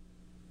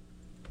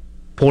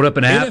 Pulled up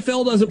an app.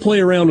 NFL doesn't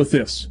play around with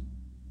this.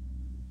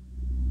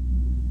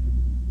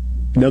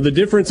 Now, the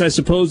difference, I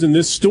suppose, in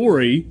this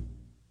story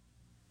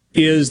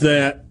is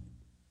that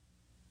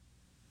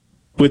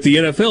with the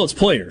NFL, it's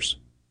players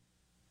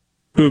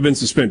who have been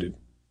suspended.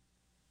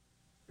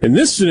 In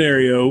this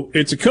scenario,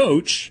 it's a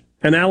coach,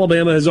 and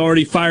Alabama has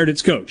already fired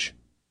its coach.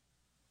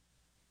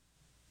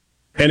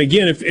 And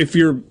again, if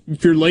you're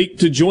late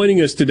to joining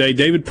us today,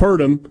 David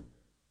Purdom,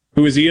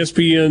 who is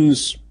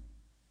ESPN's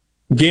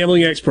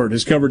gambling expert,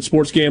 has covered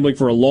sports gambling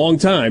for a long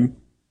time,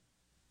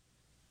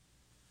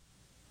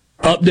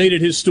 updated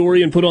his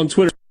story and put on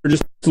Twitter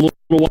just a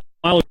little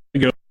while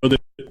ago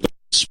that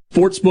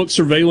sportsbook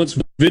surveillance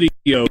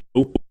video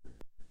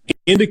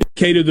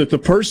indicated that the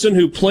person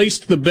who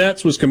placed the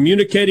bets was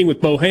communicating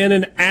with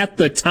Bohannon at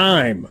the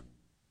time.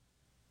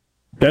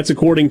 That's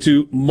according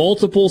to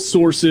multiple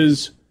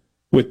sources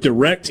with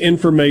direct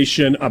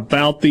information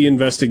about the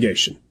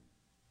investigation.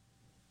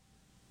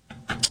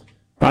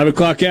 5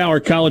 o'clock hour,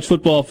 college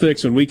football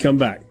fix when we come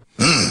back.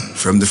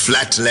 From the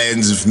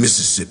flatlands of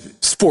Mississippi.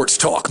 Sports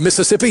Talk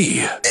Mississippi.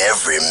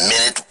 Every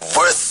minute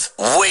worth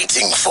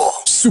waiting for.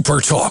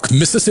 Super Talk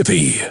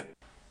Mississippi.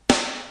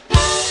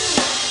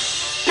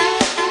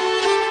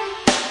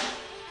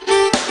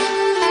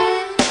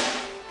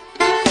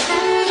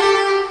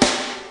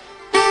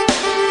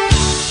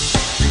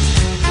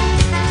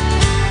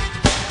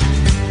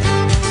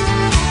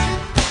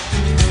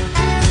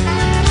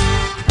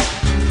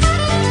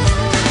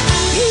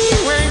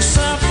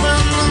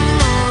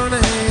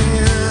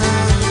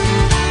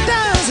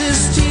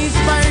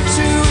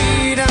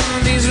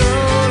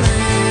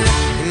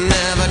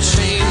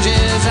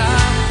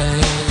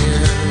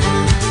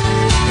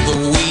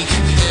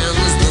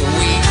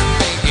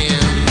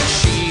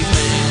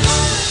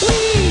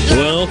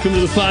 Welcome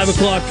to the 5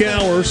 o'clock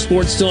hour,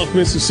 Sports Talk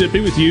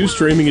Mississippi with you,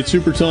 streaming at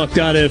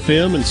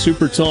SuperTalk.fm and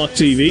SuperTalk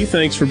TV.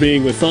 Thanks for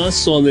being with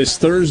us on this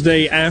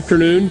Thursday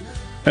afternoon,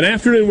 an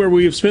afternoon where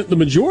we have spent the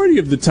majority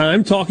of the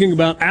time talking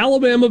about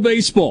Alabama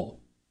baseball.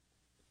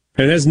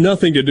 And it has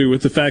nothing to do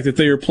with the fact that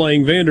they are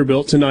playing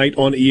Vanderbilt tonight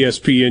on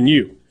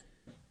ESPNU.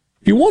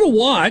 If you want to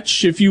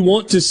watch, if you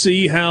want to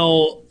see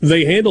how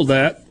they handle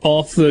that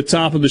off the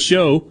top of the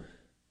show,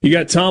 you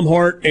got Tom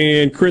Hart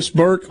and Chris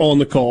Burke on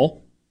the call.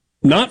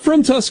 Not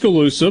from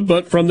Tuscaloosa,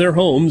 but from their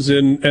homes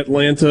in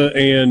Atlanta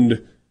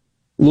and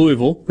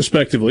Louisville,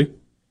 respectively.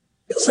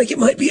 Feels like it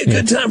might be a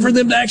good time for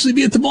them to actually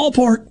be at the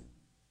ballpark.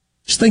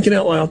 Just thinking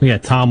out loud. We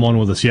had Tom on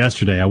with us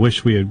yesterday. I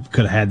wish we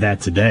could have had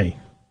that today.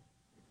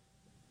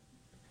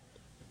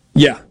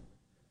 Yeah.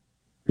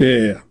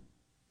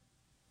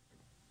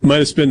 Might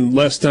have spent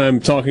less time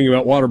talking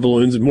about water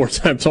balloons and more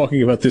time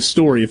talking about this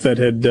story if that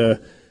had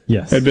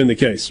been the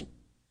case.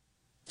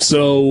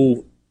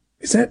 So,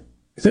 is that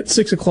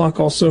 6 o'clock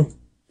also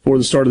for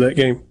the start of that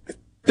game? I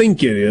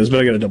think it is,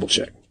 but I got to double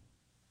check.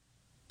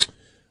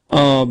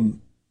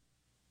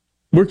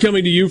 We're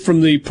coming to you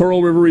from the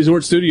Pearl River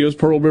Resort Studios.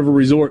 Pearl River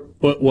Resort.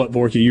 What,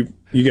 Borky?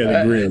 You got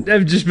to grin.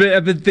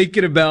 I've been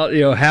thinking about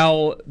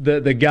how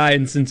the guy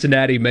in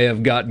Cincinnati may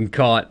have gotten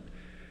caught,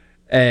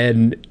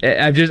 And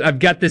I've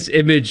got this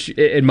image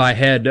in my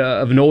head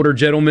of an older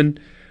gentleman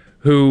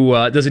who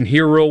doesn't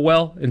hear real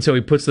well, and so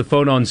he puts the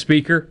phone on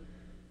speaker,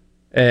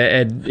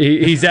 and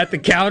he's at the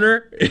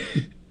counter.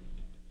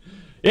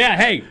 Yeah,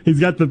 hey. He's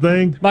got the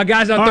thing. My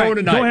guy's not throwing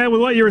tonight. Go ahead with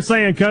what you were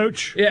saying,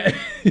 Coach. Yeah.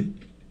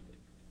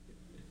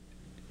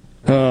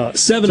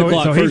 7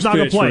 o'clock. So he's not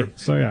going to play.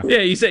 So yeah. Yeah,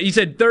 you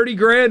said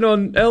 $30,000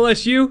 on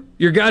LSU.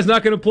 Your guy's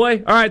not going to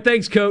play. All right,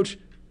 thanks, Coach.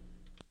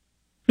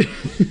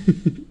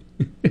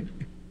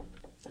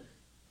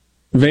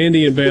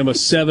 Vandy and Bama,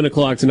 7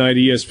 o'clock tonight,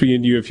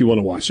 ESPNU, if you want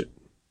to watch it.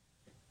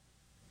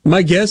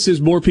 My guess is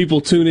more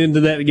people tune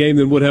into that game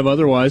than would have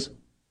otherwise.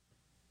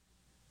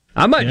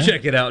 I might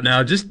check it out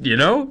now. Just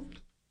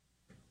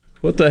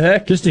what the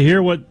heck? Just to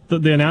hear what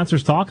the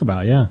announcers talk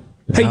about. Yeah,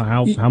 hey,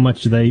 how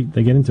much do they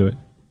get into it?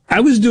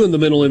 I was doing the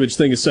mental image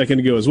thing a second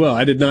ago as well.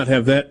 I did not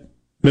have that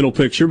mental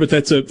picture, but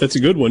that's a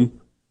good one.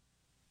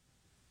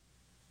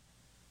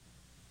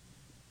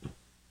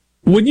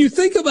 When you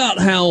think about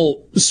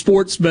how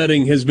sports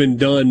betting has been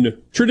done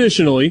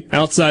traditionally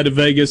outside of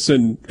Vegas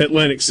and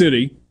Atlantic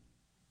City,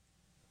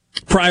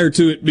 prior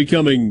to it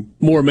becoming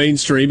more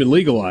mainstream and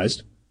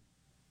legalized,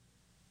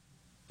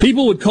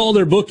 people would call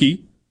their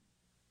bookie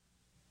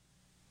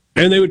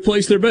and they would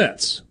place their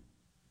bets.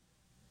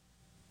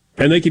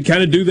 And they could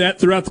kind of do that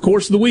throughout the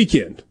course of the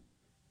weekend.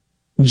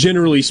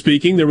 Generally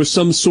speaking, there was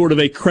some sort of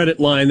a credit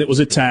line that was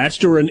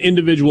attached, or an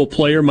individual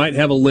player might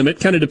have a limit,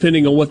 kind of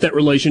depending on what that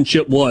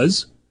relationship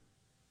was.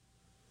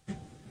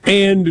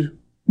 And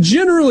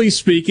generally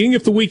speaking,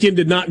 if the weekend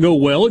did not go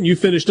well and you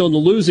finished on the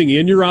losing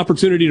end, your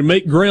opportunity to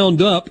make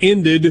ground up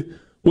ended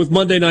with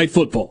Monday Night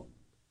Football.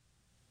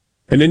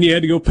 And then you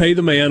had to go pay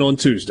the man on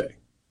Tuesday.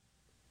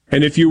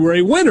 And if you were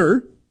a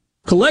winner,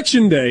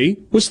 collection day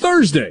was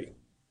Thursday,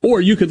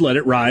 or you could let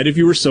it ride if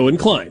you were so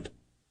inclined.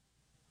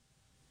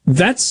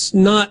 That's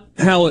not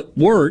how it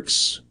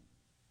works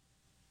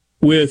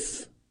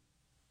with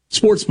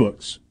sports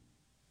books.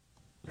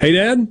 Hey,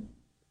 Dad?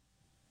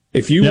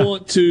 If you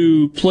want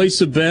to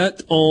place a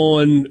bet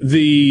on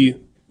the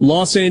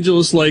Los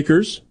Angeles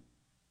Lakers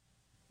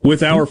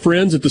with our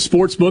friends at the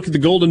Sportsbook at the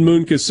Golden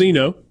Moon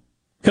Casino,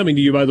 coming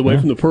to you, by the way,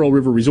 from the Pearl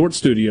River Resort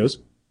Studios,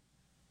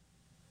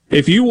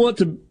 if you want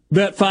to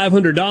bet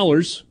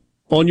 $500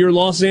 on your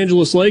Los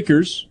Angeles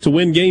Lakers to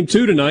win Game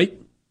 2 tonight,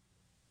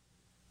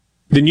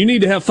 then you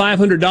need to have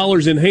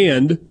 $500 in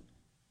hand.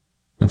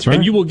 That's right.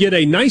 And you will get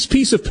a nice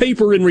piece of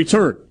paper in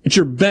return. It's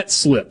your bet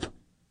slip.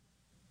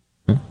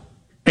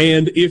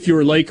 And if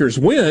your Lakers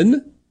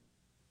win,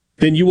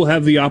 then you will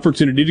have the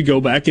opportunity to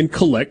go back and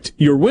collect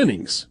your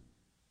winnings.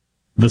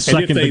 The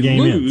second the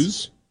game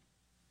ends.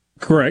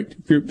 Correct,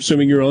 if you're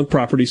assuming you're on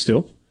property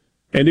still.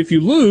 And if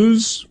you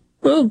lose,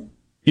 well,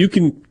 you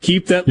can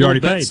keep that little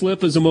bet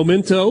slip as a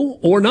memento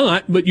or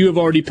not, but you have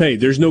already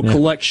paid. There's no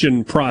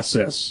collection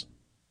process.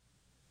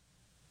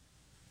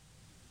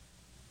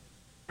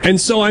 And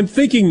so I'm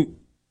thinking,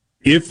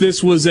 if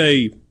this was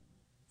a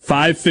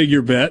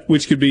 5-figure bet,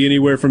 which could be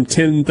anywhere from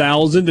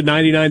 $10,000 to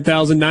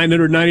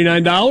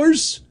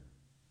 $99,999.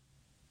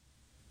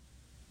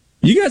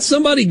 You got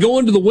somebody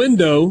going to the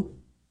window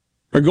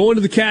or going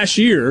to the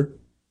cashier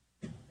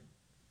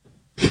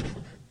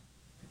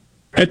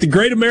at the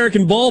Great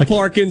American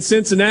Ballpark in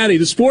Cincinnati,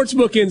 the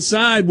sportsbook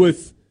inside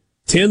with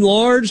 10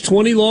 large,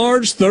 20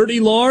 large, 30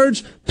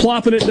 large,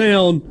 plopping it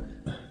down.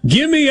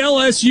 Give me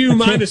LSU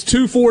minus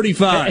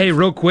 245. Hey,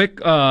 real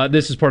quick,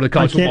 this is part of the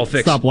college football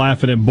fix. I can't stop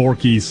laughing at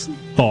Borky's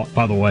thought,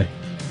 by the way.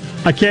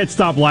 I can't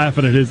stop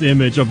laughing at his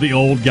image of the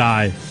old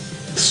guy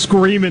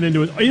screaming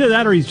into it. Either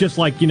that or he's just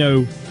like,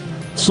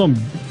 some,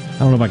 I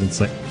don't know if I can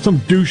say, some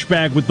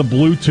douchebag with the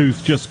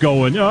Bluetooth just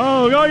going,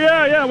 oh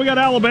yeah, we got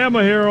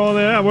Alabama here on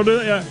there. We'll do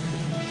that.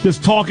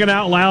 Just talking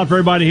out loud for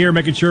everybody here,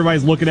 making sure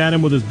everybody's looking at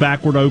him with his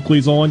backward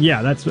Oakleys on.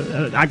 Yeah, that's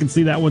I can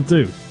see that one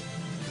too.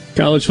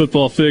 College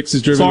Football Fix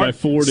is driven by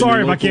Ford.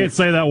 Sorry if I can't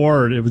say that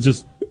word. It was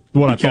just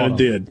what I thought. You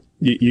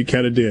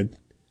kind of did.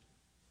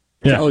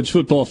 Yeah. College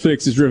Football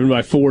Fix is driven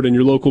by Ford and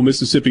your local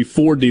Mississippi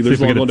Ford dealers.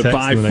 Log on to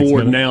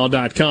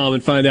buyfordnow.com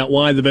and find out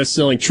why the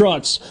best-selling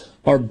trucks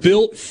are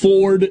built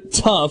Ford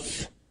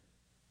tough.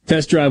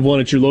 Test drive one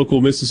at your local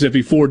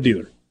Mississippi Ford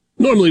dealer.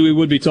 Normally we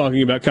would be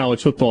talking about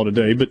college football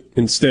today, but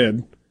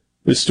instead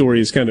this story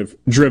has kind of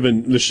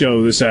driven the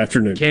show this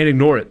afternoon. Can't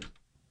ignore it.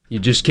 You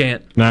just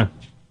can't. Nah.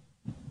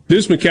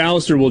 Deuce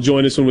McAllister will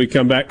join us when we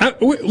come back.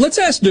 Let's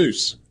ask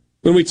Deuce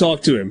when we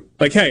talk to him.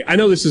 Like, hey, I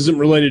know this isn't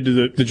related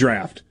to the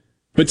draft,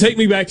 but take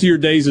me back to your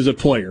days as a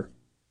player.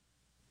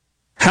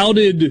 How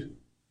did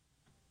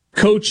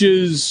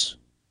coaches,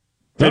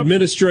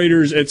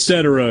 administrators,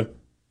 etc.,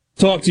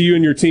 talk to you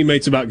and your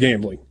teammates about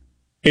gambling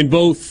in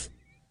both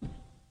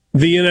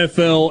the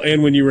NFL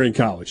and when you were in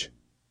college?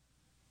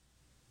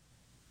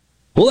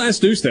 We'll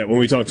ask Deuce that when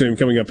we talk to him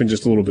coming up in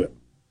just a little bit.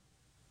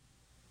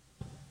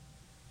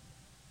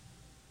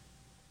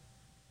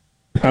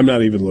 I'm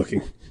not even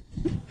looking.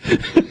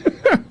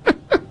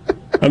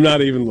 I'm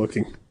not even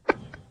looking.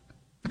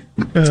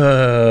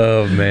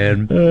 Oh,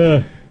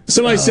 man.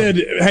 Somebody said,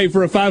 hey,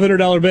 for a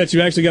 $500 bet,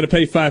 you actually got to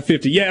pay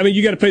 $550. Yeah, I mean,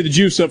 you got to pay the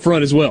juice up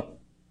front as well.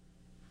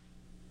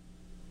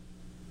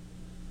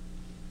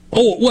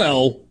 Oh,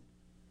 well,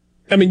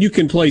 I mean, you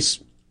can place.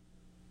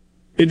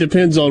 It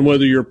depends on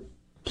whether you're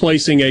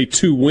placing a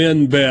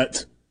to-win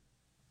bet.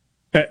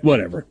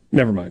 Whatever.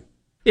 Never mind.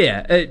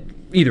 Yeah,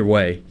 either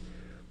way.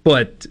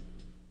 But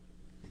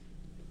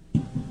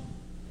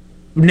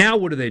now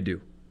what do they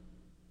do?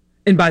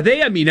 And by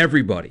they, I mean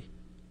everybody.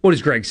 What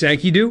does Greg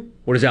Sankey do?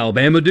 What does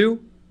Alabama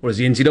do? What does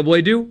the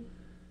NCAA do?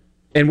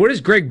 And what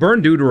does Greg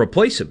Byrne do to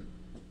replace him?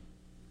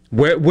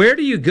 Where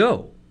do you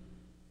go?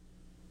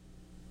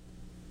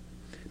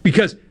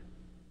 Because...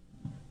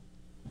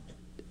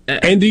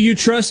 and do you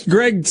trust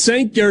Greg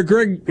Sankey?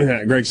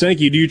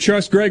 Do you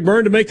trust Greg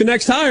Byrne to make the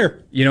next hire?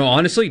 You know,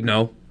 honestly,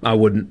 no, I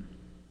wouldn't.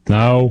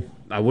 No.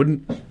 I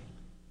wouldn't.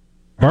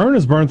 Byrne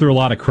has burned through a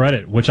lot of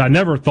credit, which I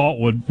never thought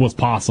was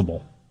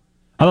possible.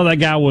 I thought that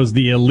guy was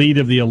the elite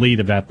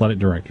of athletic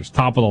directors,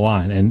 top of the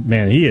line. And,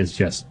 man, he is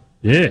just,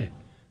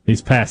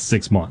 these past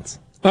 6 months.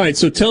 All right,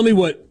 so tell me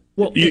what...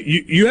 Well,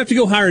 you have to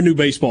go hire a new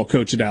baseball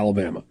coach at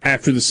Alabama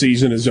after the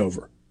season is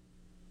over.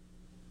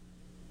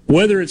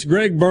 Whether it's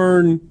Greg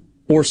Byrne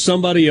or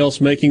somebody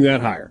else making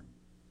that hire.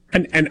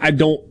 And I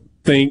don't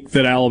think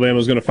that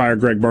Alabama's going to fire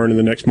Greg Byrne in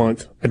the next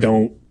month. I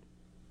don't.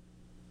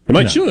 They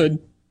might should.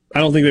 I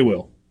don't think they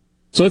will.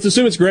 So let's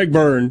assume it's Greg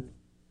Byrne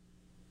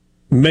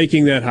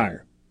making that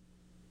hire.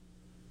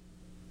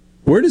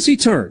 Where does he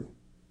turn?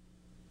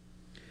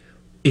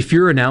 If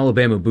you're an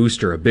Alabama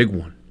booster, a big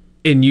one,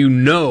 and you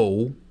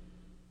know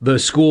the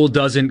school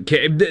doesn't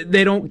care,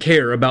 they don't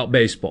care about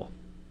baseball,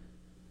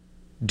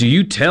 do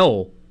you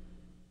tell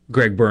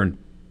Greg Byrne,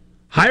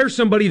 hire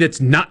somebody that's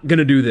not going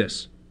to do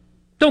this?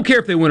 Don't care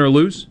if they win or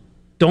lose.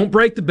 Don't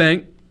break the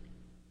bank.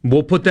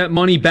 We'll put that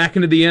money back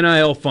into the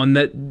NIL fund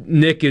that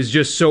Nick is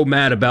just so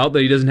mad about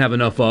that he doesn't have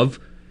enough of.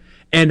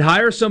 And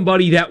hire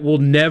somebody that will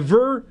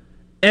never,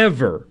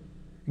 ever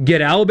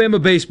get Alabama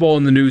baseball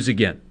in the news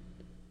again.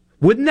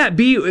 Wouldn't that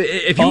be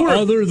if you were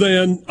other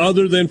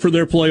than for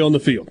their play on the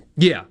field?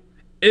 Yeah,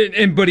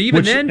 but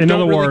even then, in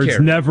don't other really words, care.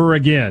 never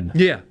again.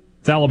 Yeah,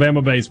 it's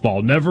Alabama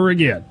baseball, never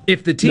again.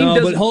 If the team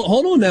doesn't, but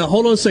hold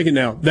on a second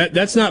now.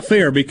 That's not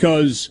fair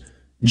because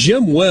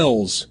Jim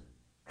Wells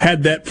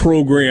had that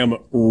program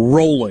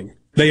rolling.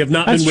 They have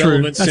not been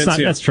relevant since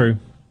then. That's true.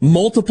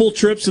 Multiple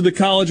trips to the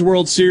College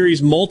World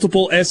Series,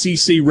 multiple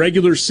SEC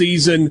regular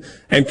season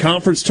and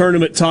conference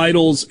tournament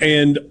titles,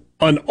 and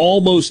an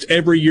almost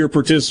every year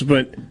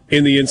participant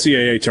in the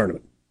NCAA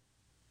tournament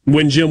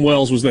when Jim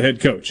Wells was the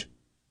head coach.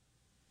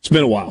 It's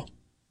been a while.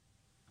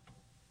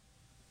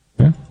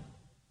 Yeah.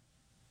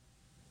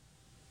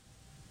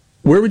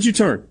 Where would you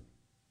turn?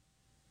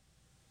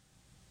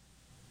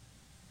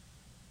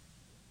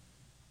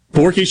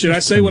 Porky, should I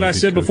say what I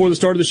said before the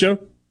start of the show?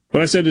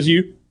 What I said is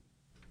you?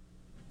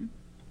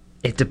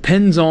 It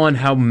depends on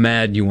how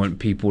mad you want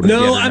people to get.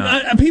 No,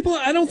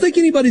 I don't think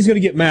anybody's going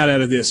to get mad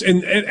out of this.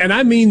 And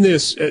I mean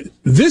this.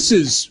 This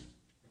is,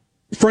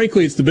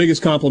 frankly, it's the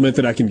biggest compliment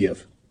that I can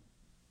give.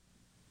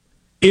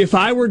 If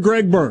I were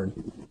Greg Byrne,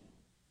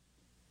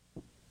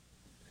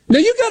 now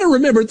you got to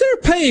remember, they're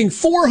paying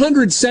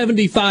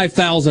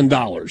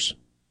 $475,000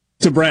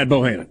 to Brad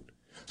Bohannon.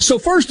 So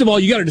first of all,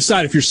 you got to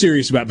decide if you're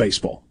serious about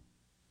baseball.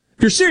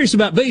 If you're serious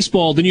about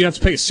baseball, then you have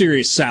to pay a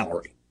serious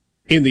salary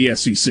in the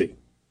SEC.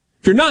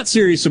 If you're not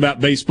serious about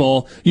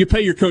baseball, you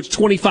pay your coach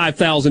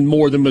 $25,000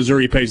 more than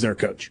Missouri pays their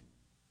coach.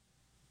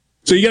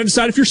 So you got to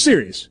decide if you're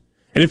serious.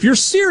 And if you're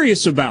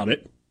serious about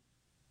it,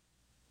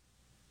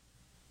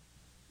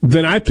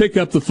 then I pick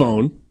up the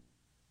phone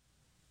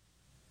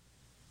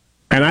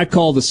and I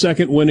call the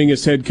second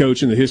winningest head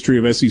coach in the history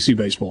of SEC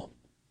baseball.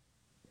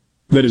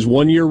 That is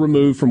 1 year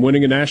removed from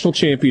winning a national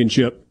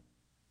championship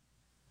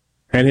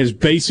and has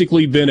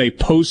basically been a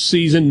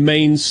postseason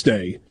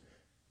mainstay,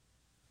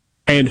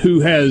 and who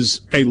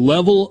has a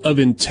level of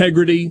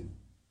integrity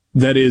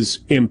that is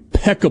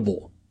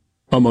impeccable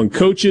among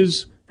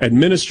coaches,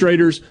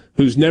 administrators,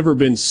 who's never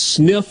been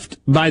sniffed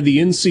by the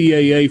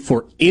NCAA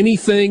for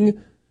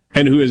anything,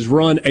 and who has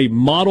run a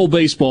model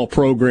baseball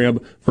program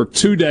for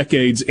 2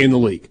 decades in the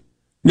league.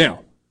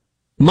 Now,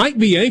 Mike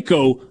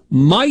Bianco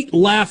might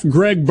laugh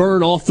Greg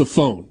Byrne off the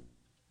phone,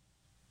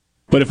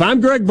 but if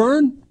I'm Greg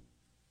Byrne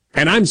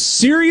and I'm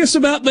serious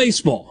about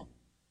baseball,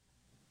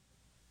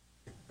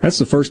 that's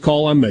the first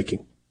call I'm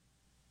making.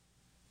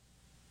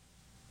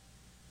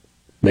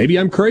 Maybe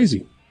I'm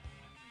crazy.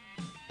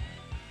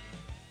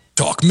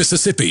 Talk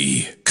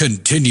Mississippi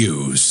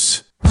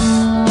continues.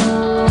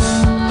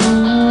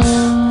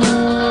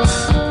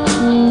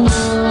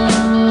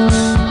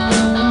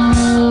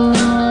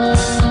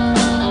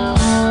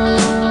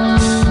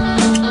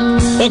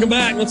 Welcome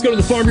back. Let's go to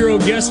the Farm Bureau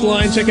guest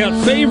line. Check out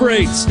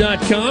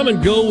favorites.com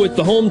and go with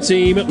the home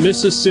team,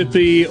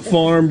 Mississippi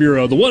Farm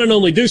Bureau. The one and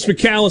only Deuce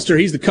McAllister.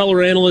 He's the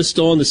color analyst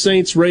on the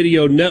Saints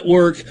Radio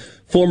Network.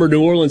 Former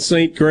New Orleans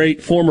Saint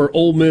great, former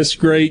Ole Miss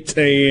great,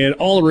 and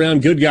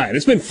all-around good guy. And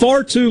it's been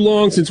far too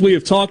long since we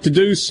have talked to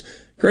Deuce.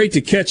 Great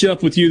to catch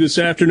up with you this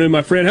afternoon,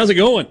 my friend. How's it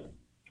going?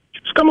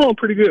 It's coming on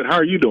pretty good. How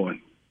are you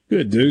doing?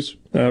 Good, Deuce.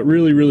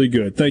 Really, really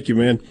good. Thank you,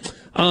 man.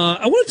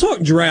 I want to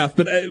talk draft,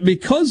 but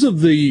because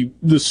of the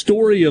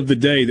story of the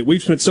day that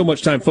we've spent so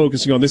much time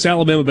focusing on, this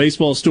Alabama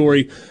baseball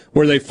story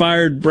where they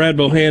fired Brad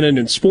Bohannon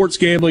and sports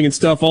gambling and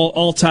stuff,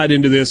 all tied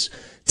into this.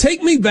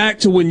 Take me back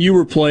to when you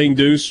were playing,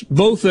 Deuce,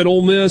 both at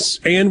Ole Miss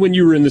and when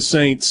you were in the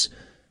Saints.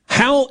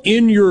 How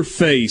in your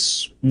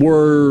face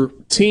were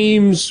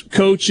teams,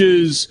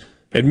 coaches,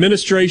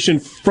 administration,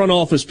 front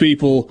office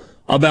people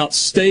about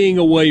staying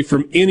away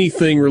from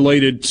anything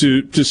related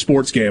to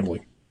sports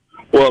gambling?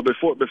 Well,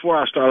 before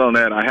I start on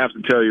that, I have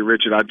to tell you,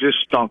 Richard, I just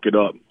stunk it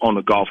up on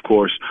the golf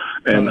course,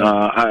 and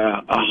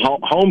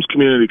Holmes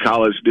Community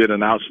College did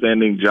an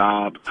outstanding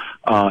job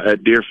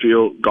at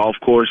Deerfield Golf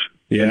Course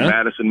in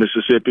Madison,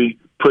 Mississippi,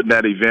 putting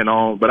that event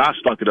on. But I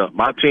stunk it up.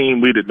 My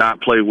team, we did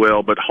not play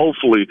well, but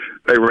hopefully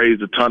they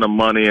raised a ton of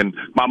money, and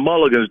my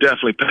mulligans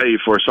definitely paid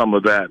for some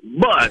of that.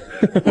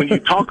 But when you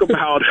talk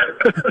about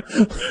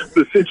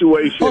the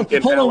situation hold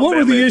in on, Alabama, what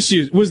were the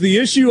issues? Was the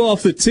issue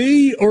off the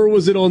tee or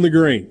was it on the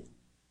green?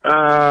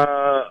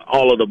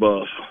 All of the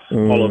above.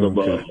 All of the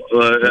above.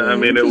 I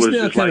mean, it was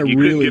just like you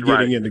couldn't get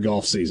right into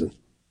golf season.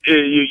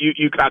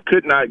 I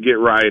could not get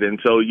right, and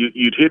so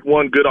you'd hit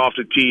one good off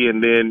the tee,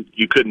 and then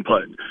you couldn't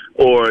putt,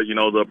 or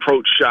the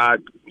approach shot.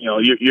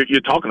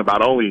 You're talking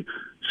about only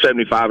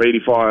 75,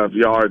 85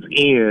 yards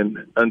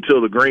in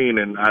until the green,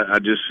 and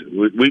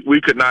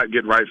we could not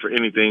get right for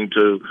anything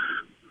to.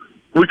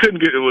 We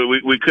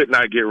could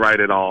not get right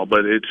at all, but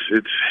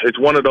it's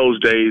one of those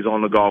days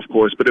on the golf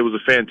course. But it was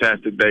a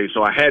fantastic day,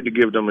 so I had to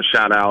give them a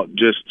shout out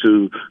just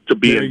to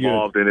be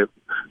involved in it.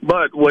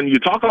 But when you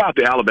talk about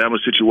the Alabama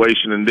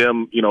situation and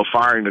them,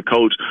 firing the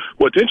coach,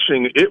 what's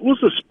interesting, it was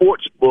a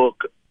sports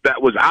book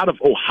that was out of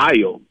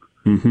Ohio.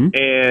 Mm-hmm.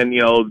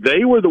 And,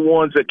 they were the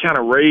ones that kind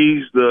of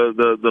raised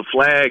the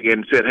flag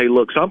and said, hey,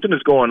 look, something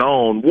is going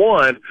on.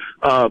 One,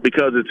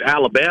 because it's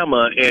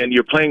Alabama and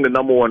you're playing the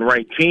number one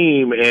ranked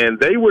team. And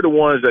they were the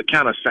ones that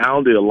kind of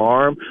sounded the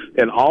alarm.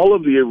 And all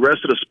of the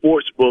rest of the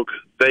sports book,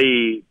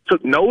 they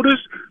took notice,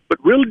 but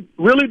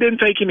really didn't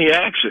take any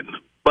action.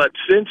 But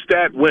since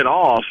that went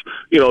off,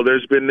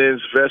 there's been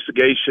this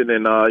investigation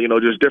and,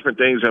 just different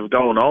things have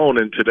gone on.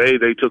 And today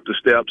they took the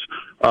steps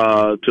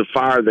to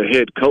fire the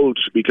head coach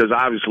because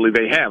obviously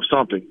they have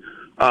something.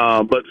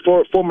 But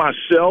for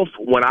myself,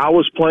 when I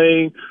was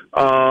playing,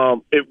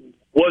 it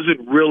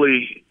wasn't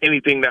really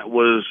anything that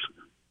was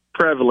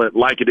prevalent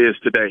like it is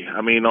today.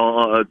 I mean,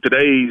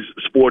 today's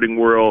sporting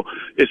world,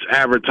 it's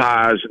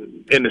advertised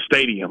in the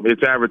stadium.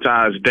 It's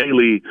advertised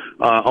daily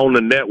on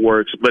the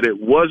networks, but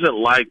it wasn't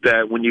like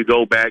that when you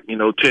go back,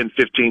 10,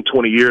 15,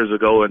 20 years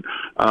ago. And,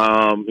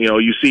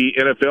 you see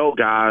NFL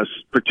guys,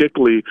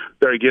 particularly,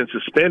 they're getting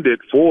suspended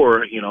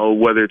for,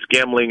 whether it's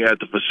gambling at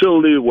the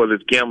facility, whether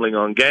it's gambling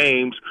on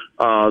games.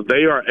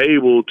 They are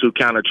able to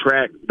kind of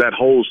track that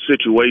whole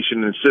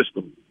situation and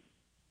system.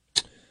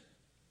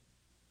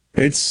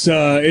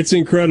 It's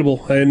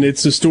incredible, and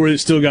it's a story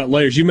that's still got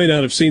layers. You may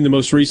not have seen the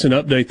most recent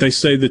update. They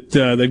say that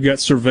they've got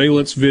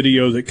surveillance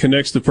video that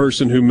connects the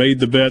person who made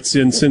the bets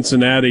in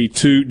Cincinnati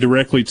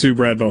directly to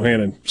Brad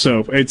Bohannon.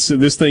 So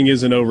this thing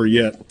isn't over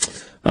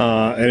yet,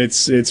 and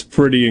it's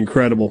pretty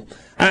incredible.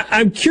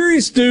 I'm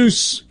curious,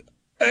 Deuce,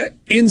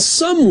 in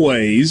some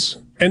ways,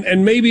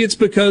 and maybe it's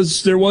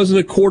because there wasn't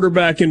a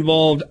quarterback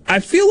involved. I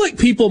feel like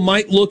people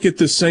might look at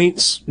the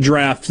Saints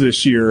draft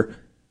this year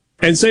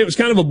and say it was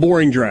kind of a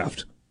boring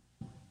draft.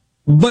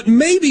 But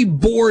maybe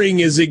boring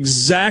is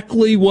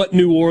exactly what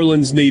New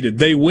Orleans needed.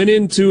 They went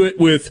into it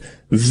with,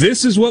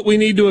 this is what we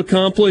need to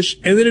accomplish,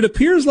 and then it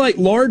appears like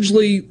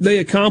largely they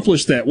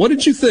accomplished that. What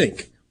did you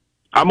think?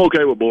 I'm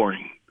okay with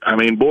boring. I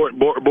mean,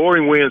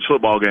 boring wins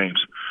football games.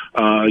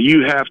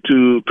 You have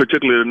to,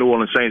 particularly the New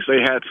Orleans Saints, they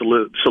had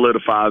to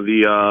solidify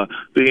the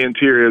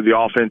interior of the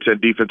offense and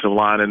defensive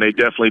line, and they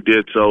definitely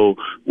did so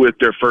with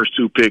their first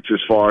two picks as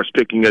far as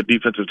picking a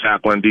defensive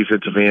tackle and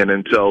defensive end.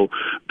 And so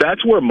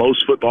that's where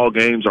most football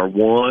games are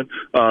won.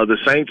 The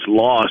Saints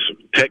lost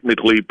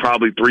technically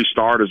probably 3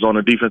 starters on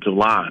the defensive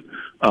line.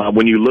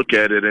 When you look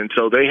at it. And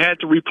so they had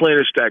to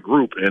replenish that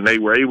group, and they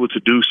were able to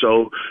do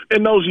so.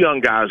 And those young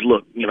guys,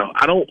 look,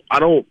 I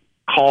don't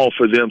call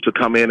for them to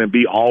come in and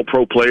be all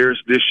pro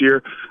players this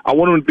year. I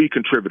want them to be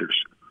contributors.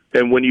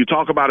 And when you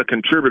talk about a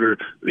contributor,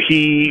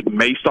 he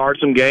may start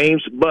some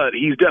games, but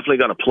he's definitely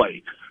going to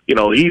play.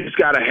 He's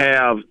got to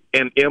have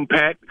an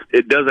impact.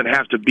 It doesn't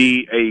have to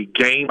be a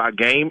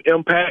game-by-game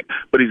impact,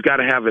 but he's got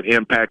to have an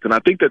impact. And I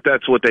think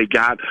that's what they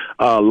got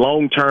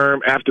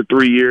long-term. After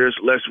 3 years,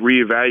 let's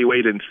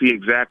reevaluate and see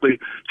exactly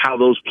how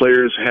those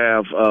players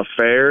have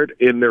fared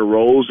in their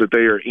roles that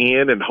they are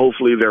in, and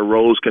hopefully their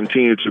roles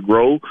continue to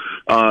grow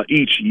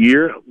each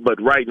year. But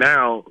right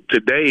now,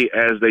 today,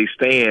 as they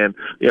stand,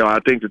 I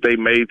think that they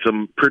made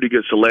some pretty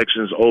good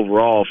selections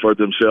overall for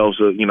themselves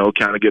to,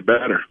 kind of get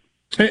better.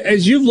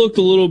 As you've looked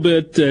a little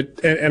bit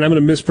at, and I'm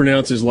going to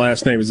mispronounce his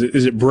last name, is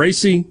it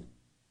Bracey?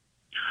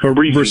 Or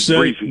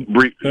Breezy.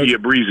 Yeah,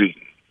 Breezy.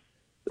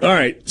 All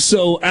right.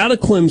 So out of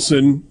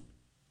Clemson,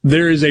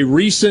 there is a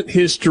recent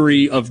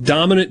history of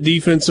dominant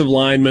defensive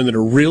linemen that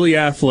are really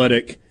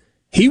athletic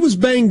He was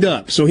banged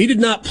up, so he did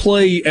not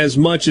play as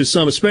much as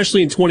some,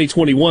 especially in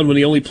 2021 when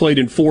he only played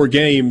in 4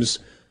 games.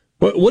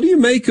 What do you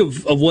make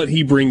of what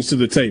he brings to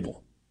the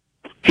table?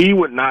 He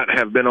would not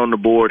have been on the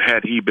board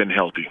had he been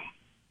healthy.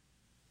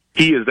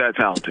 He is that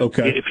talented.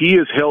 Okay. If he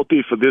is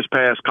healthy for this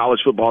past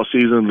college football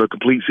season, the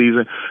complete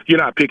season, you're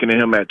not picking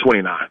him at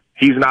 29.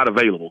 He's not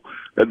available.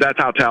 That's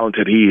how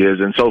talented he is.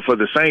 And so for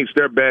the Saints,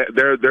 they're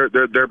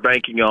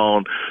banking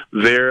on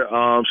their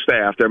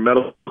staff, their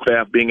medical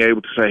staff, being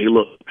able to say, hey,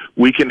 look,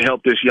 we can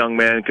help this young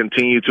man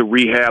continue to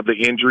rehab the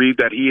injury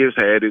that he has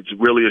had. It's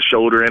really a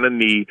shoulder and a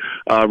knee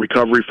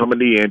recovery from a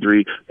knee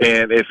injury.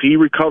 And if he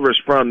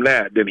recovers from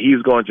that, then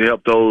he's going to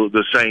help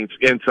the Saints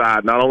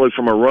inside, not only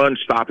from a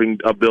run-stopping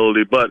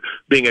ability, but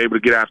being able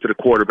to get after the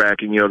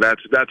quarterback. And,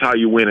 that's how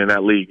you win in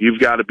that league. You've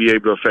got to be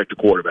able to affect the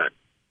quarterback.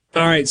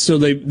 All right, so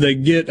they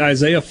get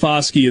Isaiah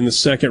Foskey in the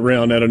second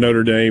round out of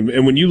Notre Dame,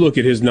 and when you look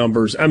at his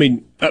numbers, I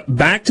mean,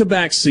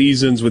 back-to-back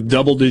seasons with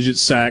double-digit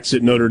sacks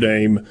at Notre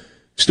Dame,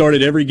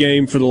 started every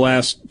game for the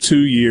last 2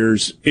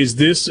 years. Is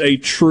this a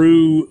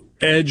true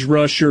edge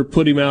rusher,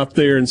 put him out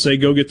there and say,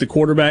 go get the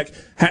quarterback?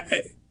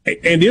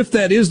 And if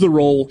that is the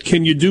role,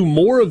 can you do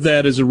more of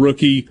that as a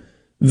rookie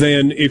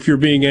than if you're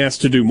being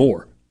asked to do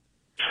more?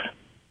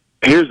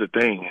 Here's the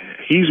thing.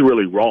 He's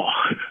really raw.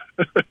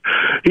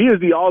 He is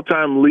the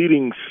all-time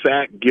leading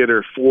sack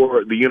getter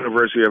for the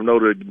University of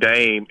Notre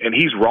Dame, and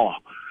he's raw.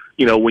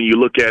 When you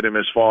look at him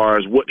as far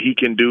as what he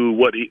can do,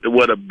 what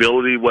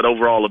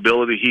overall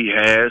ability he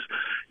has,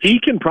 he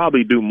can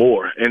probably do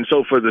more. And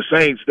so for the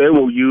Saints, they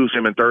will use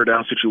him in third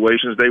down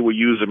situations. They will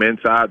use him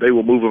inside. They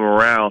will move him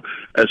around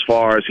as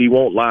far as he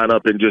won't line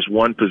up in just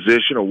one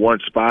position or one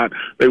spot.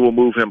 They will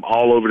move him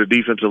all over the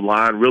defensive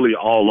line, really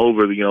all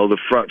over the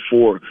front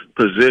 4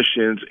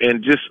 positions,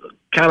 and just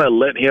kind of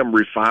let him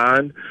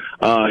refine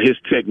his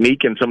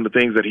technique and some of the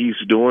things that he's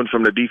doing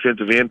from the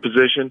defensive end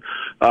position.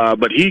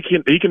 But he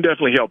can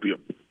definitely help you.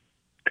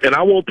 And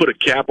I won't put a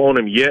cap on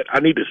him yet.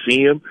 I need to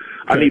see him.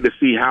 I need to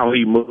see how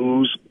he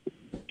moves.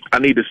 I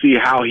need to see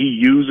how he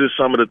uses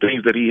some of the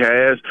things that he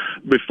has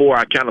before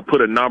I kind of put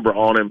a number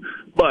on him.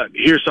 But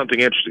here's something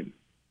interesting.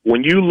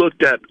 When you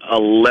looked at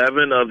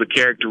 11 of the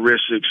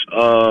characteristics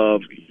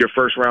of your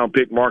first-round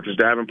pick, Marcus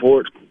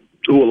Davenport,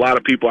 who a lot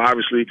of people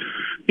obviously,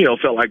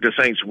 felt like the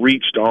Saints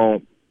reached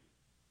on,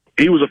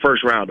 he was a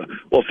first-rounder.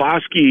 Well,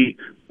 Foskey,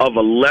 of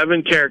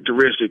 11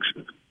 characteristics,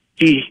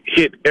 he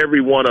hit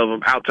every one of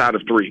them outside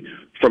of 3.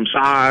 From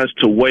size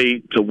to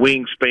weight to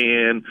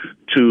wingspan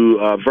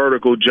to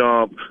vertical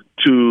jump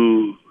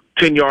to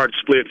 10-yard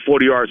split,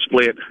 40-yard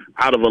split.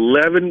 Out of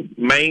 11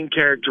 main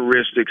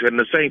characteristics, and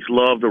the Saints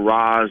love the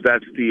rise.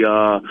 That's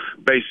the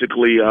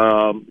basically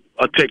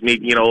a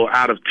technique,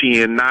 out of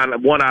 10,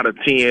 1 out of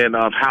 10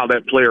 of how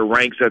that player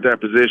ranks at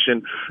that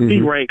position.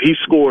 Mm-hmm. He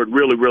scored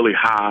really, really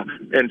high.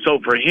 And so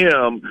for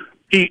him,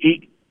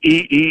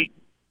 he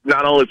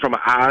not only from an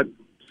eye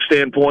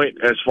standpoint,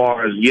 as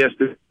far as, yes,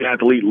 this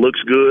athlete looks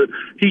good,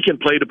 he can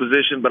play the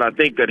position, but I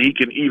think that he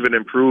can even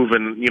improve,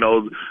 and,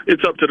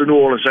 it's up to the New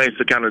Orleans Saints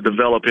to kind of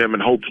develop him,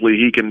 and hopefully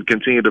he can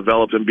continue to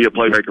develop and be a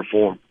playmaker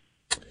for him.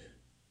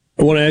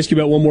 I want to ask you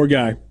about one more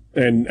guy,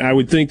 and I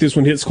would think this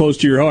one hits close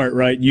to your heart,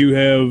 right?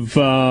 You've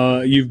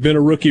been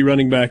a rookie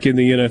running back in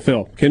the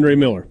NFL. Kenry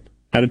Miller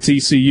out of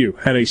TCU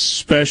had a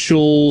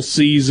special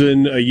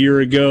season a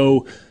year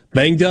ago.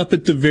 Banged up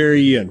at the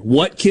very end.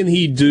 What can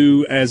he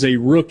do as a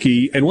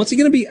rookie, and what's he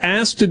going to be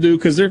asked to do?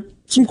 Because there are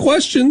some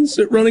questions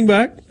at running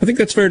back. I think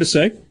that's fair to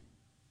say.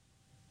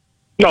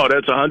 No,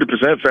 that's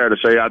 100% fair to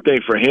say. I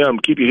think for him,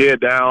 keep your head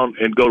down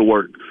and go to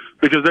work,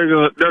 because there's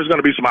going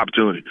to be some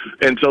opportunity.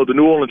 And so the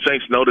New Orleans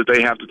Saints know that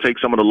they have to take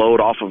some of the load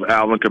off of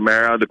Alvin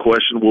Kamara. The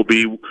question will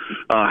be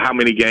how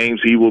many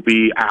games he will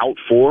be out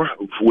for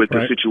with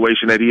the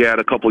situation that he had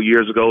a couple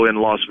years ago in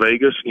Las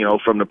Vegas,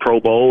 from the Pro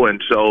Bowl.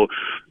 And so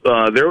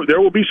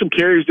there will be some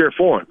carries there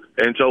for him.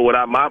 And so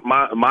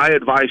my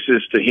advice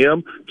is to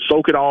him,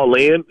 soak it all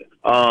in.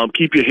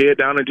 Keep your head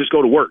down and just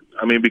go to work.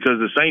 I mean, because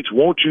the Saints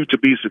want you to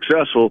be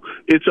successful.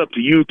 It's up to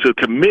you to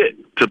commit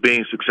to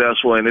being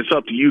successful, and it's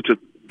up to you to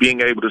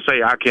being able to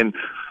say, I can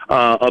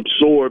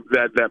absorb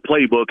that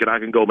playbook and I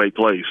can go make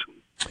plays.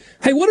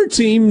 Hey, what are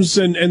teams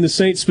and the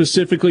Saints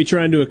specifically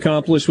trying to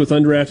accomplish with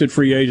undrafted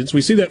free agents?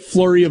 We see that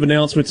flurry of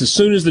announcements as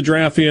soon as the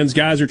draft ends.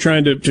 Guys are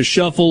trying to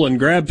shuffle and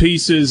grab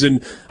pieces,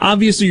 and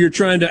obviously you're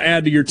trying to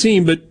add to your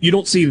team, but you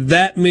don't see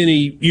that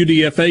many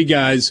UDFA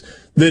guys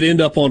that end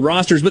up on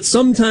rosters, but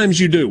sometimes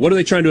you do. What are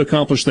they trying to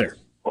accomplish there?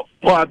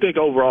 Well, I think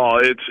overall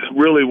it's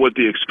really with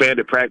the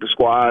expanded practice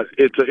squad.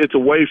 It's a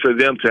way for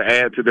them to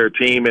add to their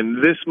team,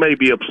 and this may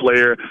be a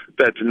player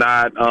that's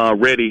not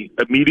ready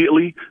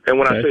immediately. And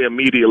when I say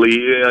immediately,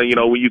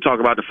 when you talk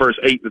about the first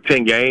 8 to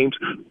 10 games,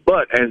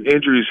 But as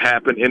injuries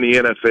happen in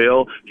the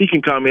NFL, he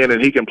can come in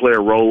and he can play a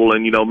role.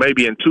 And,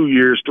 maybe in 2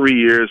 years, 3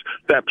 years,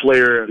 that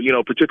player,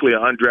 particularly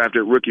an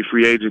undrafted rookie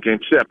free agent,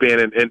 can step in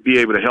and be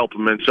able to help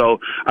him. And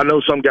so I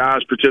know some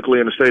guys,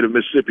 particularly in the state of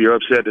Mississippi, are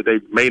upset that they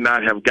may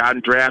not have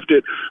gotten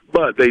drafted,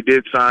 but they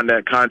did sign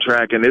that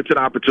contract, and it's an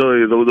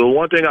opportunity. The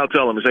one thing I'll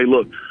tell them is, hey,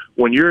 look,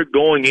 when you're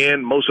going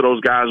in, most of those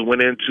guys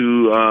went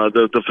into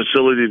the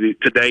facility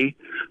today,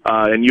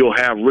 and you'll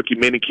have rookie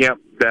minicamp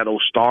that'll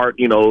start,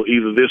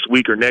 either this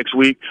week or next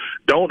week.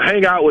 Don't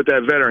hang out with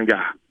that veteran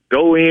guy.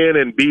 Go in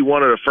and be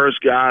one of the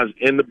first guys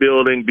in the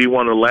building, be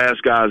one of the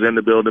last guys in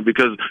the building,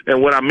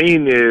 and what I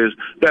mean is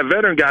that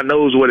veteran guy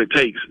knows what it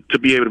takes to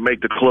be able to make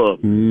the club.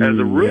 As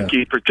a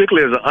rookie,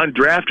 particularly as an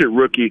undrafted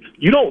rookie,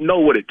 you don't know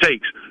what it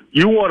takes.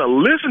 You want to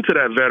listen to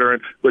that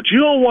veteran, but you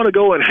don't want to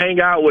go and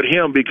hang out with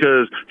him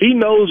because he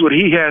knows what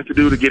he has to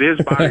do to get his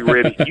body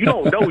ready. You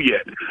don't know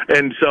yet.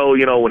 And so,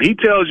 when he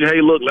tells you,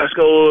 hey, look, let's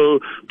go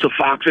to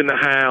Fox and the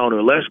Hound,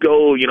 or let's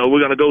go,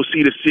 we're going to go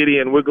see the city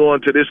and we're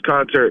going to this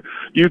concert,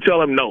 you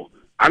tell him, no,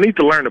 I need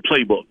to learn the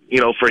playbook.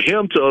 For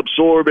him to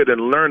absorb it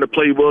and learn the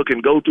playbook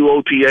and go through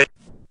OTA.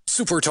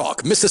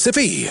 SuperTalk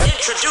Mississippi.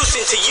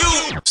 Introducing to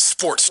you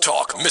Sports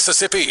Talk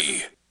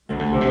Mississippi.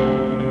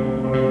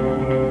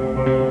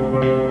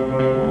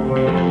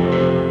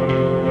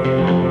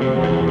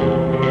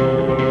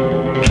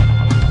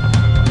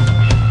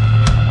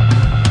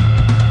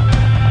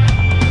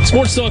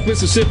 Sports Talk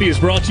Mississippi is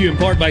brought to you in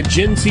part by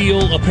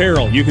Genteel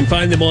Apparel. You can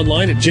find them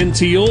online at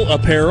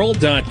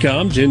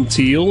genteelapparel.com.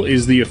 Genteel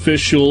is the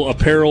official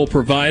apparel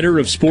provider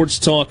of Sports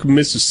Talk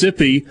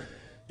Mississippi.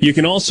 You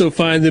can also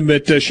find them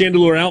at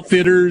Chandelure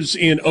Outfitters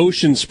in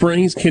Ocean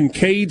Springs,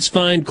 Kincaid's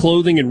Fine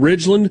Clothing in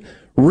Ridgeland,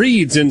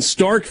 Reed's in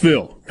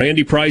Starkville,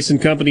 Randy Price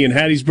and Company in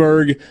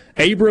Hattiesburg,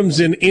 Abrams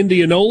in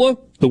Indianola,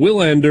 the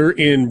Willander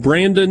in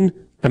Brandon.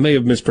 I may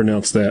have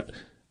mispronounced that.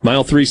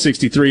 Mile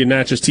 363 in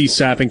Natchez, T.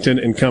 Sappington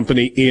and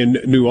Company in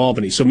New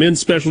Albany. So men's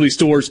specialty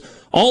stores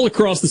all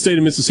across the state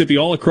of Mississippi,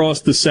 all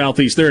across the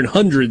Southeast. They're in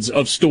hundreds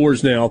of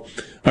stores now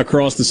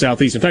across the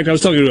Southeast. In fact, I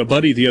was talking to a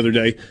buddy the other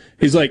day.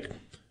 He's like,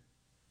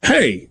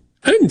 hey,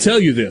 I didn't tell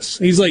you this.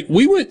 He's like,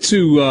 we went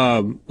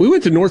to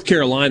North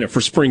Carolina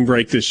for spring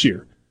break this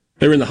year.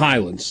 They were in the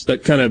Highlands,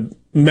 that kind of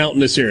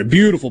mountainous area,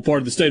 beautiful part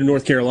of the state of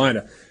North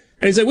Carolina.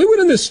 And he's like, we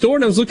went in this store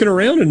and I was looking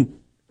around and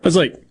I was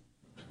like,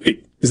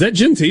 hey, is that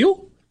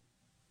Genteel?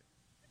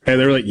 And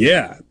they're like,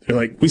 yeah. They're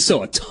like, we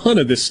sell a ton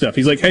of this stuff.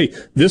 He's like, hey,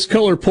 this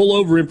color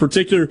pullover in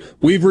particular,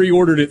 we've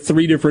reordered it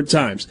 3 different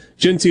times.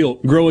 Genteel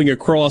growing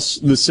across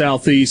the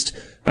Southeast.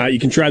 You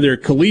can try their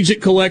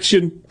collegiate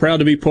collection. Proud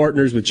to be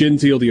partners with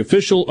Genteel, the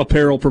official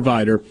apparel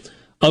provider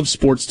of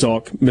Sports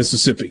Talk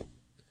Mississippi.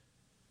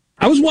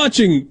 I was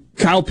watching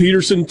Kyle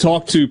Peterson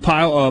talk to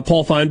Paul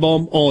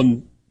Feinbaum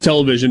on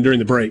television during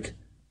the break.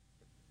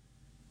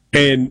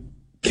 And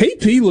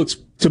KP looks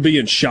to be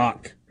in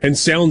shock and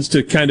sounds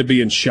to kind of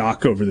be in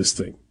shock over this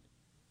thing.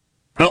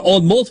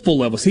 On multiple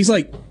levels. He's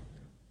like,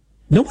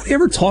 nobody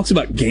ever talks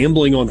about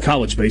gambling on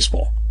college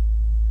baseball.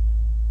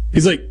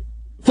 He's like,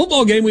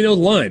 football game, we know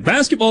the line.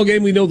 Basketball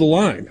game, we know the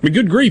line. I mean,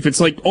 good grief, it's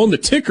like on the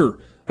ticker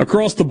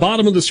across the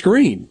bottom of the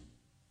screen.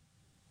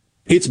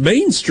 It's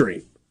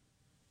mainstream.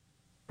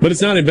 But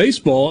it's not in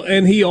baseball,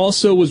 and he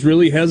also was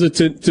really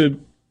hesitant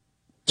to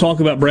talk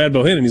about Brad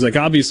Bohannon. He's like,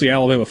 obviously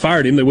Alabama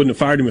fired him. They wouldn't have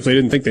fired him if they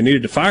didn't think they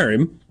needed to fire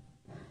him.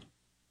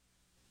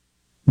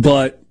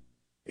 But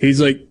he's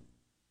like,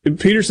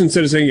 Peterson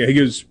said his thing, he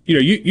goes,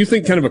 you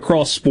think kind of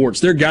across sports,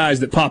 there are guys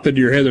that pop into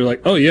your head, they're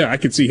like, oh yeah, I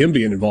could see him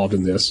being involved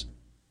in this.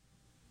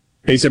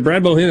 And he said,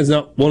 Brad Bohannon is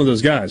not one of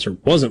those guys, or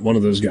wasn't one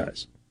of those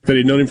guys, that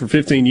he'd known him for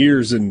 15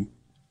 years. And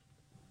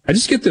I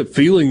just get the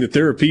feeling that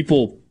there are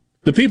people,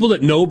 the people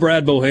that know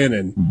Brad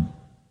Bohannon,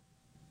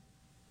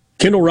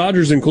 Kendall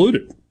Rogers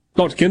included,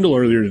 talked to Kendall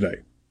earlier today,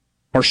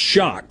 are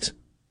shocked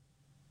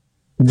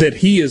that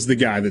he is the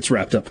guy that's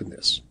wrapped up in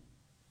this.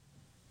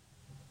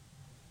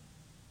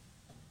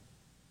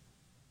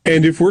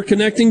 And if we're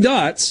connecting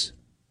dots,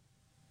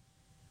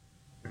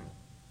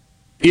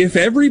 if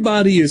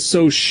everybody is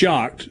so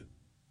shocked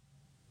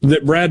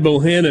that Brad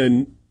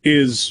Bohannon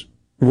is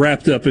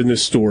wrapped up in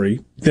this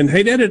story, then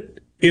hey,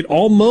 it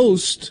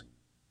almost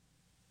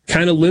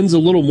kind of lends a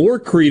little more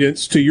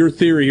credence to your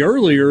theory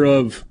earlier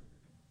of,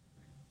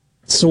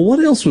 so what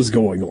else was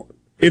going on?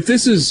 If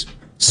this is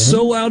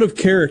so out of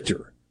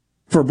character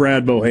for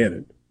Brad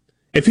Bohannon,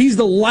 if he's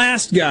the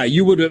last guy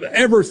you would have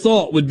ever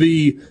thought would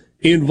be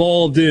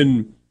involved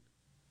in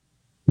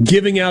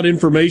giving out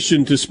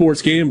information to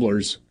sports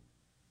gamblers,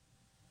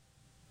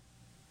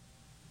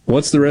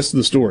 what's the rest of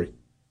the story?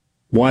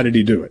 Why did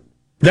he do it?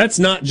 That's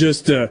not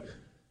just I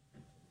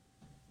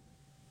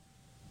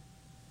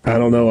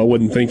don't know, I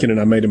wasn't thinking and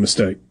I made a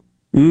mistake.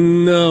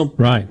 No.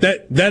 Right.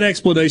 That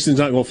explanation is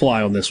not going to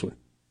fly on this one.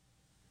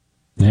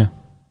 Yeah.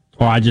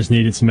 Or I just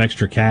needed some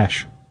extra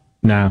cash.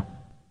 No.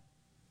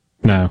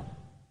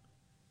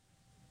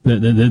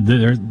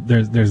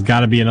 There's got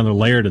to be another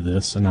layer to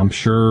this, and I'm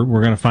sure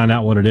we're going to find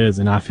out what it is,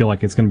 and I feel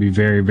like it's going to be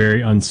very,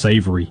 very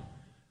unsavory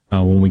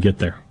when we get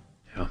there.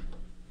 Yeah.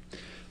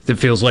 It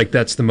feels like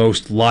that's the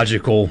most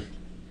logical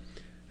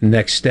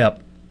next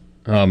step.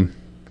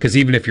 Because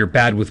even if you're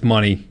bad with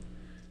money,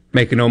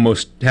 making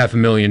almost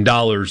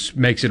 $500,000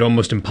 makes it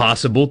almost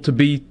impossible to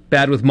be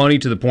bad with money,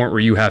 to the point where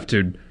you have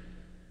to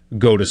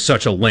go to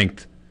such a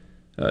length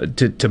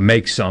to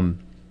make some.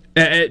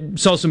 I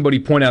saw somebody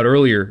point out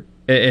earlier,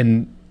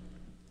 and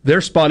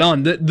they're spot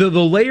on, the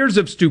layers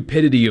of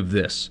stupidity of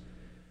this.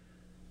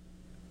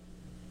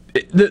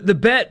 The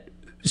bet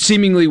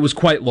seemingly was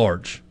quite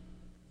large.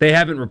 They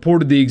haven't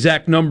reported the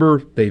exact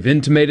number. They've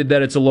intimated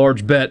that it's a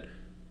large bet.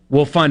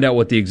 We'll find out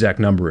what the exact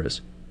number is.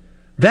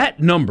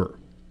 That number,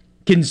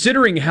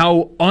 considering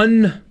how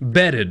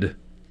unbetted,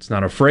 it's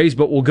not a phrase,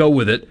 but we'll go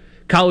with it,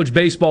 college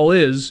baseball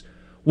is,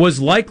 was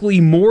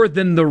likely more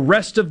than the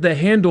rest of the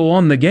handle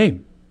on the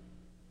game.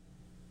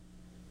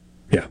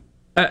 Yeah.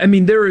 I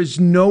mean, there is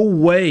no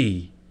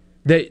way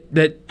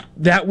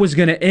that was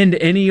going to end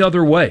any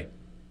other way.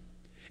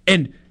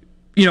 And,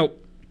 you know,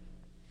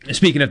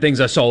 speaking of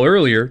things I saw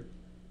earlier,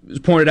 it was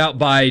pointed out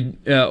by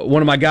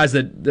one of my guys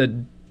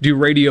that do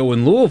radio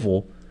in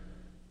Louisville,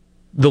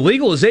 the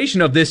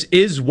legalization of this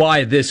is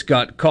why this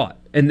got caught.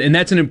 And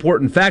that's an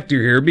important factor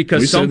here,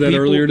 because we said that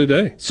earlier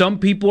today. Some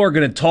people are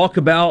going to talk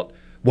about,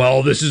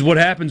 well, this is what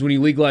happens when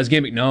you legalize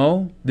gambling.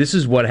 No, this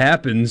is what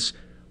happens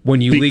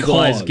when you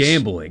legalize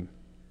gambling.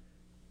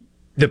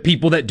 The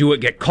people that do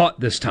it get caught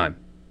this time.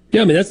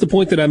 Yeah, I mean, that's the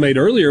point that I made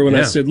earlier when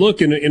I said,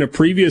 look, in a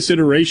previous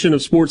iteration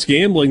of sports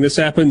gambling, this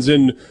happens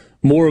in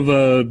more of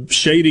a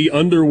shady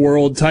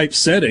underworld type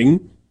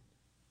setting,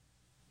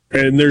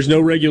 and there's no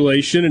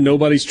regulation and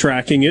nobody's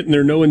tracking it, and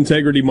there are no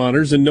integrity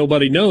monitors and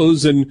nobody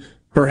knows, and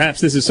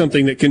perhaps this is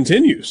something that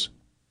continues.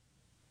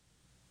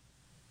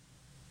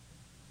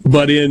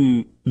 But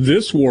in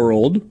this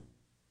world,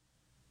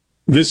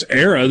 this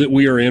era that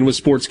we are in with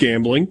sports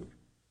gambling,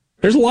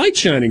 there's a light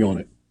shining on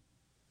it.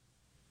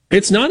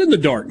 It's not in the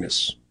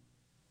darkness.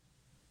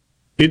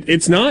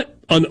 It's not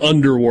an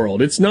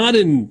underworld. It's not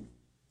in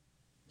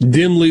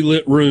dimly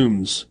lit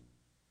rooms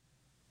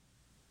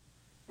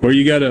where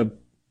you got a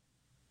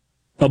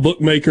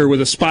bookmaker with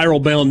a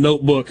spiral-bound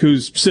notebook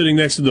who's sitting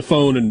next to the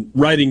phone and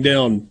writing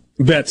down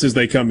bets as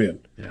they come in.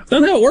 Yeah. That's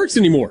not how it works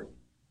anymore.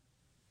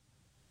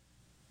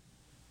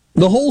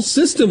 The whole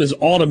system is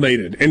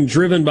automated and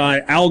driven by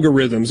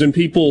algorithms and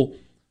people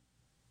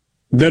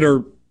that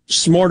are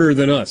smarter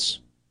than us.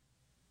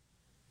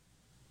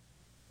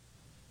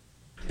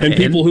 And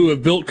people who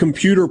have built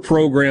computer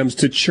programs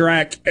to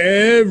track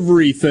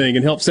everything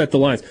and help set the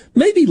lines.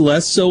 Maybe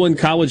less so in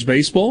college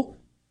baseball,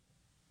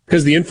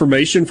 because the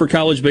information for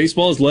college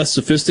baseball is less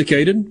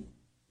sophisticated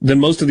than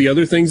most of the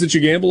other things that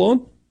you gamble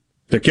on.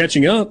 They're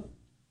catching up.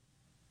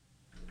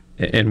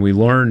 And we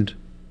learned,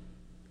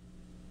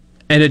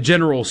 in a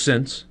general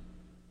sense,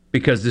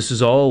 because this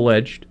is all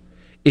alleged,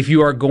 if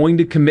you are going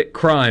to commit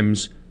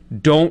crimes,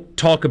 don't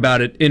talk about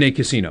it in a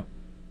casino.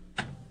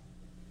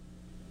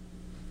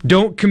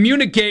 Don't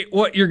communicate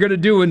what you're going to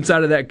do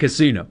inside of that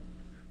casino,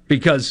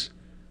 because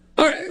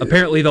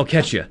apparently they'll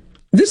catch you.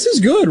 This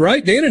is good,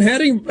 right? Dan in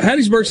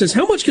Hattiesburg says,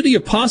 how much could he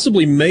have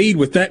possibly made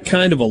with that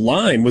kind of a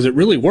line? Was it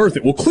really worth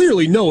it? Well,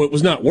 clearly, no, it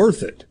was not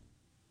worth it.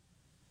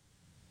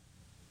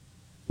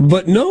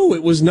 But no,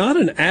 it was not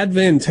an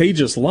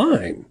advantageous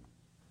line.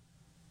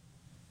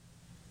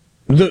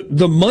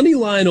 The money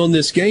line on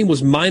this game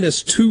was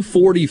minus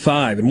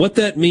 245, and what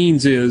that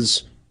means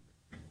is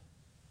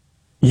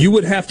you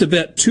would have to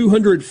bet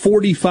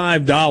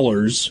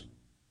 $245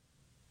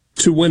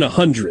 to win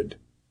 $100.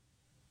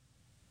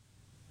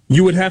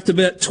 You would have to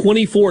bet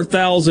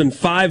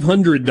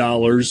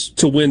 $24,500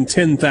 to win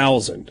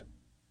 $10,000.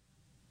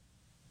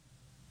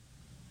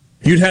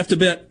 You'd have to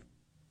bet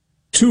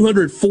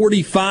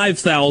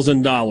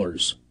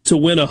 $245,000 to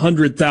win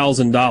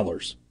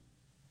 $100,000.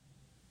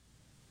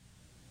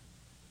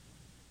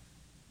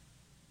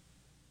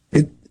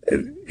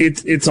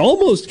 It's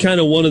almost kind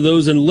of one of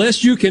those,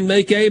 unless you can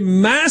make a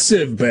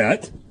massive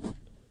bet,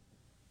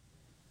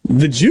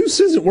 the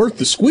juice isn't worth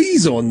the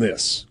squeeze on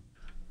this.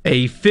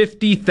 A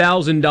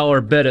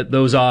 $50,000 bet at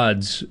those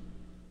odds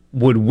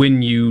would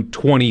win you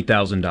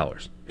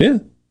 $20,000. Yeah.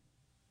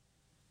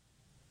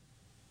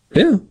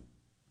 Yeah.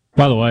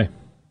 By the way,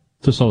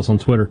 just saw this on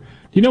Twitter. Do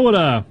you know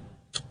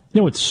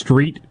what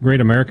street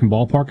Great American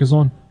Ballpark is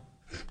on?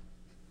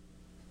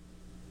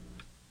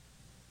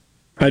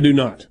 I do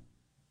not.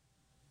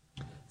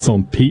 It's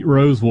on Pete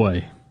Rose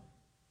Way.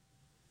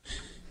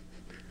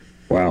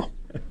 Wow.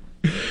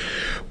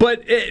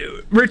 But,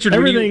 Richard,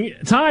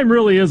 time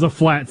really is a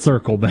flat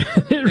circle, man.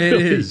 It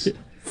really is.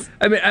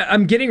 I mean,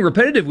 I'm getting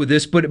repetitive with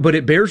this, but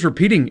it bears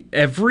repeating.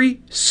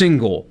 Every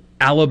single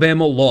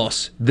Alabama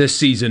loss this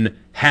season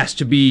has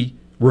to be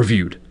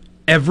reviewed.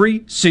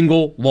 Every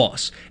single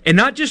loss. And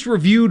not just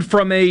reviewed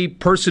from a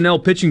personnel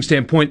pitching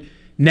standpoint.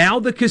 Now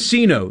the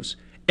casinos,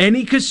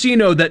 any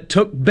casino that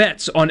took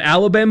bets on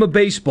Alabama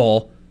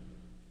baseball,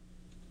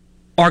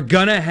 are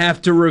going to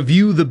have to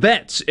review the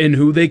bets and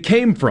who they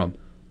came from.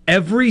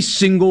 Every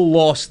single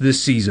loss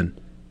this season,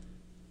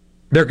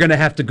 they're going to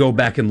have to go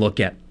back and look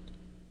at.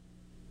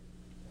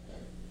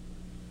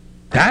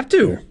 Have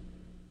to.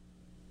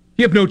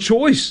 You have no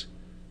choice.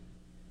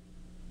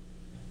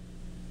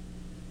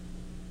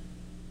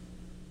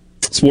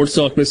 Sports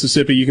Talk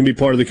Mississippi, you can be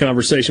part of the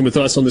conversation with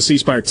us on the C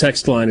Spire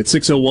text line at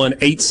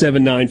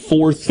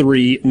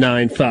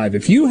 601-879-4395.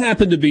 If you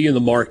happen to be in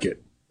the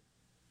market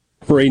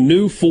for a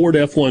new Ford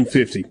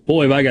F-150,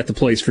 boy, have I got the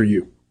place for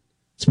you.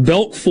 It's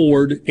Belk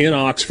Ford in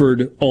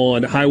Oxford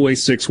on Highway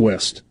 6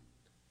 West.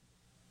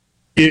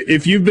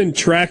 If you've been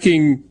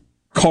tracking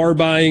car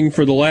buying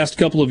for the last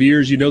couple of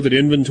years, you know that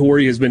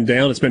inventory has been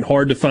down. It's been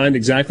hard to find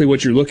exactly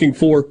what you're looking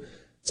for.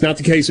 It's not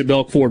the case at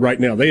Belk Ford right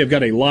now. They have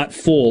got a lot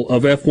full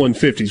of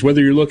F-150s.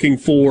 Whether you're looking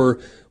for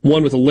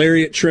one with a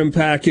Lariat trim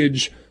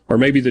package, or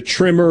maybe the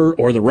trimmer,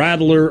 or the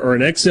Rattler, or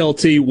an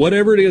XLT,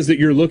 whatever it is that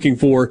you're looking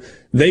for,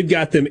 they've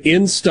got them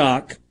in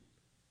stock.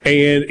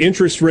 And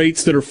interest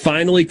rates that are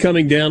finally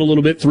coming down a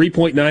little bit,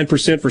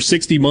 3.9% for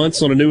 60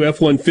 months on a new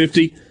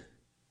F-150.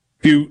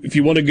 If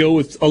you want to go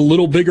with a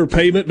little bigger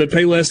payment but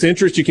pay less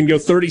interest, you can go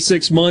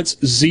 36 months,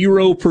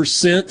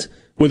 0%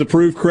 with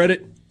approved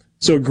credit.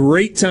 So a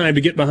great time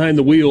to get behind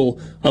the wheel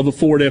of a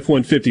Ford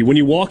F-150. When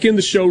you walk in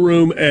the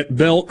showroom at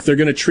Belk, they're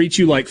going to treat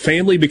you like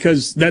family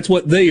because that's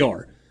what they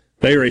are.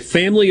 They are a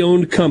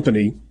family-owned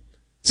company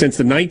since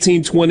the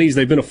 1920s.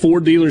 They've been a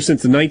Ford dealer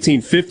since the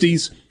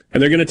 1950s,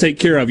 and they're going to take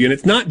care of you. And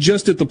it's not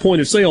just at the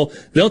point of sale.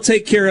 They'll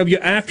take care of you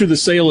after the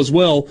sale as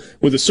well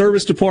with a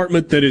service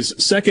department that is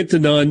second to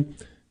none.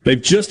 They've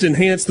just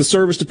enhanced the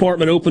service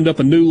department, opened up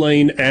a new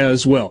lane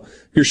as well.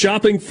 If you're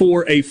shopping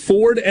for a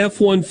Ford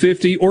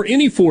F-150 or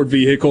any Ford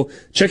vehicle,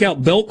 check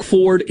out Belk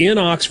Ford in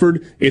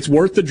Oxford. It's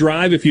worth the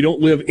drive if you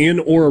don't live in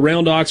or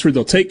around Oxford.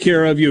 They'll take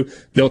care of you.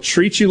 They'll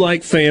treat you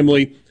like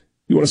family. If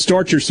you want to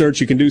start your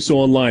search, you can do so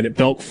online at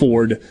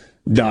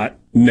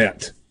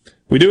belkford.net.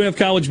 We do have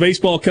college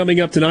baseball coming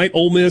up tonight,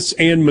 Ole Miss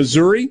and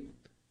Missouri.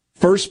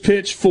 First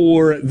pitch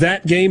for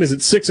that game is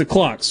at 6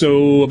 o'clock,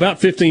 so about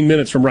 15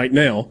 minutes from right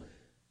now.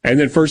 And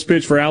then first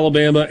pitch for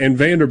Alabama and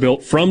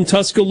Vanderbilt from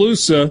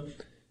Tuscaloosa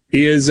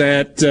is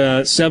at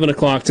 7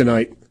 o'clock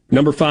tonight.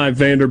 Number 5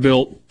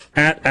 Vanderbilt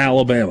at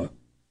Alabama.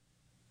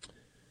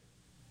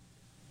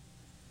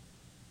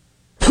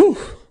 Whew.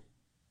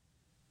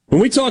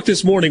 When we talked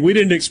this morning, we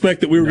didn't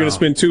expect that we were going to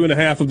spend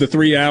 2.5 of the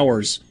 3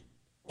 hours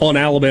on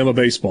Alabama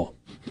baseball.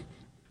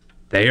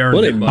 They are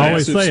what a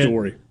massive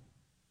story.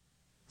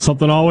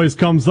 Something always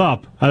comes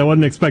up. I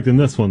wasn't expecting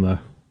this one, though.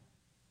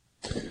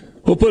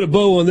 We'll put a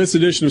bow on this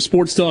edition of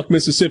Sports Talk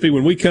Mississippi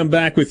when we come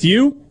back with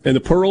you in the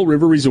Pearl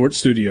River Resort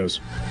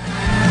Studios.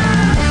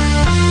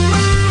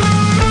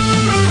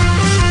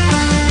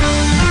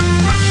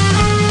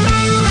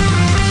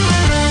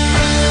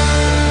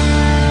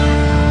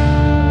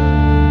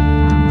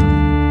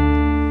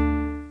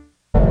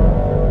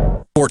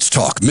 Sports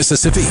Talk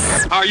Mississippi.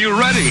 Are you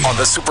ready? On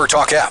the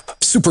SuperTalk app,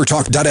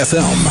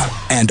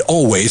 supertalk.fm, and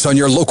always on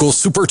your local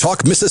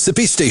SuperTalk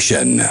Mississippi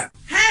station.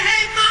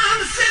 Hey,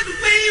 mama, said the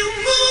way you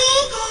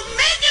move, gonna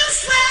make you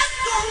sweat,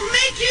 gonna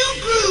make you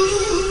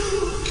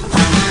groove.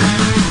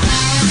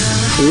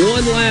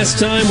 One last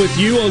time with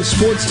you on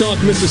Sports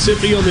Talk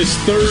Mississippi on this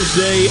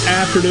Thursday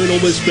afternoon. Ole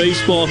Miss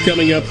baseball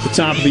coming up at the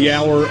top of the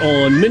hour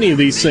on many of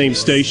these same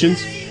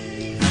stations.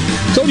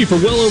 Told you for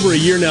well over a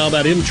year now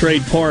about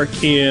M-Trade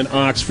Park in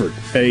Oxford,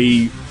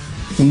 a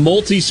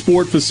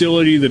multi-sport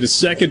facility that is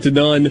second to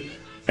none.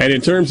 And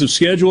in terms of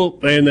schedule,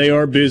 and they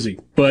are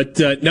busy, but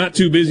not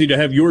too busy to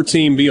have your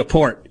team be a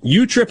part.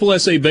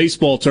 USSSA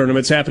baseball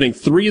tournament's happening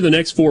 3 of the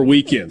next 4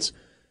 weekends.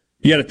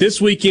 You got it this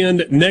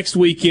weekend, next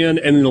weekend,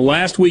 and then the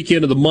last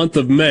weekend of the month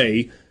of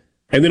May.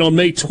 And then on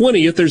May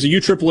 20th, there's a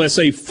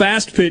USSSA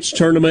fast pitch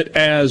tournament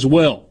as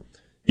well.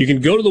 You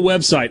can go to the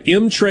website,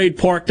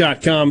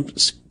 mtradepark.com,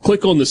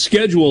 click on the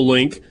schedule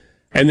link,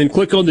 and then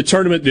click on the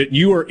tournament that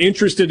you are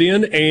interested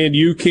in, and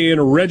you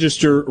can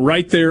register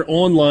right there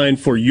online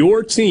for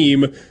your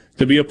team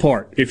to be a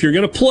part. If you're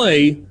going to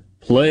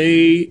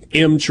play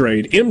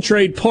M-Trade,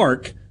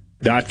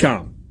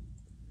 mtradepark.com.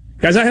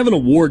 Guys, I have an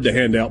award to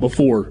hand out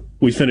before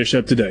we finish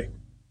up today.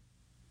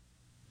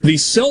 The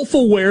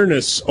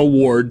Self-Awareness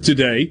Award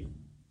today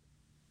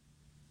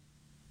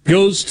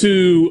goes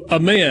to a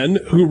man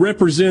who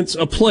represents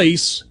a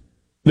place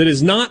that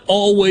is not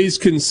always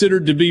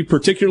considered to be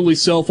particularly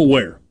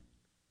self-aware.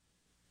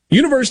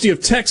 University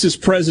of Texas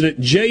President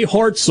Jay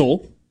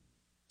Hartzell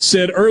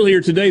said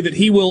earlier today that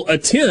he will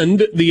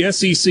attend the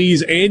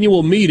SEC's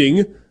annual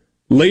meeting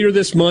later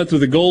this month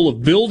with the goal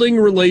of building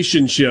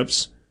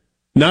relationships,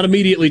 not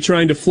immediately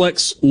trying to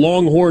flex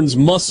Longhorns'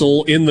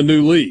 muscle in the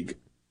new league.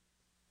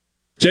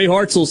 Jay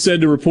Hartzell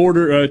said to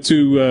reporter, I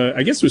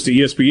guess it was to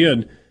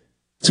ESPN,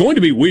 it's going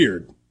to be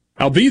weird.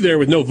 I'll be there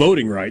with no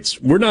voting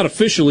rights. We're not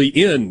officially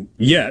in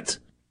yet.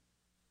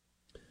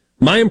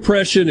 My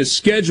impression is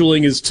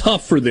scheduling is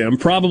tough for them,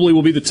 probably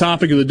will be the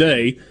topic of the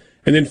day,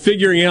 and then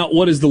figuring out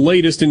what is the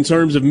latest in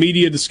terms of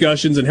media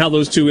discussions and how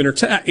those two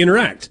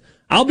interact.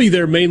 I'll be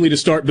there mainly to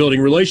start building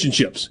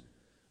relationships.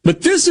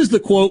 But this is the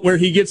quote where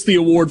he gets the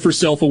award for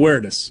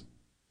self-awareness.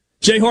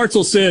 Jay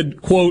Hartzell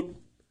said, quote,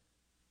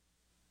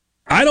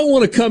 I don't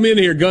want to come in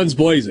here guns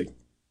blazing.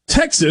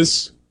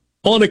 Texas,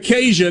 on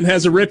occasion,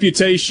 has a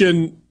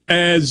reputation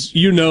as,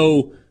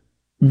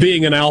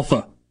 being an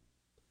alpha.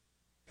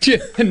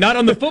 Not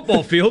on the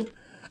football field.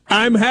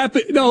 I'm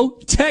happy. No,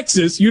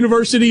 Texas,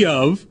 University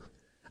of.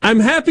 I'm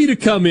happy to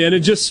come in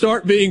and just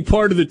start being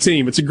part of the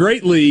team. It's a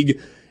great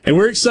league, and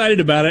we're excited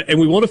about it, and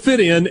we want to fit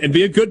in and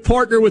be a good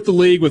partner with the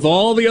league, with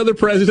all the other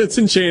presidents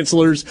and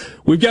chancellors.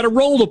 We've got a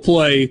role to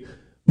play,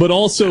 but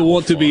also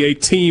want to be a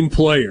team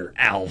player.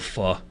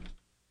 Alpha.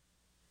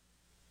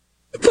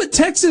 But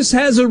Texas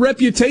has a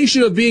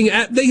reputation of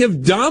they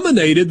have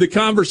dominated the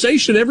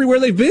conversation everywhere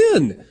they've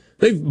been.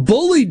 They've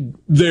bullied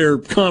their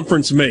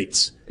conference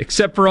mates.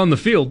 Except for on the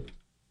field.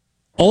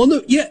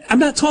 I'm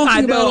not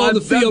talking about on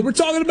the field. We're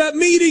talking about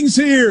meetings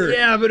here.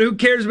 Yeah, but who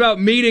cares about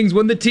meetings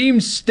when the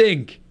teams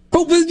stink?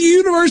 But the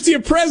University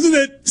of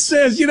President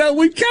says,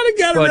 we've kind of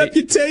got a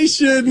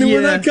reputation, and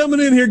we're not coming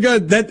in here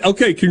good.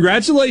 Okay,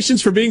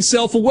 congratulations for being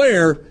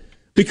self-aware,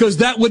 because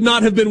that would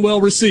not have been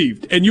well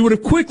received, and you would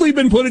have quickly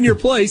been put in your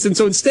place. And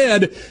so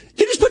instead,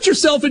 you just put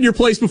yourself in your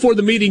place before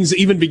the meetings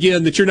even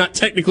begin that you're not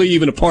technically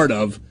even a part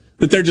of,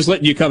 that they're just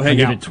letting you come hang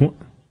out.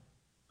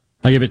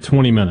 I give it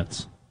 20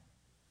 minutes.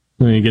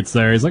 When he gets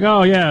there, he's like,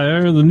 oh, yeah,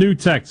 they're the new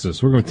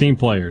Texas. We're going team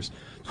players.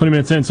 20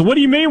 minutes in. So what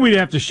do you mean we'd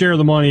have to share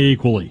the money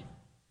equally?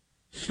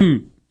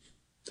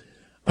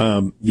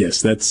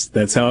 Yes,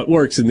 that's how it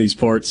works in these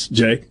parts,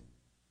 Jay.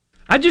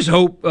 I just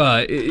hope,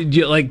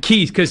 like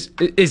Keith, because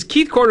is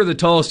Keith Carter the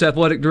tallest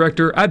athletic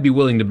director? I'd be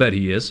willing to bet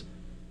he is.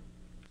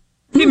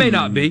 He may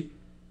not be,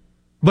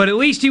 but at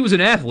least he was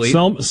an athlete.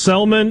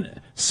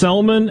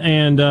 Selman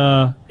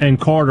and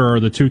Carter are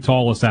the two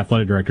tallest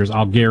athletic directors.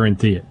 I'll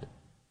guarantee it.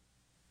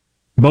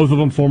 Both of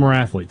them former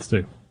athletes,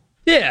 too.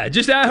 Yeah,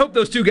 I hope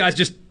those two guys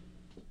just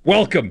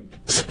welcome.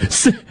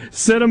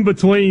 Sit them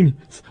between.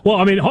 Well,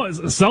 I mean,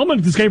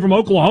 Selman just came from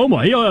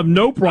Oklahoma. He'll have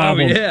no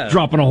problem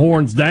dropping a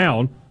horns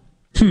down.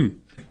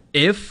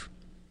 If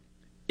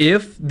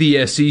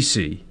the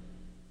SEC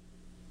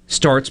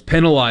starts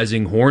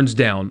penalizing horns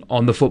down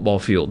on the football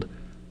field,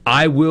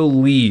 I will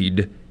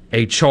lead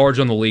a charge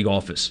on the league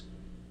office.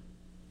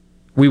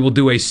 We will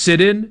do a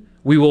sit-in.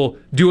 We will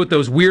do what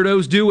those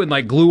weirdos do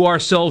and glue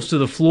ourselves to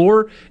the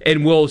floor,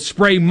 and we'll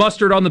spray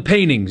mustard on the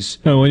paintings.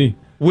 Oh,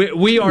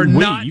 we are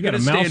not. You got a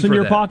mouse in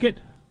your pocket?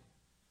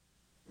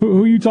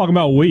 Who are you talking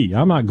about?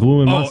 I'm not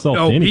gluing myself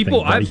to anything.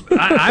 People,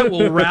 I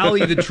will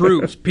rally the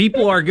troops.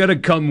 People are going to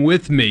come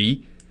with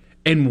me,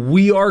 and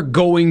we are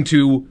going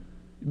to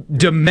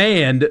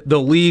demand the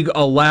league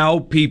allow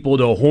people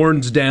to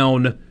horns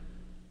down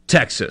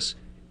Texas.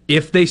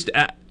 If they,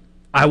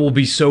 I will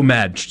be so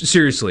mad.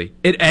 Seriously,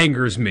 it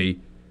angers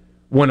me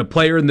when a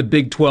player in the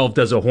Big 12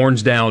 does a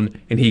horns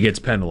down and he gets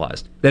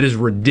penalized. That is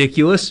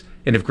ridiculous,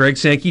 and if Greg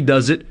Sankey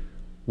does it,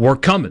 we're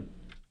coming.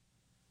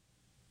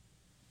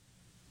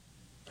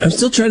 I'm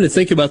still trying to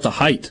think about the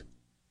height.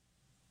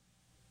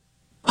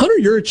 Hunter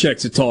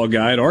Yurachek's a tall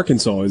guy at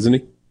Arkansas, isn't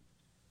he?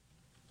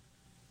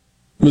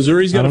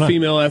 Missouri's got a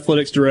female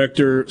athletics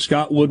director.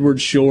 Scott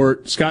Woodward's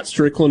short. Scott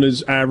Strickland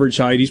is average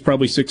height. He's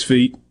probably 6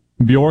 feet.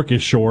 Bjork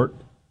is short.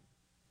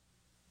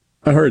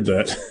 I heard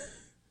that.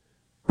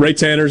 Ray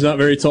Tanner's not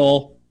very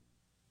tall.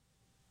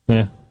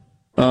 Yeah.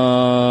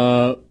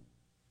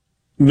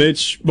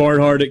 Mitch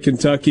Barnhart at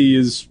Kentucky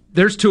is...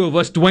 There's two of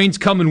us. Dwayne's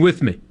coming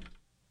with me.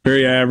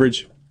 Very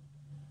average.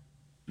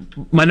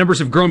 My numbers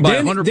have grown by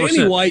 100%.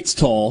 Danny White's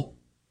tall.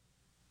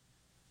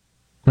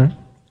 But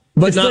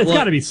it's not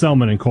got to be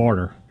Selman and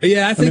Carter.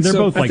 Yeah, I think they're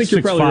so. both like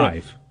 6'5",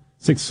 right.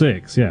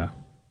 6'6", yeah.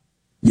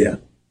 Yeah,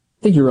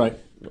 I think you're right.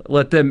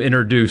 Let them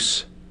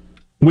introduce.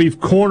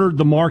 We've cornered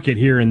the market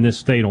here in this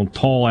state on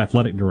tall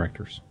athletic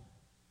directors.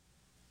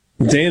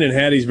 Dan in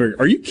Hattiesburg.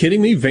 Are you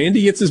kidding me?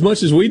 Vandy gets as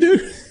much as we do?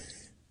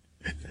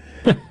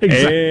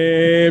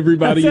 Exactly.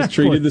 Everybody is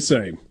treated the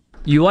same.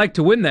 You like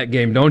to win that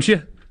game, don't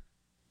you?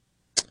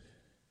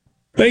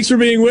 Thanks for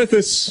being with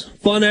us.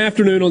 Fun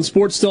afternoon on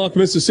Sports Talk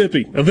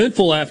Mississippi.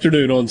 Eventful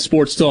afternoon on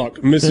Sports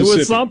Talk Mississippi. It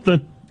was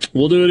something.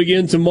 We'll do it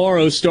again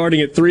tomorrow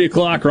starting at 3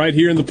 o'clock right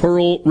here in the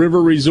Pearl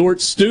River Resort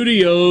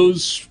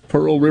Studios.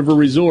 Pearl River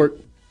Resort,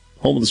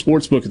 home of the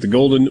sportsbook at the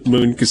Golden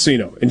Moon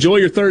Casino. Enjoy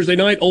your Thursday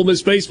night. Ole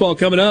Miss baseball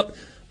coming up.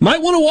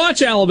 Might want to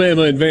watch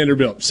Alabama and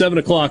Vanderbilt. 7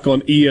 o'clock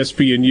on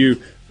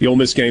ESPNU. The Ole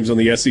Miss games on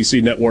the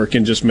SEC Network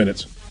in just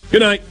minutes.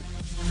 Good night.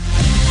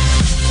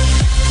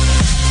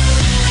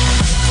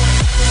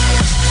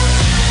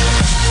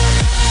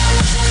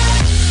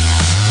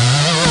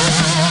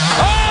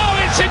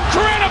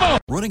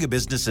 Running a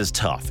business is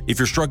tough. If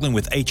you're struggling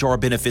with HR,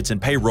 benefits,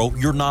 and payroll,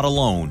 you're not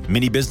alone.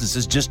 Many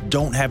businesses just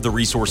don't have the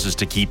resources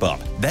to keep up.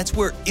 That's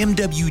where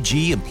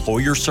MWG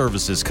Employer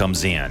Services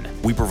comes in.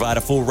 We provide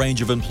a full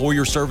range of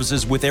employer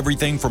services with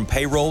everything from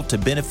payroll to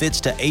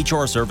benefits to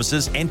HR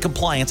services and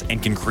compliance,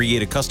 and can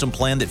create a custom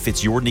plan that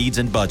fits your needs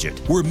and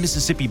budget. We're a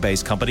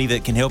Mississippi-based company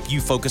that can help you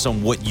focus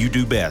on what you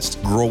do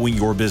best, growing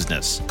your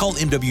business. Call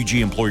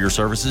MWG Employer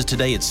Services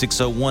today at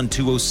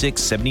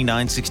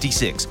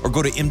 601-206-7966 or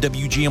go to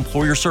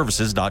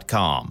MWGEmployerServices.com. A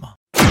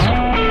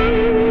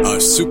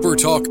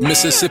SuperTalk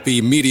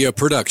Mississippi media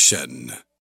production.